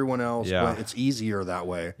blame everyone else. Yeah. It's easier that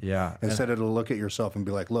way. Yeah. Instead of to look at yourself and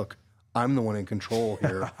be like, look, I'm the one in control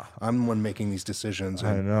here. I'm the one making these decisions.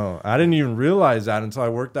 I know. I didn't even realize that until I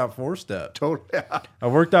worked that 4-step. Totally. Yeah. I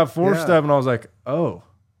worked that 4-step and I was like, oh,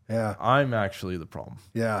 Yeah. I'm actually the problem.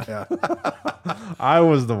 Yeah. Yeah. I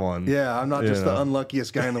was the one. Yeah. I'm not just the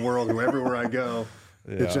unluckiest guy in the world who everywhere I go,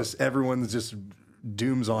 Yeah. it's just everyone's just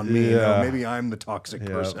dooms on me. Yeah. Maybe I'm the toxic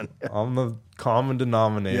person. I'm the common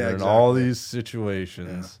denominator in all these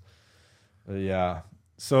situations. Yeah.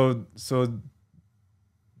 So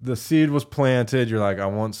the seed was planted. You're like, I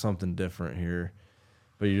want something different here,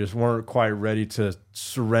 but you just weren't quite ready to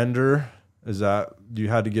surrender. Is that you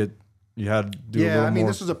had to do a little more?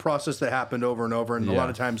 This was a process that happened over and over. And a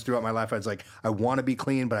lot of times throughout my life, I was like, I want to be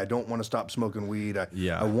clean, but I don't want to stop smoking weed.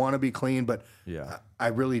 I want to be clean, but I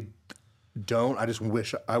really don't. I just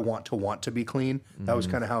wish I want to be clean. That was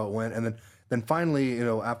kind of how it went. And then finally,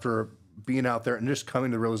 after being out there and just coming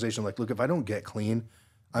to the realization, like, look, if I don't get clean,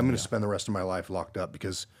 I'm going to spend the rest of my life locked up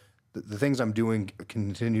because the things I'm doing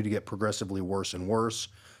continue to get progressively worse and worse.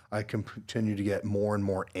 I continue to get more and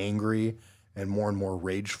more angry and more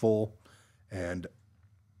rageful. And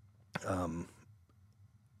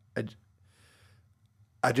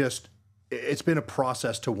it's been a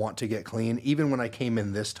process to want to get clean. Even when I came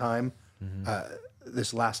in this time,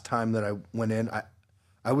 this last time that I went in,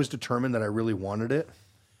 I was determined that I really wanted it.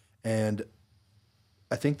 And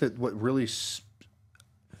I think that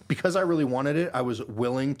because I really wanted it, I was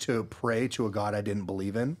willing to pray to a God I didn't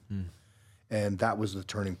believe in. And that was the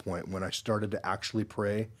turning point when I started to actually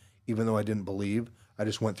pray, even though I didn't believe. I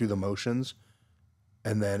just went through the motions.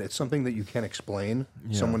 And then it's something that you can't explain.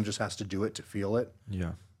 Yeah. Someone just has to do it to feel it.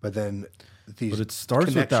 Yeah. But then But it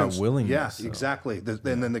starts with that willingness. Yeah, exactly.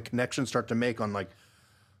 And then the connections start to make on like,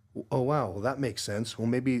 oh wow, well, that makes sense. Well,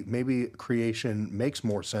 maybe creation makes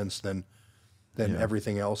more sense than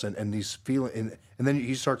everything else. And these feeling and then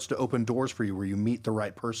he starts to open doors for you where you meet the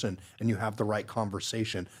right person and you have the right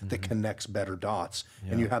conversation that connects better dots.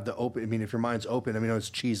 And you have the open. I mean, if your mind's open, I mean, it's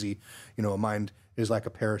cheesy. A mind is like a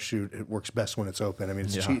parachute. It works best when it's open. I mean,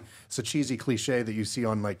 it's a cheesy cliche that you see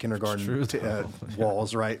on like kindergarten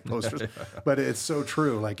walls, right? Posters. But it's so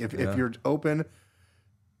true. Like if you're open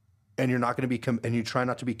and you're not going to be, and you try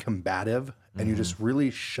not to be combative and you just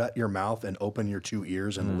really shut your mouth and open your two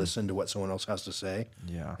ears and listen to what someone else has to say.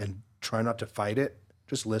 Yeah. And try not to fight it.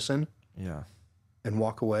 Just listen. Yeah. And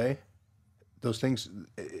walk away. Those things,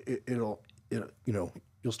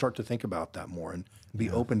 you'll start to think about that more and be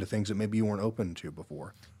open to things that maybe you weren't open to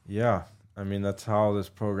before. Yeah. I mean, that's how this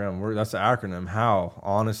program works. That's the acronym. How?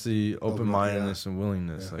 Honesty, open-mindedness, and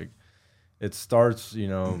willingness. Yeah. Like, it starts,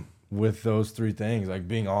 with those three things, like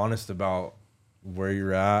being honest about where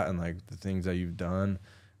you're at and like the things that you've done,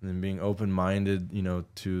 and then being open-minded,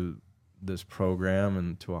 to this program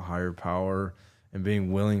and to a higher power, and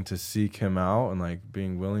being willing to seek him out, and like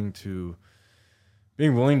being willing to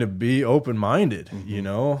be open-minded,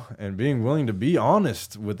 and being willing to be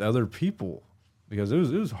honest with other people, because it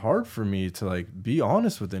was hard for me to like be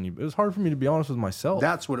honest with it was hard for me to be honest with myself.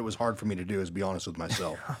 That's what it was hard for me to do, is be honest with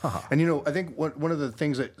myself. And I think one of the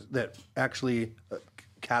things that actually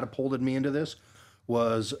catapulted me into this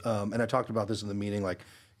was, and I talked about this in the meeting, like,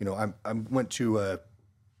 I went to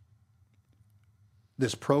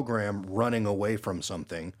this program running away from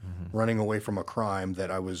something, running away from a crime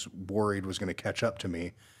that I was worried was going to catch up to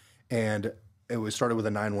me. And it was started with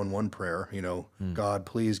a 911 prayer, God,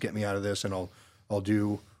 please get me out of this, and I'll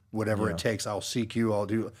do whatever it takes. I'll seek you. I'll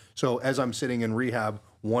do. So as I'm sitting in rehab,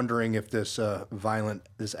 wondering if this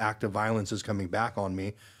act of violence is coming back on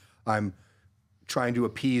me, I'm trying to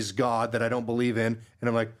appease God that I don't believe in. And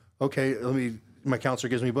I'm like, okay, my counselor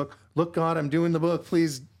gives me a book. Look, God, I'm doing the book.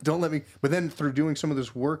 Please don't let me. But then through doing some of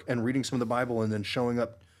this work and reading some of the Bible and then showing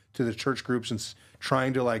up to the church groups and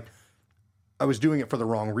trying to I was doing it for the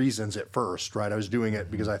wrong reasons at first, right? I was doing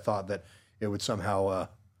it because I thought that it would somehow,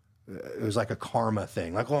 it was like a karma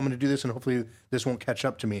thing. Like, I'm going to do this and hopefully this won't catch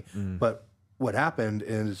up to me. But what happened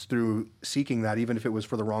is, through seeking that, even if it was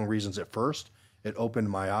for the wrong reasons at first, it opened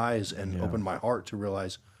my eyes and opened my heart to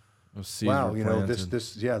realize, wow,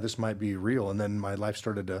 this might be real. And then my life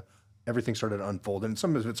everything started to unfold. And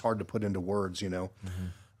some of it's hard to put into words,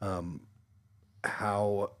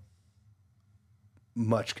 how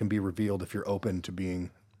much can be revealed if you're open to being,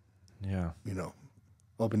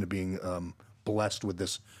 open to being blessed with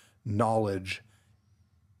this knowledge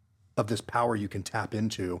of this power you can tap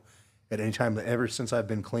into at any time. Ever since I've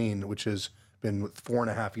been clean, which has been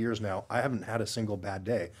 4.5 years now, I haven't had a single bad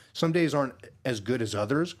day. Some days aren't as good as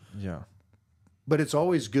others. Yeah. But it's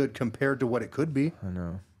always good compared to what it could be. I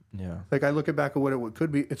know. Yeah. Like, I look back at what it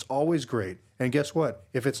could be. It's always great. And guess what?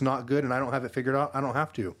 If it's not good and I don't have it figured out, I don't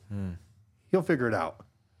have to. He'll figure it out,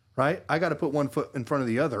 right? I got to put one foot in front of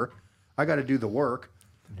the other. I got to do the work.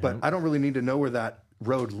 But I don't really need to know where that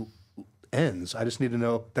road ends. I just need to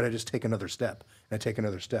know that I just take another step, and I take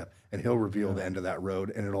another step, and he'll reveal the end of that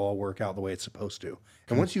road, and it'll all work out the way it's supposed to.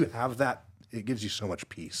 And once you have that, it gives you so much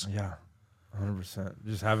peace. Yeah, 100%.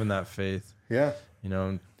 Just having that faith. Yeah.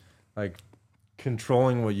 Like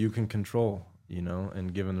controlling what you can control,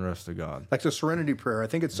 and giving the rest to God. Like the serenity prayer, I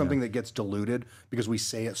think it's something that gets diluted because we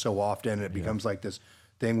say it so often, and it becomes like this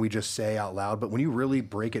thing we just say out loud. But when you really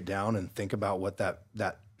break it down and think about what that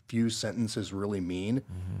few sentences really mean,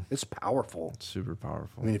 it's powerful. It's super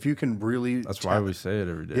powerful. I mean, if you can really... That's why we say it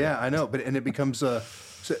every day. Yeah, I know. And it becomes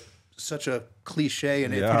such a cliche.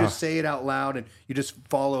 And if you just say it out loud and you just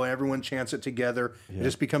follow and everyone chants it together, it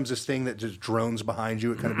just becomes this thing that just drones behind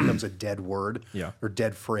you. It kind of becomes a dead word or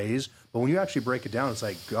dead phrase. But when you actually break it down, it's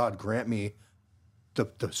like, God, grant me the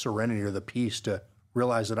serenity or the peace to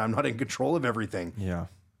realize that I'm not in control of everything. Yeah.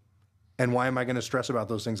 And why am I going to stress about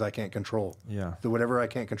those things I can't control? Yeah. That whatever I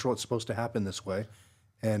can't control, it's supposed to happen this way.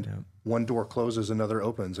 And one door closes, another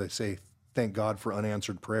opens. I say, thank God for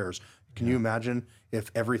unanswered prayers. Can you imagine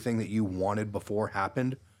if everything that you wanted before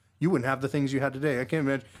happened? You wouldn't have the things you had today. I can't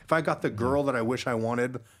imagine. If I got the girl that I wish I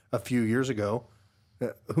wanted a few years ago,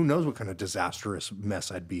 who knows what kind of disastrous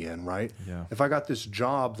mess I'd be in, right? Yeah. If I got this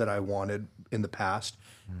job that I wanted in the past,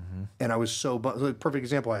 and I was perfect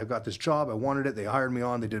example, I got this job, I wanted it, they hired me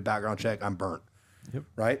on, they did a background check, I'm burnt,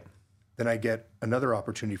 right? Then I get another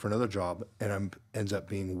opportunity for another job, and ends up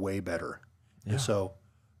being way better. Yeah. And so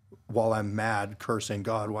while I'm mad, cursing,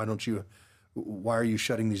 God, why are you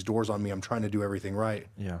shutting these doors on me? I'm trying to do everything right.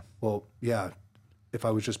 Yeah. Well, yeah, if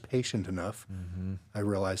I was just patient enough, I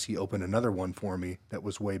realized he opened another one for me that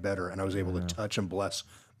was way better, and I was able to touch and bless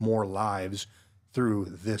more lives through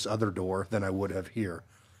this other door than I would have here.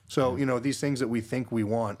 So, these things that we think we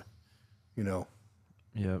want,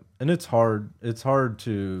 Yeah. And it's hard. It's hard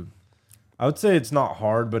to, I would say it's not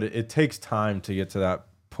hard, but it takes time to get to that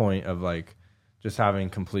point of like just having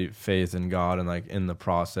complete faith in God and like in the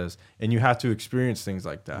process. And you have to experience things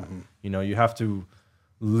like that. You have to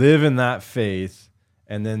live in that faith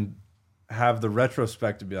and then have the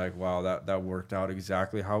retrospect to be like, wow, that worked out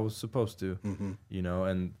exactly how it was supposed to,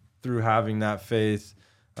 and through having that faith,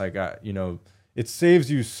 like, it saves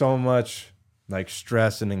you so much like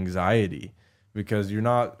stress and anxiety, because you're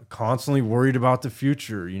not constantly worried about the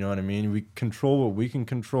future. You know what I mean? We control what we can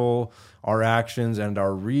control, our actions and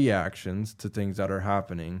our reactions to things that are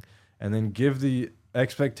happening, and then give the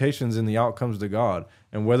expectations and the outcomes to God.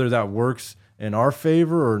 And whether that works in our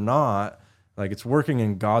favor or not, like, it's working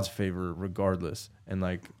in God's favor regardless. And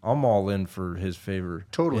like, I'm all in for his favor.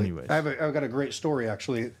 Totally. Anyways. I've got a great story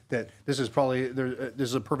actually. That this is probably this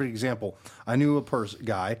is a perfect example. I knew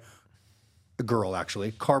a girl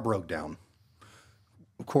actually. Car broke down.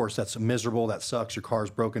 Of course, that's miserable. That sucks. Your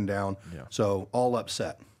car's broken down. Yeah. So all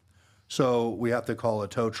upset. So we have to call a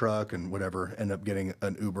tow truck and whatever. End up getting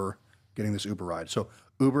this Uber ride. So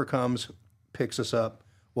Uber comes, picks us up.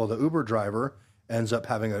 Well, the Uber driver ends up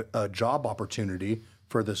having a job opportunity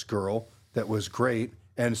for this girl that was great.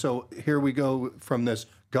 And so here we go from this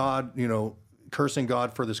God, cursing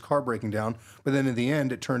God for this car breaking down. But then in the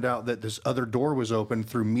end, it turned out that this other door was open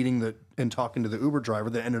through meeting and talking to the Uber driver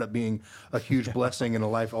that ended up being a huge blessing and a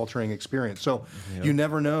life-altering experience. So you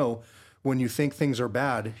never know. When you think things are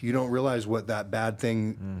bad, you don't realize what that bad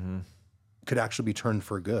thing could actually be turned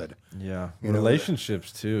for good. Yeah.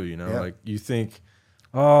 Relationships too, Yeah. like you think,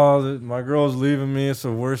 oh, my girl's leaving me. It's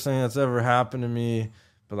the worst thing that's ever happened to me.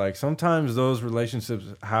 But like, sometimes those relationships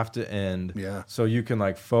have to end. Yeah. So you can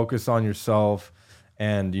like focus on yourself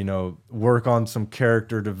and, work on some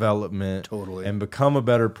character development. Totally. And become a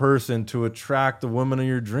better person to attract the woman of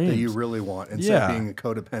your dreams. That you really want, instead of being a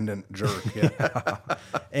codependent jerk. Yeah.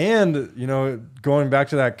 And, going back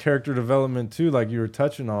to that character development too, like you were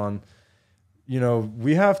touching on,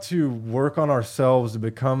 we have to work on ourselves to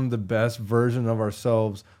become the best version of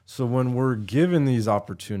ourselves. So when we're given these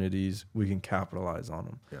opportunities, we can capitalize on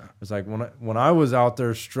them. Yeah. It's like when I was out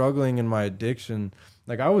there struggling in my addiction,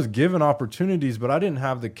 like I was given opportunities, but I didn't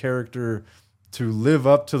have the character to live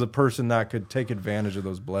up to the person that could take advantage of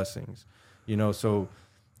those blessings. So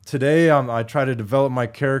today I try to develop my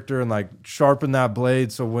character and like sharpen that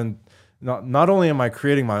blade. So when not only am I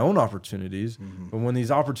creating my own opportunities, but when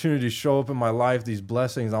these opportunities show up in my life, these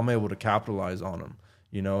blessings, I'm able to capitalize on them.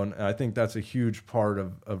 And I think that's a huge part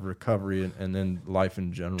of recovery and then life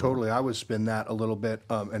in general. Totally. I would spin that a little bit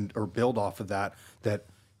or build off of that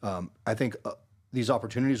I think these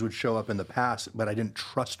opportunities would show up in the past, but I didn't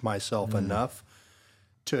trust myself enough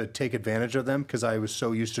to take advantage of them because I was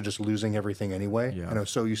so used to just losing everything anyway. Yeah. And I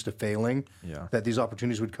was so used to failing that these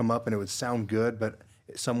opportunities would come up and it would sound good, but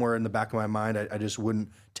somewhere in the back of my mind, I just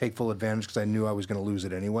wouldn't take full advantage because I knew I was going to lose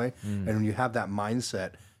it anyway. And when you have that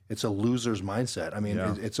mindset, it's a loser's mindset. I mean,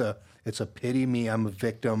 it's a pity me, I'm a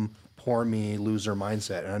victim, poor me, loser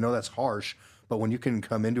mindset. And I know that's harsh, but when you can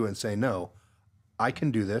come into it and say, no, I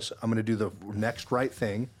can do this. I'm going to do the next right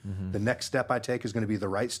thing. The next step I take is going to be the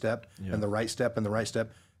right step and the right step and the right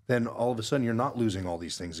step. Then all of a sudden you're not losing all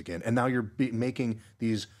these things again. And now you're making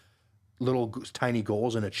these little tiny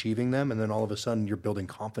goals and achieving them. And then all of a sudden you're building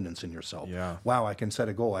confidence in yourself. Yeah. Wow, I can set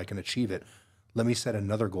a goal. I can achieve it. Let me set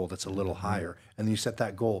another goal that's a little higher. And then you set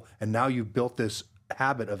that goal. And now you've built this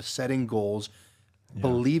habit of setting goals,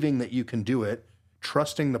 believing that you can do it,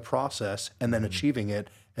 trusting the process, and then achieving it.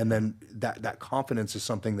 And then that confidence is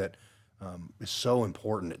something that is so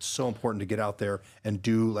important. It's so important to get out there and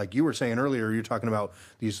do, like you were saying earlier, you're talking about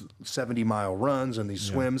these 70-mile runs and these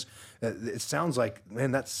swims. It sounds like,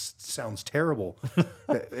 man, that sounds terrible.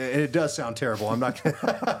 It does sound terrible. I'm not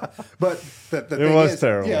but the thing was is,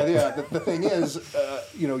 terrible. Yeah. The thing is,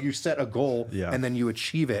 you set a goal and then you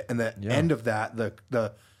achieve it. And the end of that,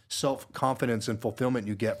 the self-confidence and fulfillment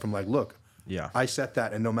you get from like, look, I set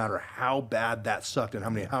that, and no matter how bad that sucked and how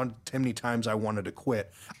many times I wanted to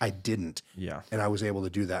quit, I didn't. Yeah. And I was able to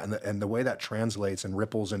do that. And the way that translates and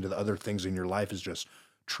ripples into the other things in your life is just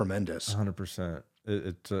tremendous. 100%.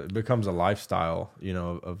 It becomes a lifestyle,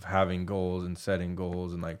 of having goals and setting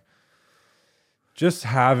goals and like just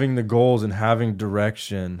having the goals and having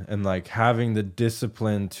direction and like having the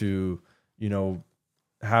discipline to,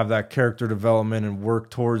 have that character development and work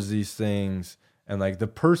towards these things. And like the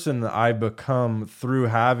person that I become through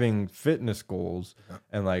having fitness goals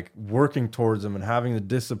and like working towards them and having the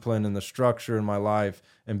discipline and the structure in my life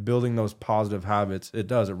and building those positive habits,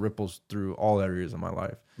 it ripples through all areas of my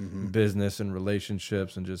life, business and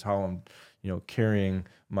relationships and just how I'm, carrying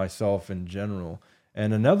myself in general.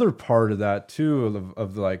 And another part of that too,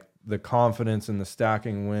 of like the confidence and the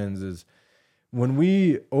stacking wins is when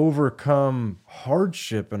we overcome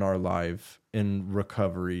hardship in our life in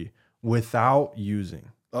recovery, without using.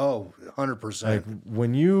 Oh, 100%. Like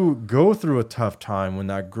when you go through a tough time, when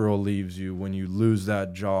that girl leaves you, when you lose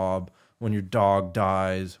that job, when your dog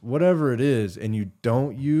dies, whatever it is, and you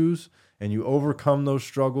don't use and you overcome those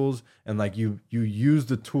struggles, and like you use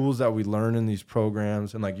the tools that we learn in these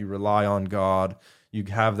programs, and like you rely on God, you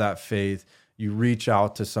have that faith, you reach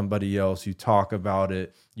out to somebody else, you talk about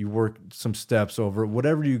it, you work some steps over it,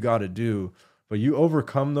 whatever you got to do, but you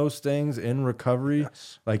overcome those things in recovery,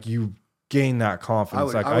 like you gain that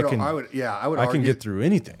confidence. I can get through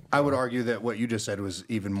anything. I would argue that what you just said was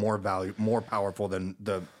even more powerful than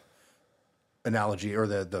the analogy or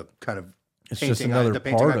the kind of it's just another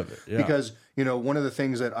part of it. Yeah. Because, you know, one of the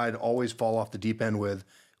things that I'd always fall off the deep end with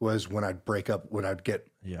was when I'd break up with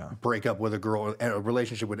a girl and a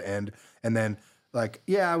relationship would end. And then like,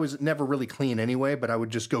 I was never really clean anyway, but I would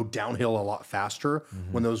just go downhill a lot faster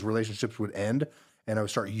when those relationships would end. And I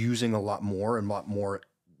would start using a lot more.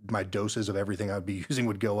 My doses of everything I'd be using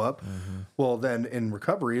would go up. Well, then in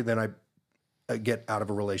recovery, then I get out of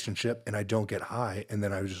a relationship and I don't get high. And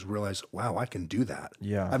then I just realized, wow, I can do that.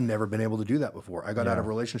 Yeah. I've never been able to do that before. I got out of a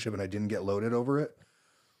relationship and I didn't get loaded over it.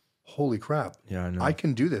 Holy crap. Yeah, I know. I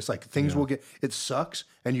can do this. Like things will it sucks.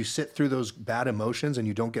 And you sit through those bad emotions and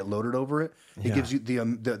you don't get loaded over it. It gives you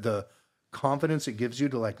the confidence it gives you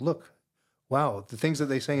to like, look, wow, the things that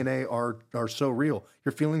they say in A are so real.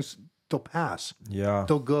 Your feelings, they'll pass. Yeah.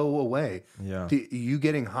 They'll go away. Yeah. You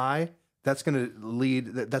getting high, that's going to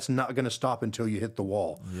lead, that's not going to stop until you hit the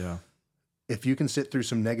wall. Yeah. If you can sit through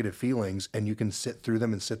some negative feelings and you can sit through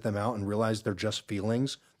them and sit them out and realize they're just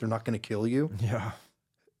feelings, they're not going to kill you. Yeah.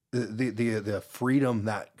 The freedom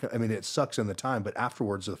that, I mean, it sucks in the time, but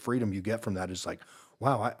afterwards, the freedom you get from that is like,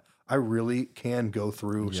 wow, I really can go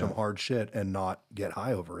through some hard shit and not get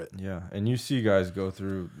high over it. Yeah. And you see guys go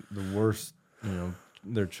through the worst, you know,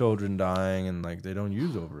 their children dying and like they don't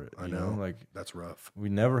use over it. I know. Like that's rough. We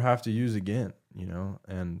never have to use again, you know?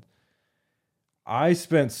 And I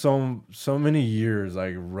spent so many years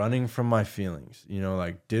like running from my feelings, you know,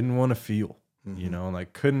 like didn't want to feel, you know,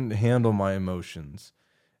 like couldn't handle my emotions.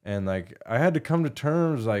 And like I had to come to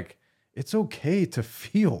terms like it's okay to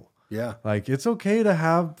feel. Yeah. Like it's okay to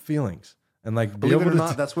have feelings. And like, believe it or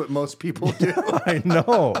not, that's what most people do. I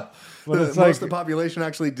know, but it's most of the population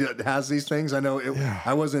actually has these things. I know.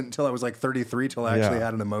 I wasn't until I was like 33 till I actually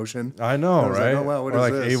had an emotion. I know, right? Like, oh wow, what or is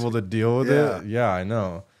like this? Able to deal with it. Yeah, I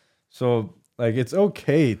know. So like, it's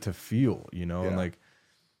okay to feel, you know, and like,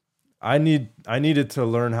 I needed to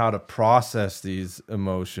learn how to process these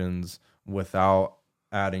emotions without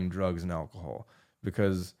adding drugs and alcohol,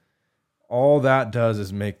 because all that does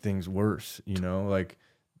is make things worse, you know, like.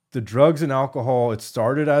 The drugs and alcohol, it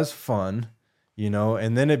started as fun, you know,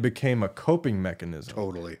 and then it became a coping mechanism.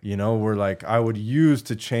 Totally. You know, where like I would use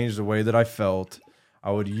to change the way that I felt.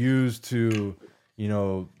 I would use to, you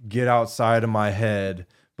know, get outside of my head.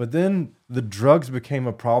 But then the drugs became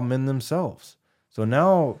a problem in themselves. So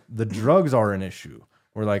now the drugs are an issue.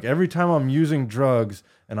 Where like every time I'm using drugs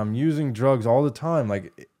and I'm using drugs all the time,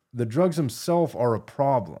 like the drugs themselves are a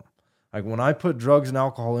problem. Like when I put drugs and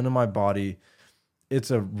alcohol into my body, it's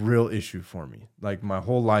a real issue for me. Like my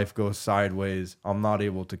whole life goes sideways. I'm not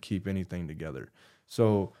able to keep anything together.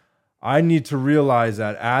 So I need to realize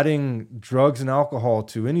that adding drugs and alcohol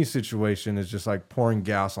to any situation is just like pouring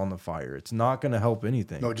gas on the fire. It's not going to help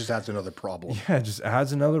anything. No, it just adds another problem. Yeah, it just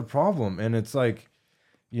adds another problem. And it's like,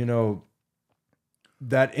 you know,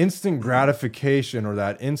 that instant gratification or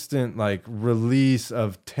that instant like release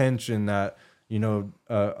of tension that, you know,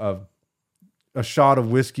 a shot of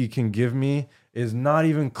whiskey can give me is not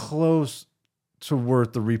even close to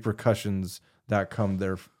worth the repercussions that come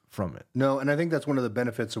there from it. No, and I think that's one of the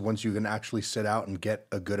benefits of once you can actually sit out and get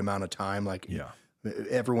a good amount of time. Like,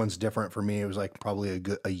 everyone's different. For me, it was like probably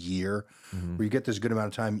a year where you get this good amount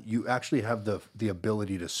of time. You actually have the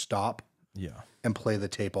ability to stop, and play the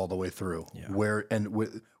tape all the way through.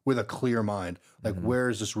 With a clear mind, like where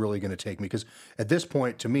is this really going to take me? Because at this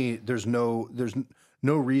point, to me, there's no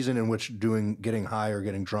reason in which getting high or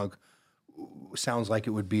getting drunk sounds like it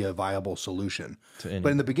would be a viable solution. But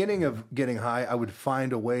in the beginning of getting high, I would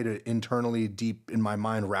find a way to internally, deep in my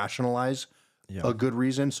mind, rationalize a good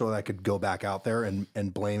reason so that I could go back out there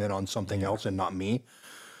and blame it on something else and not me.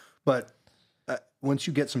 But once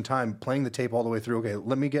you get some time playing the tape all the way through, okay,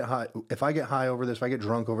 let me get high. If I get high over this, if I get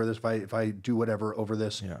drunk over this, if I do whatever over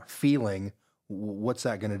this feeling, what's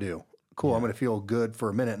that going to do? Cool, I'm going to feel good for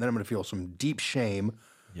a minute, and then I'm going to feel some deep shame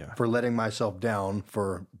for letting myself down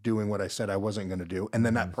for doing what I said I wasn't going to do. And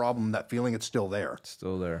then that problem, that feeling, it's still there. It's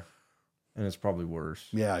still there. And it's probably worse.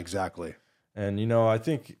 Yeah, exactly. And, you know, I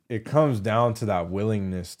think it comes down to that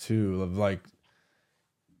willingness, too, of like,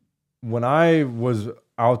 when I was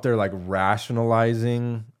out there, like,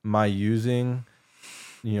 rationalizing my using,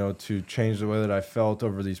 to change the way that I felt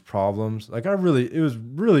over these problems. Like it was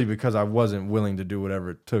really because I wasn't willing to do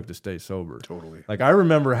whatever it took to stay sober. Totally. Like I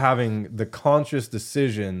remember having the conscious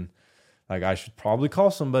decision, like I should probably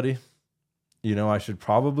call somebody, I should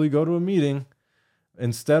probably go to a meeting.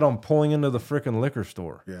 Instead, I'm pulling into the freaking liquor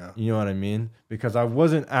store. Yeah. You know what I mean? Because I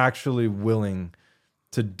wasn't actually willing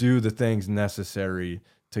to do the things necessary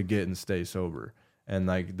to get and stay sober. And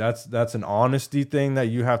like that's an honesty thing that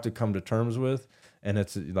you have to come to terms with. And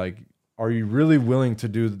it's like, are you really willing to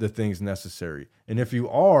do the things necessary? And if you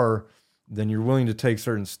are, then you're willing to take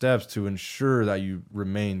certain steps to ensure that you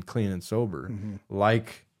remain clean and sober,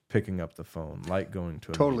 like picking up the phone, like going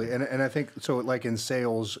to a meeting. And I think so. Like in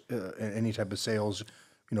sales, any type of sales,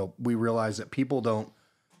 we realize that people don't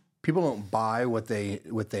buy what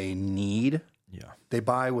they need. Yeah, they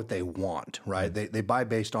buy what they want, right? They buy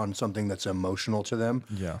based on something that's emotional to them.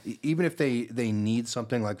 Yeah, even if they need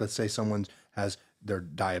something, like let's say they're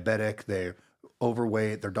diabetic, they're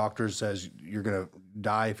overweight, their doctor says you're gonna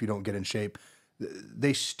die if you don't get in shape.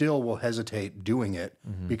 They still will hesitate doing it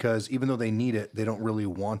because even though they need it, they don't really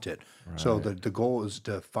want it. Right. So the goal is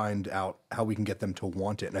to find out how we can get them to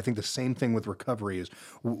want it. And I think the same thing with recovery is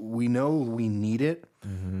we know we need it,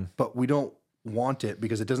 but we don't want it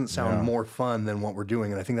because it doesn't sound more fun than what we're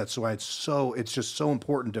doing. And I think that's why it's just so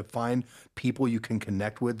important to find people you can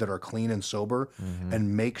connect with that are clean and sober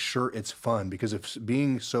and make sure it's fun. Because if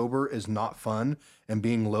being sober is not fun and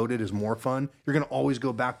being loaded is more fun, you're going to always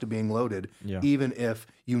go back to being loaded, even if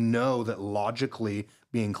you know that logically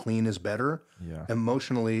being clean is better.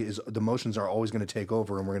 Emotionally the emotions are always going to take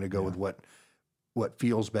over, and we're going to go with what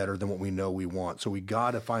feels better than what we know we want. So we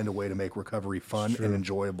got to find a way to make recovery fun and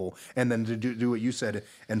enjoyable. And then to do what you said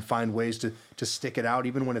and find ways to stick it out,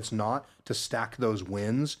 even when it's not, to stack those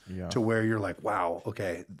wins to where you're like, wow,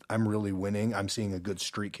 okay, I'm really winning. I'm seeing a good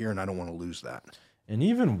streak here and I don't want to lose that. And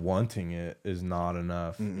even wanting it is not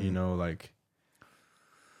enough. Like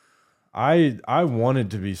I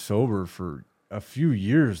wanted to be sober for a few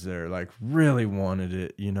years there, like really wanted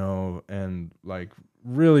it, and like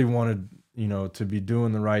really wanted to be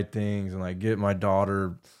doing the right things and like get my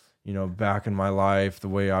daughter, back in my life the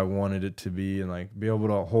way I wanted it to be, and like be able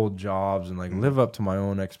to hold jobs and like live up to my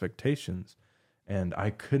own expectations. And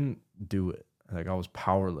I couldn't do it. Like I was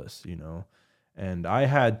powerless, and I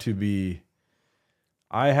had to be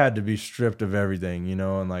stripped of everything,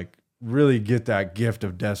 and like really get that gift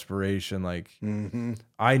of desperation. Like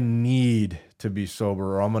I need to be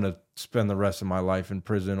sober or I'm going to spend the rest of my life in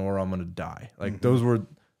prison or I'm going to die. Like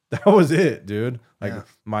that was it, dude. Like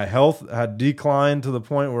my health had declined to the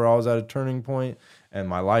point where I was at a turning point, and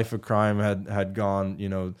my life of crime had gone,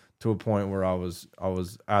 to a point where I was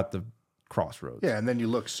at the crossroads. Yeah, and then you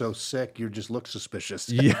look so sick, you just look suspicious.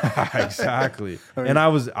 Yeah, exactly. And I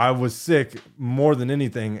was sick more than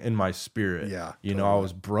anything in my spirit. Yeah, totally. I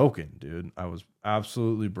was broken, dude. I was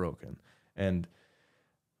absolutely broken, and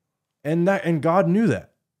God knew that.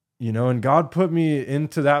 And God put me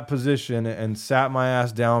into that position and sat my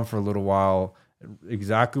ass down for a little while,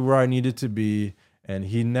 exactly where I needed to be. And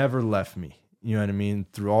he never left me. You know what I mean?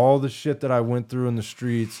 Through all the shit that I went through in the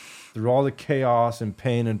streets, through all the chaos and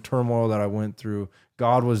pain and turmoil that I went through,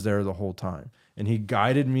 God was there the whole time. And he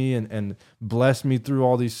guided me and blessed me through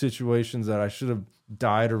all these situations that I should have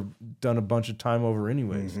died or done a bunch of time over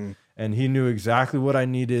anyways. And he knew exactly what I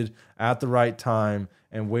needed at the right time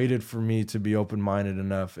and waited for me to be open-minded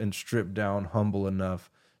enough and stripped down, humble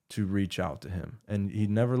enough to reach out to him. And he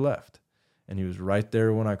never left. And he was right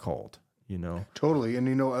there when I called, Totally.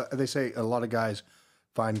 And, they say a lot of guys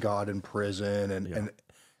find God in prison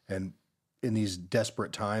and in these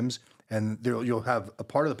desperate times. And you'll have a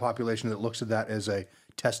part of the population that looks at that as a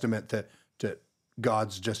testament that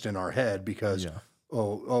God's just in our head because,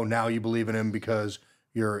 now you believe in him because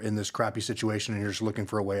you're in this crappy situation and you're just looking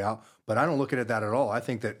for a way out. But I don't look at it that at all. I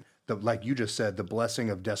think that, like you just said, the blessing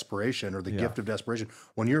of desperation or the gift of desperation,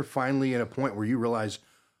 when you're finally in a point where you realize,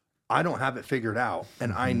 I don't have it figured out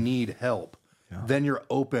and I need help, then you're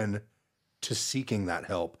open to seeking that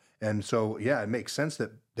help. And so, it makes sense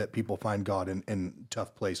that people find God in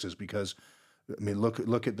tough places because, I mean,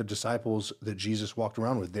 look at the disciples that Jesus walked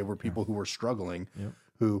around with. They were people who were struggling,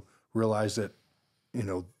 who realized that,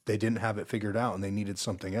 they didn't have it figured out and they needed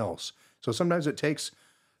something else. So sometimes it takes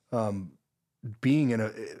being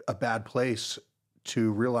in a bad place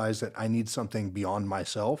to realize that I need something beyond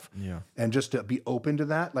myself. And just to be open to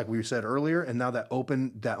that, like we said earlier. And now that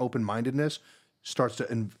open-mindedness starts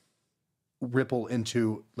to ripple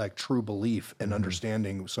into like true belief and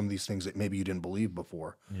understanding some of these things that maybe you didn't believe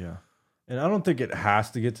before. And I don't think it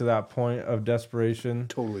has to get to that point of desperation.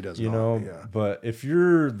 Totally does you not. know. Yeah. But if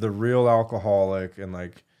you're the real alcoholic and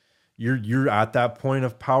like you're at that point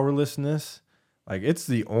of powerlessness, like it's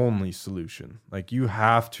the only solution. Like you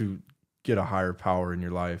have to get a higher power in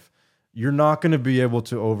your life. You're not going to be able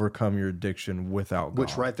to overcome your addiction without God.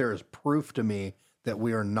 Which right there is proof to me that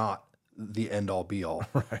we are not the end all be all.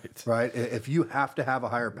 Right. Right. If you have to have a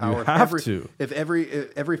higher power, You have to. If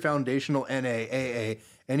every foundational NA, AA,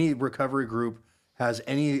 any recovery group has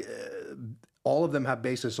any, all of them have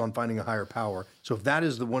basis on finding a higher power. So if that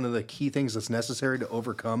is one of the key things that's necessary to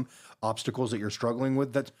overcome obstacles that you're struggling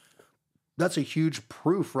with, that's a huge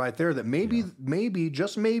proof right there that maybe,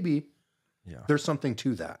 just maybe, there's something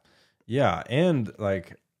to that. Yeah. And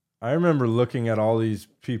like, I remember looking at all these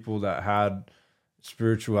people that had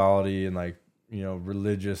spirituality and like, you know,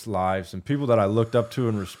 religious lives and people that I looked up to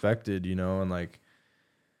and respected, you know, and like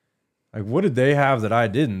what did they have that I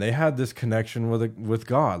didn't? They had this connection with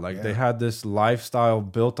God. Like they had this lifestyle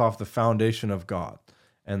built off the foundation of God.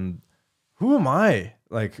 And who am I?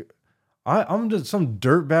 Like I'm just some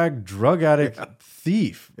dirtbag drug addict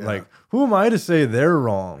thief. Yeah. Like who am I to say they're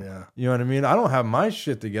wrong? Yeah. You know what I mean? I don't have my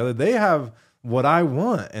shit together. They have what I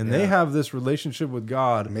want, and they have this relationship with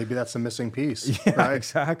God. Maybe that's the missing piece. Yeah, right?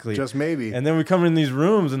 exactly. Just maybe. And then we come in these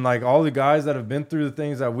rooms, and like all the guys that have been through the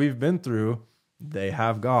things that we've been through, they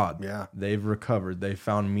have God. Yeah. They've recovered. They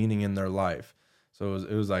found meaning in their life. So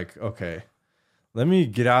it was like, okay, let me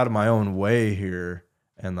get out of my own way here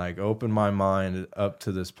and like open my mind up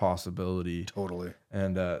to this possibility. Totally.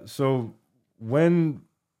 And so when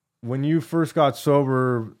you first got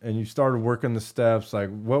sober and you started working the steps,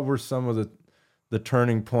 like what were some of the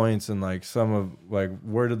turning points and like some of like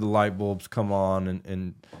where did the light bulbs come on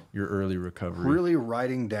in your early recovery? Really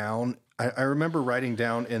writing down. I remember writing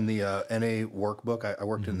down in the NA workbook. I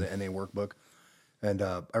worked in the NA workbook, and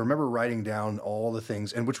I remember writing down all the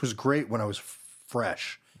things, and which was great when I was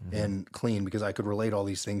fresh and clean because I could relate all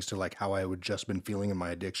these things to like how I would just been feeling in my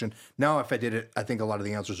addiction. Now, if I did it, I think a lot of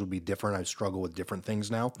the answers would be different. I struggle with different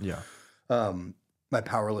things now. Yeah. My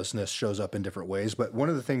powerlessness shows up in different ways. But one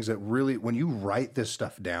of the things that really, when you write this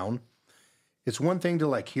stuff down, it's one thing to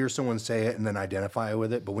like hear someone say it and then identify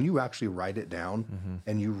with it. But when you actually write it down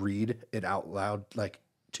and you read it out loud, like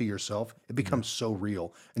to yourself, it becomes so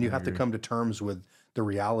real. And you have to come to terms with the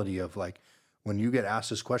reality of like, when you get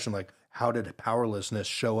asked this question, like, how did powerlessness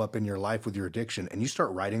show up in your life with your addiction? And you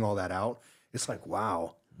start writing all that out. It's like,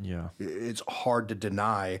 wow. Yeah. It's hard to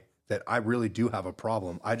deny that I really do have a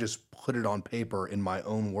problem. I just put it on paper in my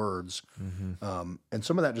own words. And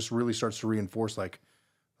some of that just really starts to reinforce like,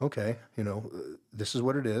 okay, you know, this is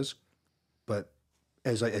what it is. But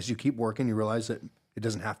as you keep working, you realize that it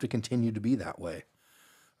doesn't have to continue to be that way.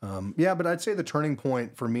 But I'd say the turning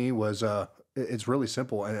point for me was, it's really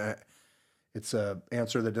simple. And it's an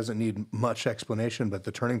answer that doesn't need much explanation, but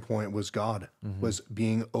the turning point was God, was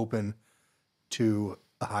being open to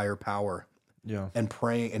a higher power. Yeah. And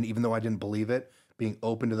praying, and even though I didn't believe it, being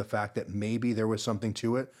open to the fact that maybe there was something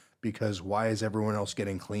to it, because why is everyone else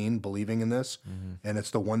getting clean, believing in this? And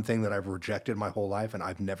it's the one thing that I've rejected my whole life, and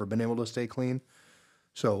I've never been able to stay clean.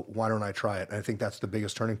 So why don't I try it? And I think that's the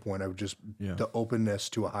biggest turning point. I would just the openness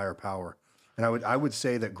to a higher power. And I would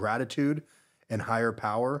say that gratitude and higher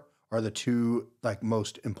power are the two like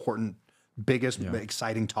most important, biggest,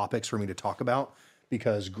 exciting topics for me to talk about,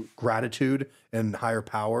 because gratitude and higher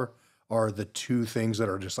power are the two things that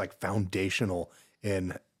are just like foundational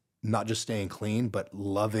in not just staying clean, but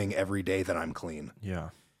loving every day that I'm clean. Yeah.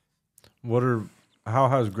 How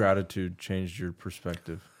has gratitude changed your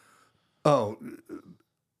perspective? Oh,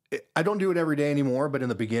 I don't do it every day anymore, but in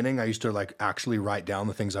the beginning I used to like actually write down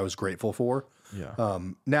the things I was grateful for. Yeah.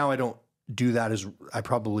 Now I don't do that as I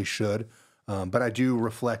probably should. But I do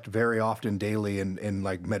reflect very often daily in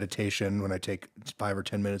like meditation when I take 5 or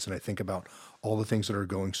 10 minutes and I think about all the things that are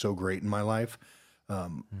going so great in my life.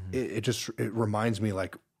 It reminds me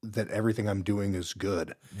like that everything I'm doing is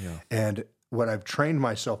good. Yeah. And what I've trained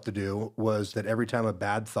myself to do was that every time a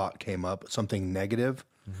bad thought came up, something negative,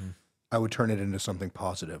 I would turn it into something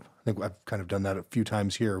positive. I think I've kind of done that a few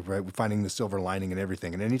times here, right? Finding the silver lining in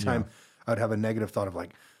everything. And anytime I would have a negative thought of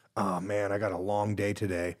like, oh man, I got a long day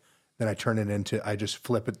today. Then I turn it into, I just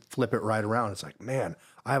flip it right around. It's like, man,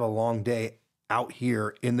 I have a long day out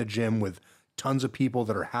here in the gym with tons of people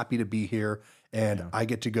that are happy to be here. And I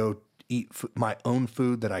get to go eat my own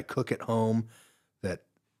food that I cook at home, that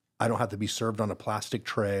I don't have to be served on a plastic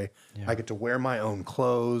tray. Yeah. I get to wear my own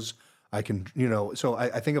clothes. I can, so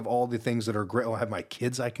I think of all the things that are great. I have my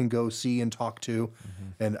kids I can go see and talk to.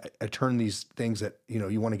 And I turn these things that,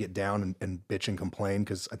 you want to get down and bitch and complain,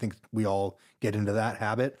 because I think we all get into that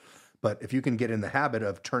habit. But if you can get in the habit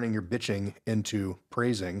of turning your bitching into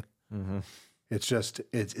praising,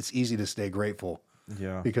 it's easy to stay grateful.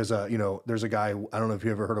 Yeah. Because, there's a guy, I don't know if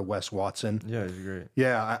you ever heard of Wes Watson. Yeah, he's great.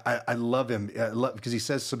 Yeah, I love him because he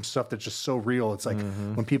says some stuff that's just so real. It's like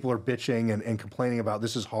when people are bitching and complaining about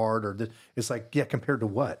this is hard or this, it's like, yeah, compared to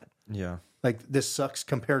what? Yeah. Like this sucks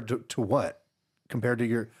compared to what? Compared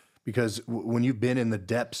to because when you've been in the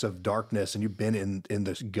depths of darkness and you've been in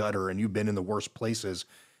this gutter and you've been in the worst places,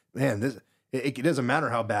 man, it doesn't matter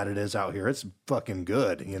how bad it is out here. It's fucking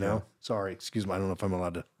good, Yeah. Sorry, excuse me. I don't know if I'm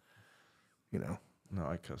allowed to, No,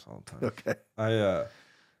 I cuss all the time. Okay.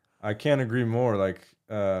 I can't agree more. Like,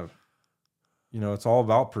 it's all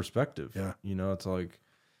about perspective. Yeah. It's like,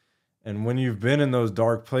 and when you've been in those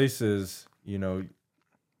dark places,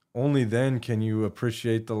 only then can you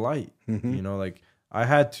appreciate the light. Like I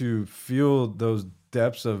had to feel those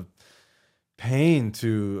depths of pain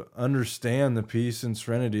to understand the peace and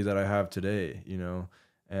serenity that I have today,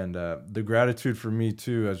 and the gratitude for me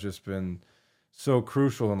too has just been so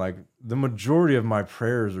crucial. And like the majority of my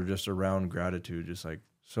prayers are just around gratitude, just like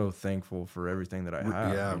so thankful for everything that I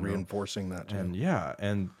have. Yeah, reinforcing that too.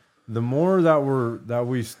 And the more that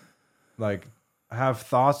we like have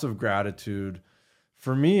thoughts of gratitude,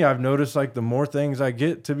 for me, I've noticed like the more things I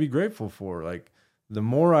get to be grateful for, like the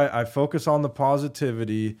more I focus on the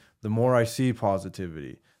positivity, the more I see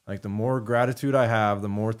positivity. Like the more gratitude I have, the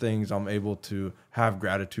more things I'm able to have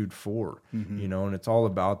gratitude for, and it's all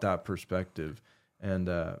about that perspective. And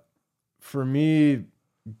for me,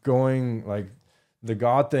 going like the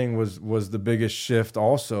God thing was the biggest shift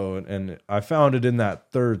also. And I found it in that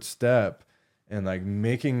third step and like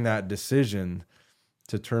making that decision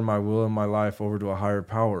to turn my will and my life over to a higher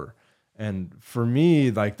power. And for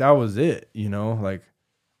me, like that was it, like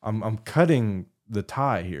I'm cutting the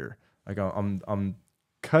tie here. Like I'm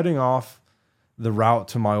cutting off the route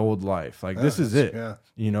to my old life. Like this is it. Yeah.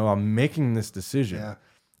 I'm making this decision. Yeah.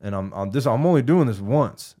 And I'm only doing this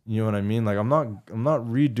once. You know what I mean? Like I'm not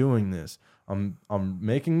redoing this. I'm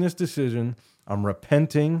making this decision. I'm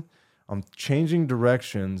repenting. I'm changing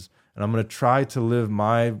directions, and I'm going to try to live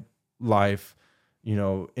my life,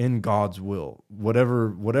 in God's will.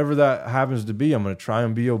 Whatever that happens to be, I'm going to try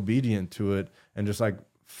and be obedient to it and just like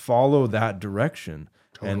follow that direction.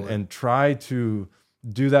 Totally. And try to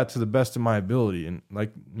do that to the best of my ability. And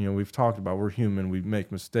like, we've talked about, we're human, we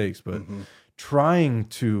make mistakes, but trying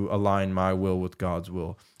to align my will with God's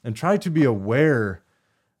will and try to be aware,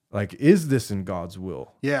 like, is this in God's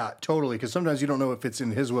will? Yeah, totally. Because sometimes you don't know if it's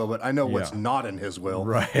in his will, but I know what's not in his will.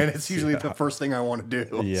 Right. And it's usually the first thing I want to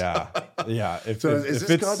do. Yeah. Yeah. If Is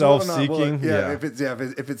it's God's will or not? self-seeking, Well,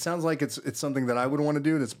 if it sounds like it's something that I would want to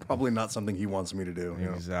do, it's probably not something he wants me to do.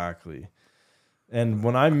 Exactly. And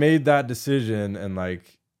when I made that decision and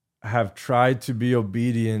like have tried to be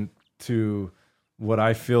obedient to what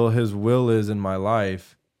I feel his will is in my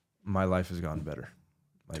life has gotten better.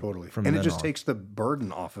 Like, Totally. And it just takes the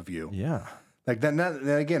burden off of you. Yeah. Like that.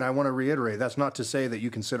 Again, I want to reiterate, that's not to say that you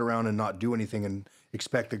can sit around and not do anything and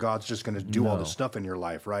expect that God's just going to do all this stuff in your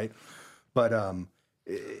life, right? But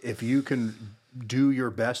if you can do your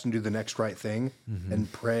best and do the next right thing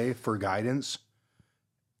and pray for guidance,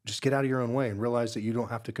 just get out of your own way and realize that you don't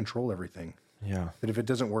have to control everything. Yeah. That if it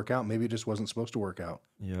doesn't work out, maybe it just wasn't supposed to work out.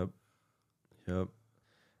 Yep.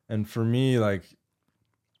 And for me, like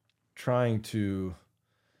trying to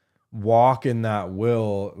walk in that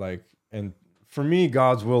will, like, and for me,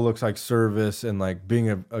 God's will looks like service and like being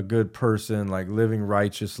a good person, like living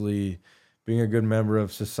righteously, being a good member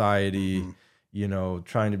of society,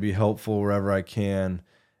 trying to be helpful wherever I can.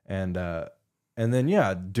 And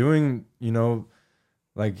then, doing,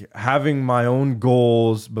 like having my own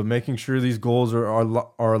goals, but making sure these goals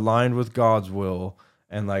are aligned with God's will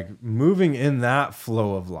and like moving in that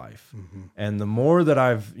flow of life. And the more that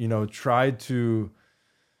I've, tried to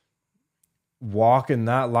walk in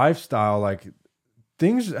that lifestyle, like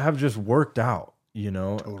things have just worked out,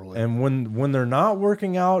 Totally. And when they're not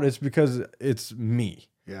working out, it's because it's me.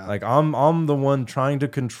 Yeah. Like I'm the one trying to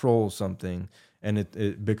control something. And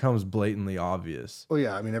it becomes blatantly obvious. Oh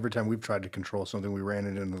yeah, I mean, every time we've tried to control something, we ran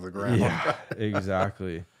it into the ground. Yeah,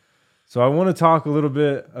 exactly. So I want to talk a little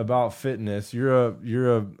bit about fitness.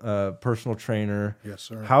 You're a personal trainer. Yes,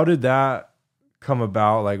 sir. How did that come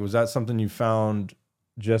about? Like, was that something you found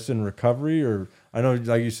just in recovery, or I know,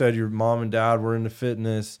 like you said, your mom and dad were into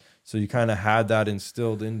fitness, so you kind of had that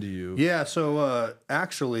instilled into you. Yeah. So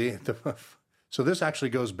actually, so this actually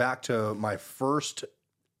goes back to my first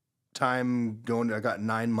time going. I got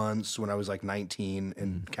 9 months when I was like 19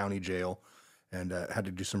 in county jail, and had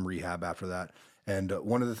to do some rehab after that. And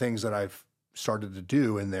one of the things that I've started to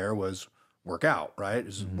do in there was work out, right?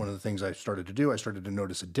 This is one of the things I started to do. I started to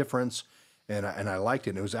notice a difference, and I liked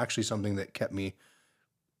it. And it was actually something that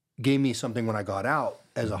gave me something when I got out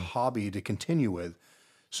as a hobby to continue with.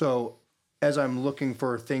 So as I'm looking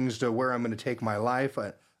for things to where I'm going to take my life,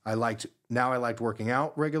 I liked working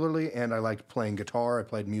out regularly, and I liked playing guitar. I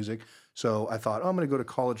played music. So I thought, I'm going to go to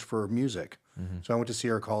college for music. So I went to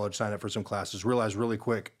Sierra College, signed up for some classes, realized really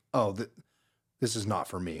quick, this is not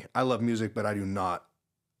for me. I love music, but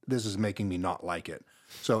this is making me not like it.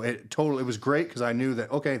 So it was great because I knew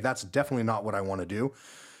that, okay, that's definitely not what I want to do.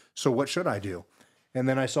 So what should I do? And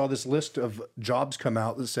then I saw this list of jobs come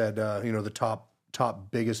out that said, the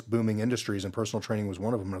top biggest booming industries, and personal training was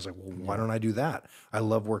one of them. And I was like, well, why don't I do that? I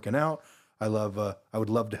love working out. I would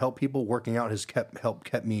love to help people. Working out has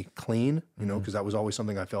kept me clean, because that was always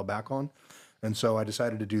something I fell back on. And so I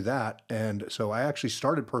decided to do that. And so I actually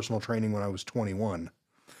started personal training when I was 21.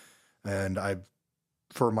 And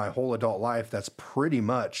for my whole adult life, that's pretty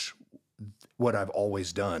much what I've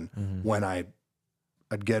always done. When I'd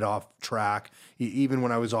get off track, even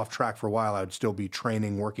when I was off track for a while, I would still be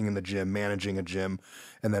training, working in the gym, managing a gym.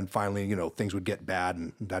 And then finally, things would get bad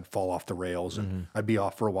and I'd fall off the rails and I'd be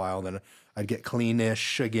off for a while. Then I'd get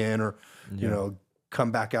cleanish again, or, come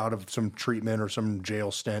back out of some treatment or some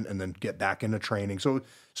jail stint and then get back into training.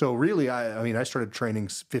 So really, I started training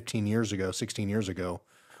 16 years ago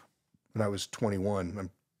when I was 21. I'm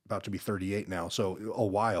about to be 38 now. So a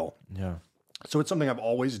while. Yeah. So it's something I've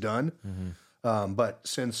always done. But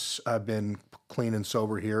since I've been clean and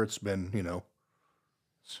sober here, it's been,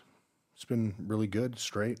 it's been really good.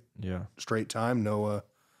 Straight time. No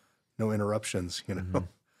interruptions,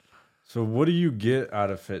 So what do you get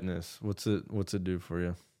out of fitness? What's it do for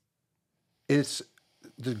you? It's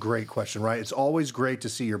a great question, right? It's always great to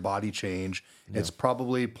see your body change. Yeah. It's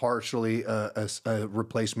probably partially a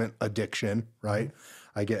replacement addiction, right?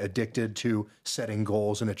 I get addicted to setting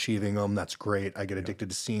goals and achieving them. That's great. I get addicted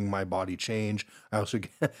to seeing my body change. I also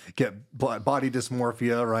get body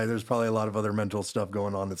dysmorphia, right? There's probably a lot of other mental stuff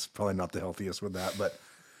going on that's probably not the healthiest with that.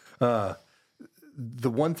 But the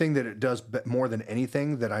one thing that it does more than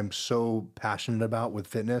anything that I'm so passionate about with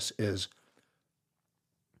fitness is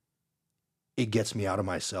it gets me out of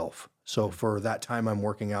myself. So for that time I'm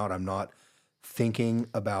working out, I'm not thinking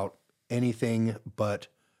about anything but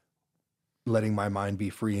letting my mind be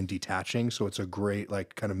free and detaching. So it's a great,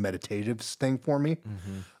 kind of meditative thing for me.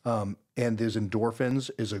 And those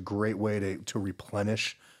endorphins is a great way to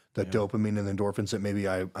replenish the dopamine and endorphins that maybe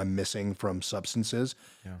I'm missing from substances.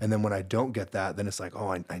 Yeah. And then when I don't get that, then it's like,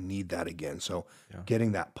 I need that again. So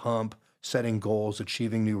getting that pump, setting goals,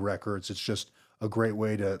 achieving new records, it's just a great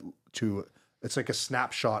way to it's like a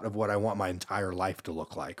snapshot of what I want my entire life to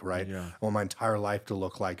look like, right? Yeah. I want my entire life to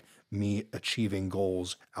look like me achieving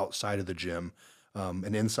goals outside of the gym.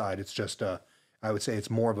 And inside, it's just, I would say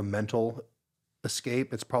it's more of a mental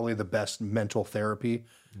escape. It's probably the best mental therapy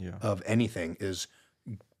of anything, is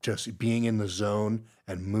just being in the zone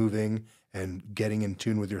and moving and getting in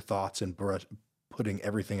tune with your thoughts and putting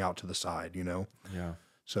everything out to the side, Yeah.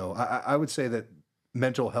 So I would say that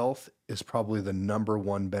mental health is probably the number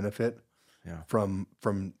one benefit from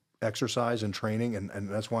exercise and training. And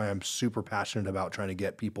that's why I'm super passionate about trying to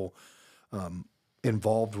get people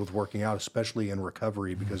involved with working out, especially in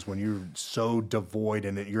recovery, because when you're so devoid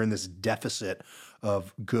and you're in this deficit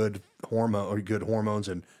of good hormones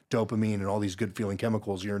and dopamine and all these good feeling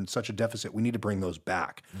chemicals, you're in such a deficit. We need to bring those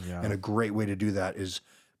back. Yeah. And a great way to do that is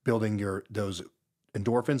building those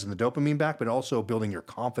endorphins and the dopamine back, but also building your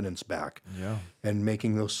confidence back. Yeah. And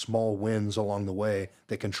making those small wins along the way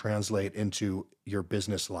that can translate into your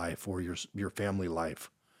business life or your family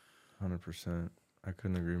life. 100%. I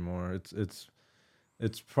couldn't agree more.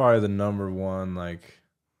 It's probably the number one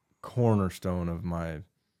cornerstone of my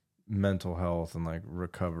mental health and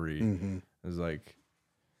recovery. Is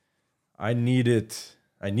I need it.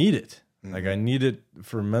 I need it. I need it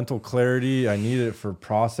for mental clarity. I need it for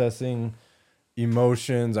processing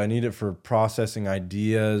emotions. I need it for processing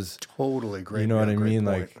ideas. Totally great. You know what I mean?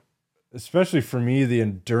 Point. Especially for me, the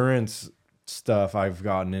endurance stuff I've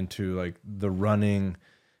gotten into, the running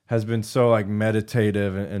has been so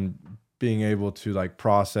meditative and being able to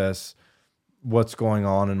process what's going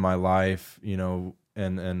on in my life, and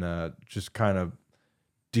just kind of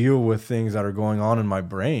deal with things that are going on in my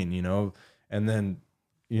brain, and then,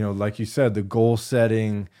 like you said, the goal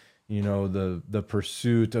setting, the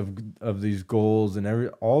pursuit of these goals and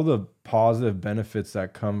all the positive benefits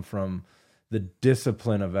that come from the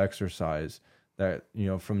discipline of exercise, that,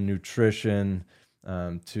 from nutrition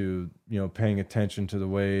to, paying attention to the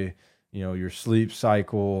way, your sleep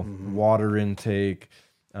cycle, water intake,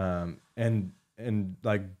 and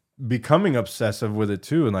becoming obsessive with it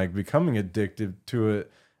too, and like becoming addicted to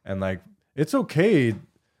it. And like, it's okay.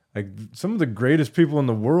 Like some of the greatest people in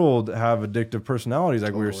the world have addictive personalities.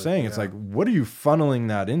 Like we were saying, it's like, what are you funneling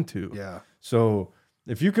that into? Yeah. So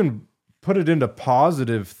if you can put it into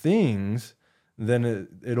positive things, then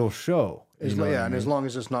it'll show. As long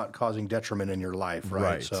as it's not causing detriment in your life, right?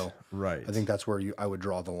 Right. So right. I think that's where I would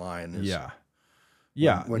draw the line.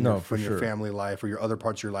 When your family life or your other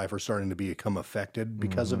parts of your life are starting to become affected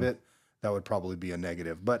because of it, that would probably be a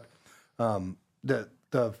negative. But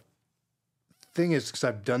the thing is, because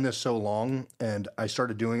I've done this so long, and I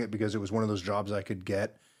started doing it because it was one of those jobs I could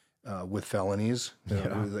get with felonies.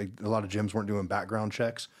 Like a lot of gyms weren't doing background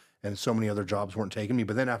checks, and so many other jobs weren't taking me.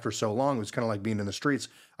 But then after so long, it was kind of like being in the streets.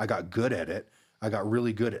 I got good at it. I got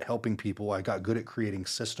really good at helping people. I got good at creating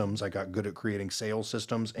systems. I got good at creating sales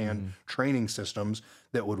systems and training systems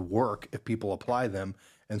that would work if people apply them.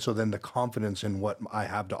 And so then the confidence in what I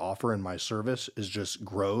have to offer in my service is just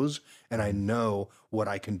grows. And I know what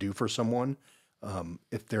I can do for someone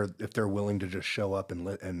if they're willing to just show up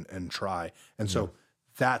and try. And so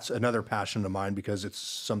that's another passion of mine, because it's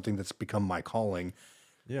something that's become my calling.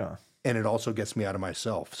 Yeah. And it also gets me out of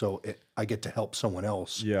myself. So I get to help someone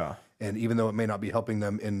else. Yeah. And even though it may not be helping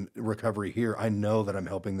them in recovery here, I know that I'm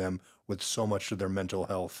helping them with so much of their mental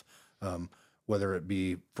health, whether it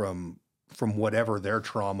be from whatever their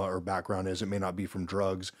trauma or background is. It may not be from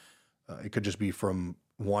drugs. It could just be from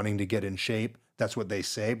wanting to get in shape. That's what they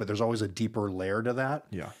say, but there's always a deeper layer to that.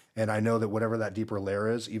 Yeah. And I know that whatever that deeper layer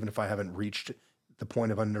is, even if I haven't reached the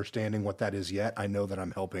point of understanding what that is yet, I know that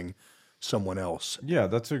I'm helping someone else. Yeah,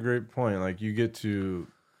 that's a great point. Like you get to,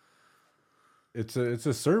 it's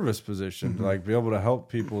a service position to like be able to help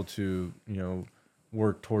people to,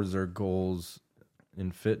 work towards their goals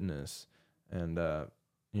in fitness. And,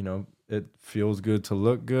 it feels good to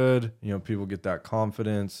look good. People get that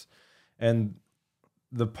confidence, and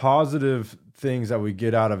the positive things that we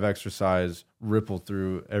get out of exercise ripple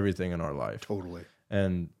through everything in our life. Totally.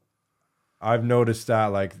 And I've noticed that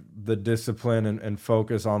like the discipline and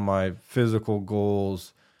focus on my physical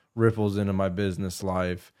goals ripples into my business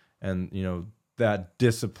life. And, that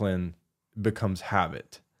discipline becomes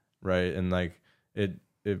habit, right? And like it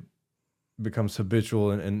becomes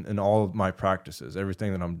habitual in all of my practices,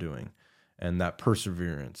 everything that I'm doing. And that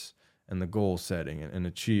perseverance and the goal setting and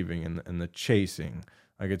achieving and the chasing.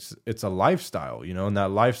 Like it's a lifestyle, and that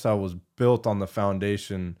lifestyle was built on the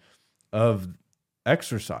foundation of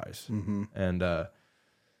exercise.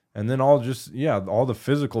 And then all the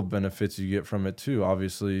physical benefits you get from it too.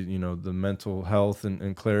 Obviously, the mental health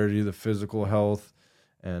and clarity, the physical health.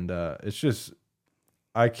 And it's just,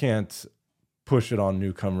 I can't push it on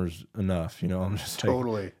newcomers enough. I'm just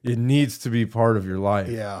totally. Like, it needs to be part of your life.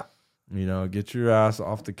 Yeah. Get your ass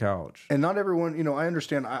off the couch. And not everyone, I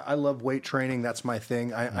understand. I love weight training. That's my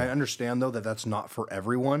thing. I understand, though, that that's not for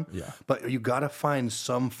everyone. Yeah. But you got to find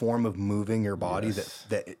some form of moving your body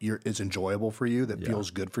that is enjoyable for you, that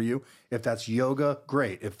feels good for you. If that's yoga,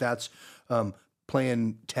 great. If that's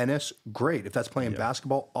playing tennis, great. If that's playing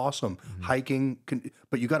basketball, awesome. Hiking,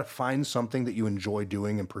 but you got to find something that you enjoy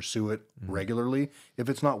doing and pursue it regularly. If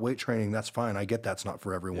it's not weight training, that's fine. I get that's not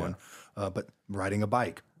for everyone. But riding a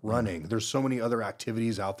bike, running. There's so many other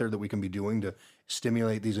activities out there that we can be doing to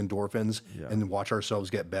stimulate these endorphins and watch ourselves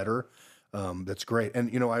get better. That's great.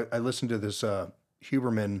 And, I listened to this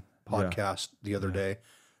Huberman podcast the other day,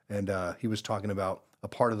 and he was talking about a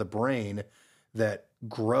part of the brain that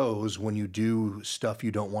grows when you do stuff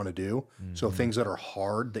you don't want to do. So things that are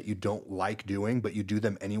hard that you don't like doing, but you do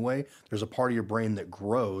them anyway, there's a part of your brain that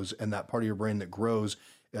grows, and that part of your brain that grows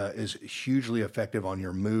is hugely effective on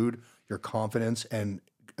your mood, your confidence, and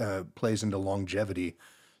plays into longevity.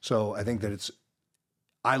 So I think that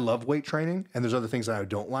I love weight training, and there's other things that I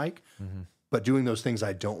don't like, but doing those things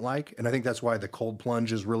I don't like. And I think that's why the cold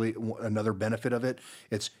plunge is really another benefit of it.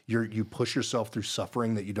 It's you push yourself through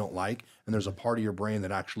suffering that you don't like, and there's a part of your brain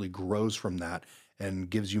that actually grows from that and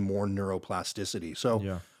gives you more neuroplasticity.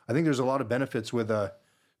 So I think there's a lot of benefits with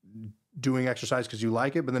doing exercise because you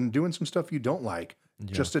like it, but then doing some stuff you don't like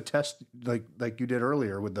just to test, like you did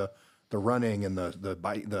earlier with the running and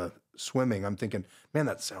the swimming. I'm thinking, man,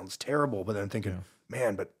 that sounds terrible. But then I'm thinking,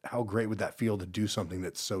 man, but how great would that feel to do something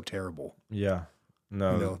that's so terrible? Yeah.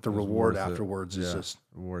 No, the reward afterwards is just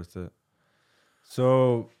worth it.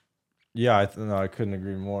 So yeah, I couldn't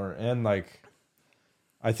agree more. And like,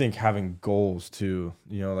 I think having goals too,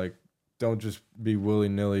 don't just be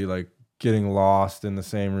willy-nilly, like getting lost in the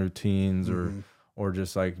same routines or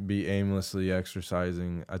just like be aimlessly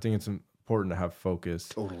exercising. I think it's important to have focus,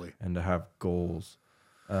 totally, and to have goals.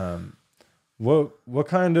 What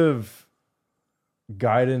kind of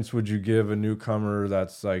guidance would you give a newcomer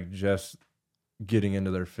that's like just getting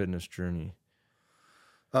into their fitness journey?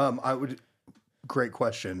 Great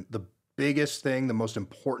question. The biggest thing, the most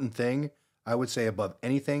important thing, I would say above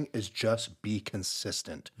anything is just be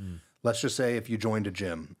consistent. Let's just say if you joined a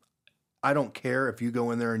gym, I don't care if you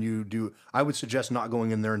go in there and you do, I would suggest not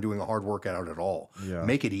going in there and doing a hard workout at all. Yeah.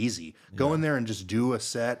 Make it easy. Go in there and just do a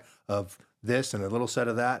set of this and a little set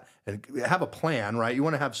of that and have a plan, right? You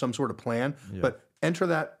want to have some sort of plan, but enter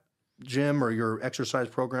that gym or your exercise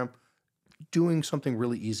program doing something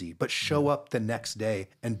really easy, but show up the next day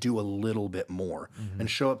and do a little bit more, and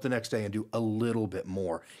show up the next day and do a little bit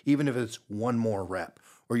more, even if it's one more rep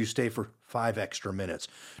or you stay for 5 extra minutes.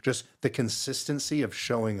 Just the consistency of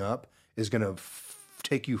showing up is going to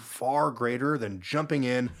take you far greater than jumping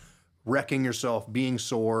in, wrecking yourself, being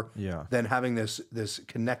sore, than having this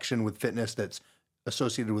connection with fitness that's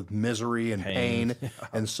associated with misery and pain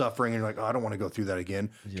and suffering. And you're like, oh, I don't want to go through that again.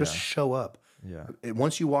 Just show up.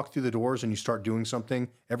 Once you walk through the doors and you start doing something,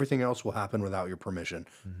 everything else will happen without your permission.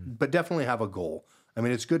 But definitely have a goal. I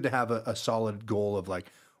mean, it's good to have a solid goal of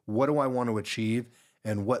like, what do I want to achieve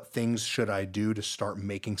and what things should I do to start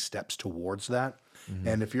making steps towards that?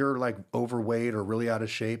 And if you're like overweight or really out of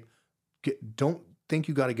shape, don't think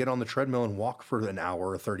you got to get on the treadmill and walk for an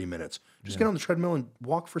hour or 30 minutes. Just get on the treadmill and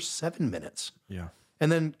walk for 7 minutes.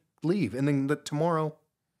 And then leave. And then tomorrow,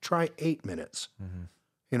 try 8 minutes.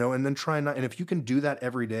 You know, and then try not. And if you can do that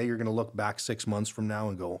every day, you're going to look back 6 months from now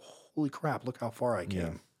and go, "Holy crap! Look how far I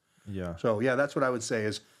came." So that's what I would say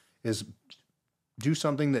is do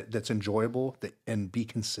something that's enjoyable and be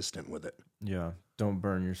consistent with it. Don't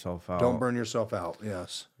burn yourself out. Don't burn yourself out.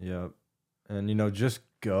 Yes. And just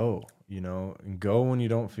go. And go when you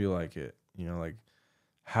don't feel like it. Like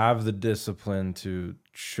have the discipline to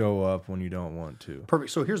show up when you don't want to.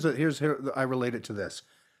 Perfect. So here's I relate it to this.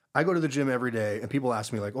 I go to the gym every day and people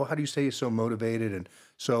ask me like, oh, how do you stay so motivated? And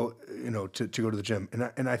so, to go to the gym.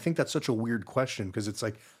 And I think that's such a weird question because it's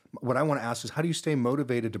like, what I want to ask is how do you stay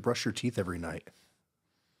motivated to brush your teeth every night?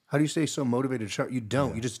 How do you stay so motivated to shower? You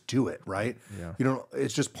don't, you just do it, right? You don't,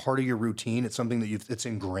 it's just part of your routine. It's something that it's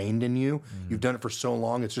ingrained in you. You've done it for so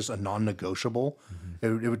long. It's just a non-negotiable.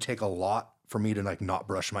 It would take a lot for me to like not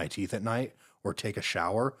brush my teeth at night or take a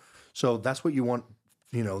shower. So that's what you want.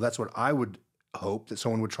 That's what I would hope that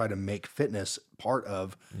someone would try to make fitness part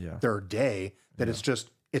of their day, that it's just,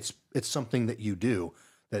 it's something that you do.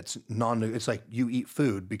 That's it's like you eat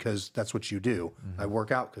food because that's what you do. I work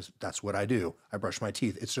out because that's what I do. I brush my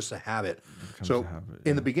teeth. It's just a habit. So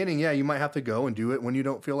in the beginning, you might have to go and do it when you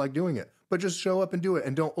don't feel like doing it, but just show up and do it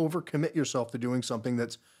and don't overcommit yourself to doing something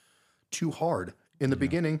that's too hard. In the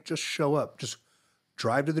beginning, just show up, just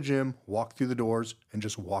drive to the gym, walk through the doors and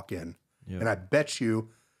just walk in. And I bet you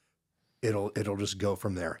it'll just go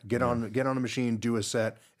from there. Get on a machine, do a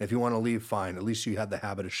set. And if you want to leave, fine. At least you had the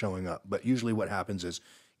habit of showing up. But usually what happens is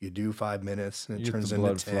you do 5 minutes and it turns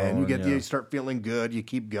into 10. You start feeling good. You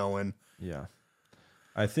keep going.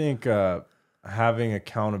 I think having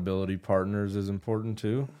accountability partners is important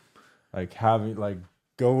too. Like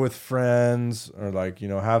go with friends or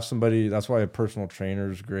have somebody. That's why a personal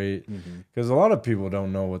trainer is great because a lot of people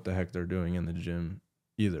don't know what the heck they're doing in the gym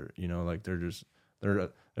either.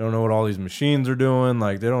 They don't know what all these machines are doing.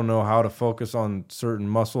 Like they don't know how to focus on certain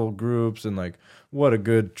muscle groups and like what a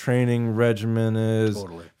good training regimen is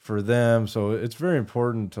for them. So it's very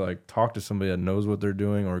important to like talk to somebody that knows what they're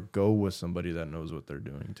doing or go with somebody that knows what they're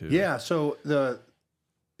doing too. Yeah. So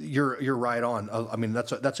you're right on. I mean,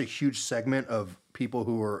 that's a huge segment of people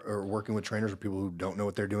who are working with trainers or people who don't know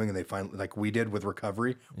what they're doing. And they find, like we did with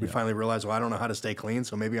recovery, we finally realized, well, I don't know how to stay clean.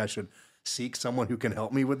 So maybe I should seek someone who can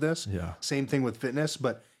help me with this. Same thing with fitness,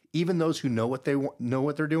 but even those who know what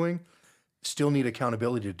they're doing still need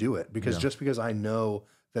accountability to do it because just because I know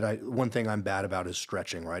that one thing I'm bad about is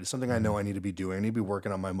stretching, right? It's something I know I need to be doing. I need to be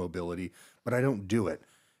working on my mobility, but I don't do it.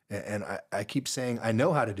 And I keep saying I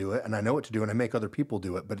know how to do it and I know what to do and I make other people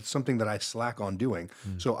do it, but it's something that I slack on doing.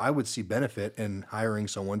 So I would see benefit in hiring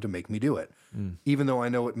someone to make me do it. Even though I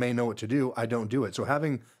may know what to do, I don't do it. So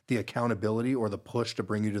having the accountability or the push to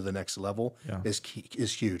bring you to the next level is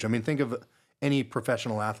huge. I mean, think of any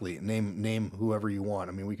professional athlete, name whoever you want.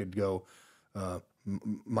 I mean, we could go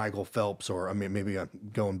Michael Phelps, or I mean, maybe I'm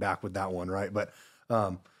going back with that one, right? But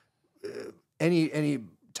any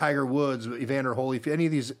Tiger Woods, Evander Holyfield, any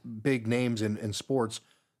of these big names in sports,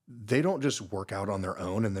 they don't just work out on their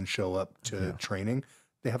own and then show up to training.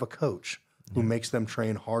 They have a coach who makes them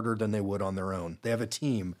train harder than they would on their own. They have a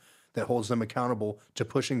team that holds them accountable to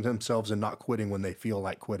pushing themselves and not quitting when they feel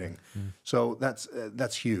like quitting. So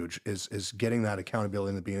that's huge, is getting that accountability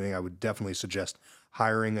in the beginning. I would definitely suggest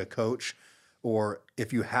hiring a coach or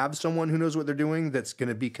if you have someone who knows what they're doing that's going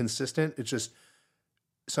to be consistent, it's just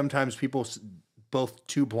sometimes both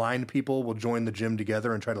two blind people will join the gym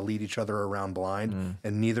together and try to lead each other around blind,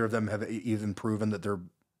 and neither of them have even proven that they're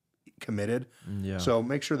committed. Yeah. So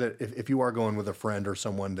make sure that if you are going with a friend or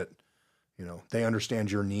someone that, they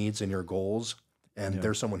understand your needs and your goals, and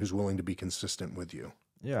there's someone who's willing to be consistent with you.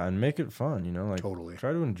 Yeah, and make it fun, like Totally.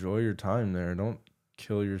 try to enjoy your time there. Don't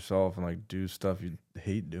kill yourself and like do stuff you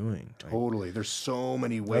hate doing. Totally. There's so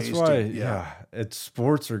many ways. That's why, it's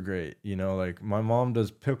sports are great. Like my mom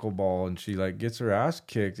does pickleball and she like gets her ass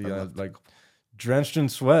kicked, like drenched in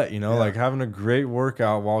sweat, like having a great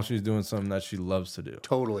workout while she's doing something that she loves to do.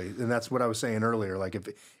 Totally. And that's what I was saying earlier. Like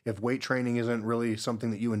if weight training isn't really something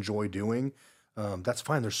that you enjoy doing, that's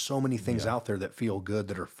fine. There's so many things out there that feel good,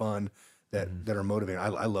 that are fun, that are motivating.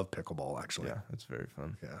 I love pickleball, actually. Yeah, it's very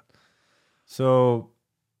fun. Yeah. So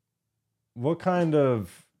what kind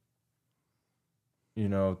of,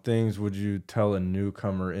 things would you tell a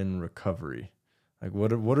newcomer in recovery? Like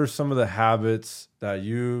what are some of the habits that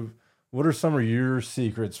what are some of your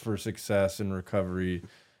secrets for success in recovery?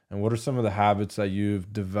 And what are some of the habits that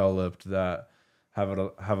you've developed that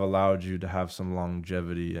have allowed you to have some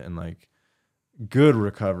longevity and like good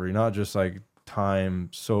recovery, not just like time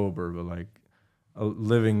sober, but like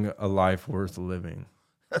living a life worth living?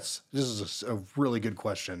 This is a really good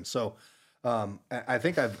question. So, I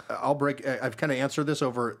think I've kind of answered this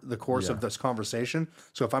over the course of this conversation.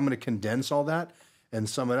 So if I'm going to condense all that and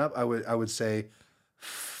sum it up, I would say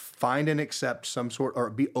find and accept some sort, or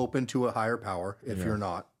be open to a higher power if you're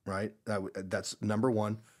not, right? That's number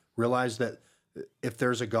one. Realize that if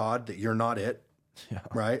there's a God, that you're not it,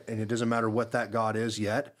 right? And it doesn't matter what that God is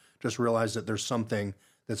yet. Just realize that there's something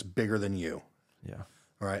that's bigger than you. Yeah.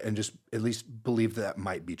 All right. And just at least believe that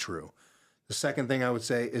might be true. The second thing I would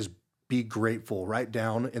say is be grateful. Write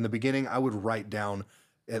down. In the beginning, I would write down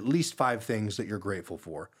at least 5 things that you're grateful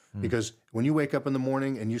for. Because when you wake up in the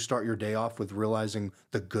morning and you start your day off with realizing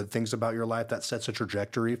the good things about your life, that sets a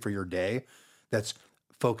trajectory for your day that's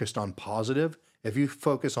focused on positive. If you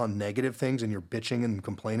focus on negative things and you're bitching and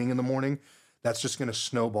complaining in the morning, that's just going to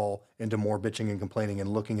snowball into more bitching and complaining and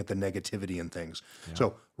looking at the negativity in things. Yeah.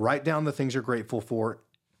 So write down the things you're grateful for.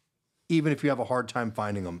 Even if you have a hard time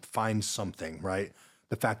finding them, find something, right?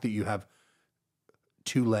 The fact that you have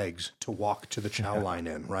 2 legs to walk to the chow line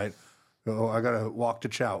in, right? Oh, I got to walk to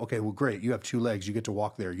chow. Okay, well, great. You have 2 legs. You get to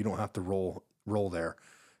walk there. You don't have to roll there.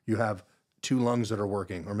 You have 2 lungs that are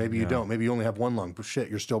working, or maybe you don't. Maybe you only have 1 lung, but shit,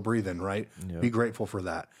 you're still breathing, right? Be grateful for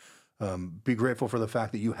that. Be grateful for the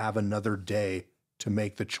fact that you have another day to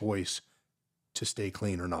make the choice to stay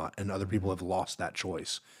clean or not, and other people have lost that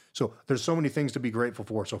choice. So there's so many things to be grateful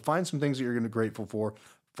for. So find some things that you're going to be grateful for.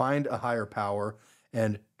 Find a higher power,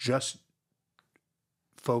 and just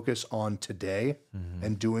focus on today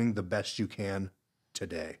and doing the best you can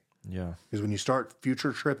today. Yeah. Because when you start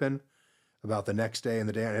future tripping about the next day and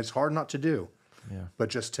the day, and it's hard not to do. Yeah. But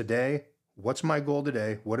just today, what's my goal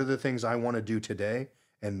today? What are the things I want to do today?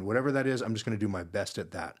 And whatever that is, I'm just going to do my best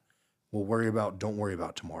at that. Don't worry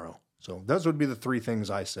about tomorrow. So those would be the 3 things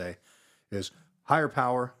I say is higher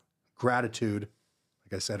power, gratitude,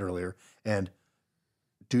 like I said earlier, and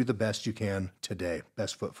do the best you can today.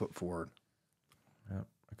 Best foot forward. Yeah,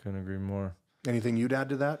 I couldn't agree more. Anything you'd add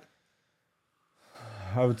to that?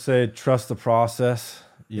 I would say trust the process,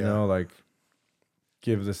 you know, like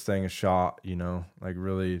give this thing a shot, like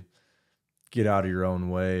really get out of your own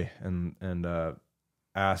way and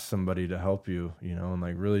ask somebody to help you, and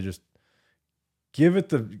like really just give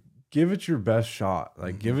it your best shot.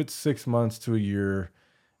 Like give it 6 months to a year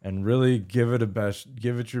and really give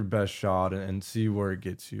it your best shot and see where it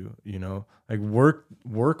gets you, like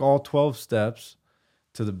work all 12 steps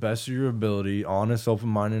to the best of your ability, honest,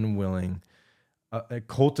 open-minded, and willing.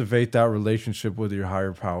 Cultivate that relationship with your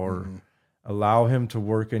higher power. Allow him to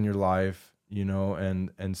work in your life,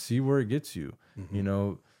 and see where it gets you.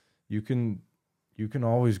 You can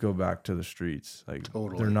always go back to the streets. Like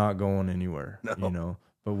they're not going anywhere,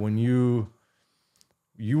 But when you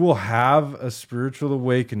will have a spiritual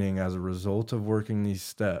awakening as a result of working these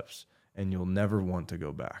steps, and you'll never want to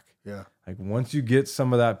go back. Yeah. Like once you get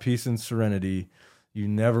some of that peace and serenity, you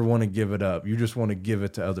never want to give it up. You just want to give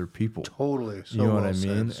it to other people. Totally. So you know what I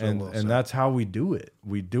mean? And that's how we do it.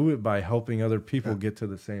 We do it by helping other people get to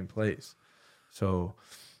the same place. So,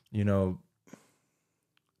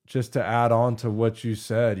 just to add on to what you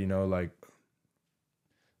said, like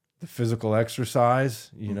the physical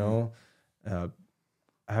exercise,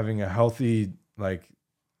 having a healthy like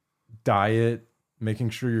diet,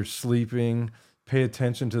 making sure you're sleeping, pay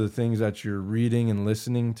attention to the things that you're reading and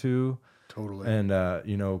listening to. Totally. And,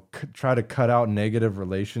 try to cut out negative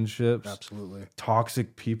relationships. Absolutely.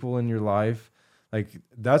 Toxic people in your life. Like,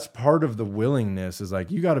 that's part of the willingness is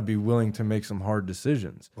like, you got to be willing to make some hard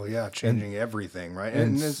decisions. Well, yeah, changing everything, right?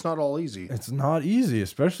 And it's not all easy. It's not easy,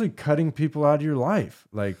 especially cutting people out of your life.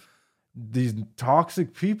 Like, these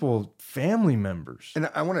toxic people, family members. And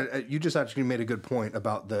I want to, you just actually made a good point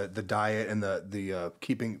about the diet and the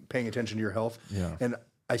paying attention to your health. Yeah. And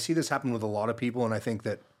I see this happen with a lot of people. And I think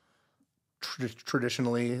that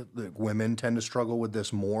traditionally the women tend to struggle with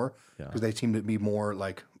this more because they seem to be more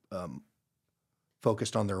like,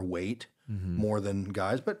 focused on their weight more than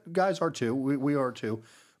guys, but guys are too. We are too.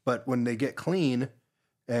 But when they get clean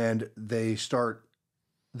and they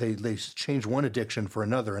change one addiction for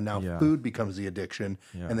another, and now food becomes the addiction,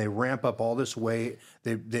 and they ramp up all this weight.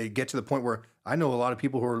 They get to the point where I know a lot of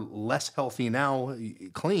people who are less healthy now,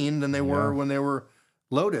 clean, than they were when they were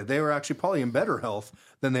loaded. They were actually probably in better health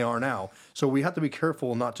than they are now. So we have to be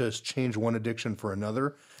careful not to change one addiction for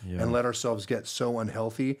another and let ourselves get so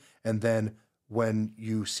unhealthy. And then when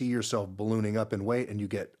you see yourself ballooning up in weight and you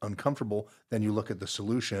get uncomfortable, then you look at the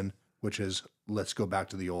solution, which is let's go back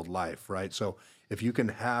to the old life, right? So if you can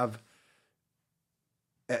have,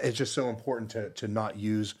 it's just so important to not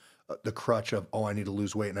use the crutch of, I need to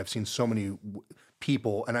lose weight. And I've seen so many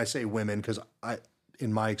people, and I say women because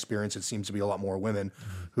in my experience, it seems to be a lot more women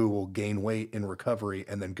who will gain weight in recovery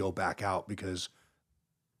and then go back out because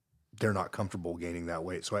they're not comfortable gaining that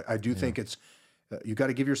weight. So I do think it's, you got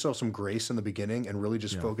to give yourself some grace in the beginning and really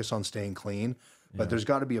just focus on staying clean. But there's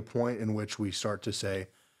got to be a point in which we start to say,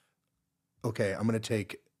 okay, I'm going to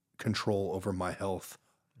take control over my health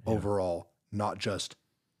overall, not just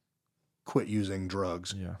quit using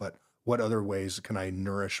drugs, but what other ways can I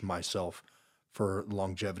nourish myself for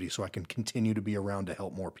longevity so I can continue to be around to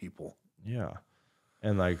help more people? Yeah.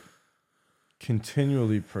 And like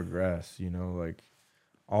continually progress, like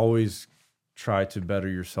always try to better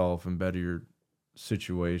yourself and better your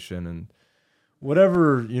situation and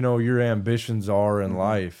whatever, your ambitions are in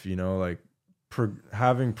life, like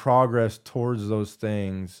having progress towards those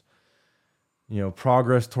things,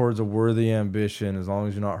 progress towards a worthy ambition, as long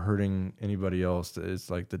as you're not hurting anybody else, it's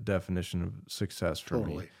like the definition of success for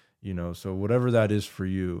me. So whatever that is for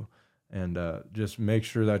you, and just make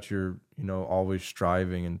sure that you're, always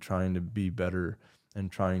striving and trying to be better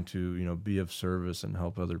and trying to, be of service and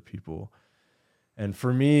help other people. And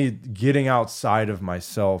for me, getting outside of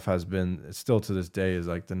myself has been, still to this day, is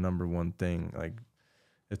like the number one thing. Like,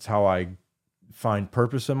 it's how I find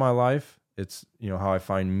purpose in my life. It's, how I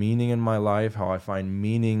find meaning in my life, how I find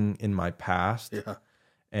meaning in my past. Yeah.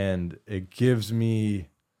 And it gives me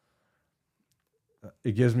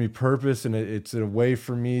purpose, and it's a way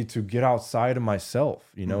for me to get outside of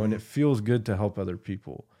myself, and it feels good to help other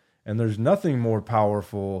people. And there's nothing more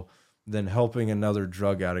powerful than helping another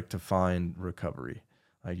drug addict to find recovery.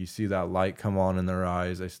 Like, you see that light come on in their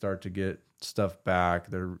eyes, they start to get stuff back.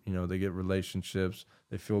 They're, they get relationships,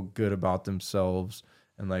 they feel good about themselves.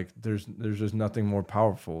 And like, there's just nothing more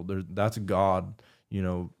powerful. That's God,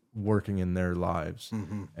 working in their lives.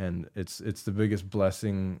 And it's the biggest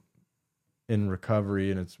blessing in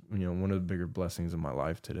recovery. And it's, one of the bigger blessings in my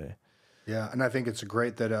life today. Yeah. And I think it's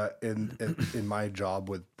great that in my job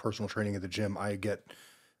with personal training at the gym, I get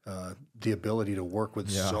the ability to work with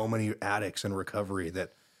so many addicts in recovery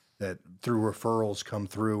that through referrals come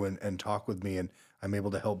through and talk with me, and I'm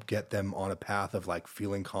able to help get them on a path of like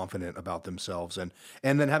feeling confident about themselves, and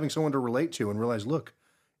then having someone to relate to and realize, look,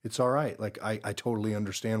 it's all right. Like, I totally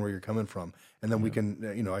understand where you're coming from. And then we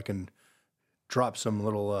can, I can drop some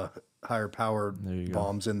little higher power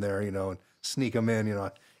bombs in there, and sneak them in.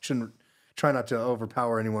 I shouldn't try not to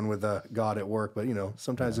overpower anyone with God at work, but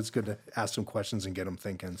sometimes it's good to ask some questions and get them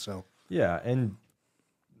thinking. So and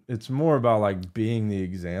it's more about like being the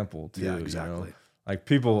example too. Yeah, exactly. Like,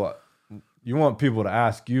 you want people to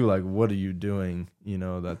ask you like, what are you doing?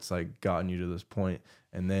 That's like gotten you to this point,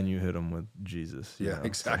 and then you hit them with Jesus. Yeah,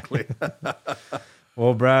 exactly.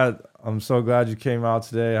 Well, Brad, I'm so glad you came out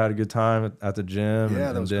today. I had a good time at the gym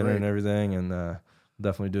and dinner great. And everything, and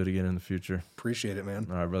definitely do it again in the future. Appreciate it, man.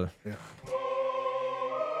 All right, brother. Yeah.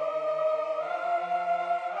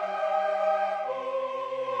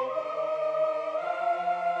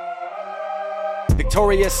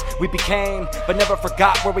 Victorious we became, but never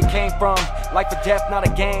forgot where we came from. Life or death, not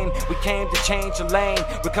a game. We came to change the lane.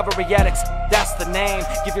 Recovery addicts, that's the name.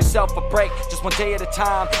 Give yourself a break, just one day at a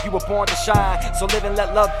time. You were born to shine, so live and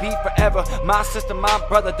let love be forever. My sister, my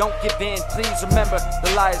brother, don't give in. Please remember,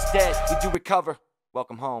 the lie is dead. We do recover.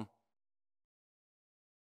 Welcome home.